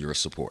offering your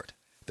support.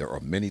 There are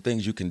many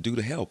things you can do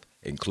to help,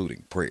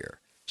 including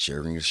prayer,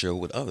 sharing the show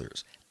with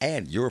others,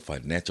 and your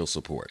financial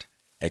support.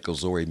 Echo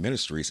Zoe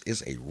Ministries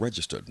is a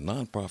registered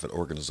nonprofit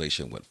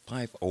organization with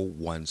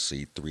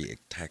 501c3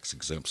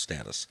 tax-exempt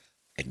status,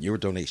 and your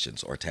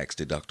donations are tax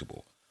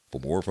deductible. For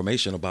more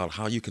information about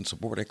how you can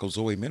support Echo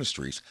Zoe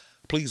Ministries,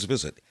 please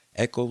visit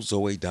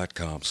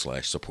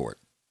echozoe.com/support.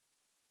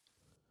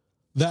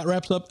 That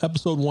wraps up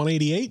episode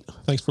 188.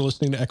 Thanks for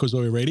listening to Echo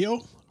Zoe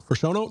Radio. For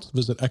show notes,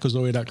 visit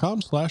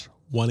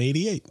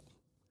echozoe.com/188.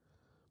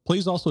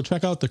 Please also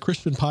check out the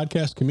Christian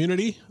podcast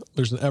community.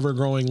 There's an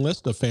ever-growing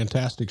list of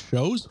fantastic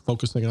shows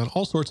focusing on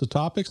all sorts of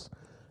topics,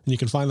 and you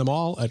can find them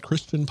all at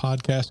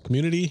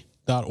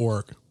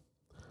christianpodcastcommunity.org.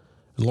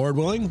 And Lord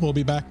willing, we'll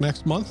be back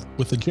next month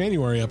with the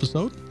January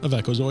episode of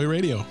Echo Zoe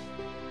Radio.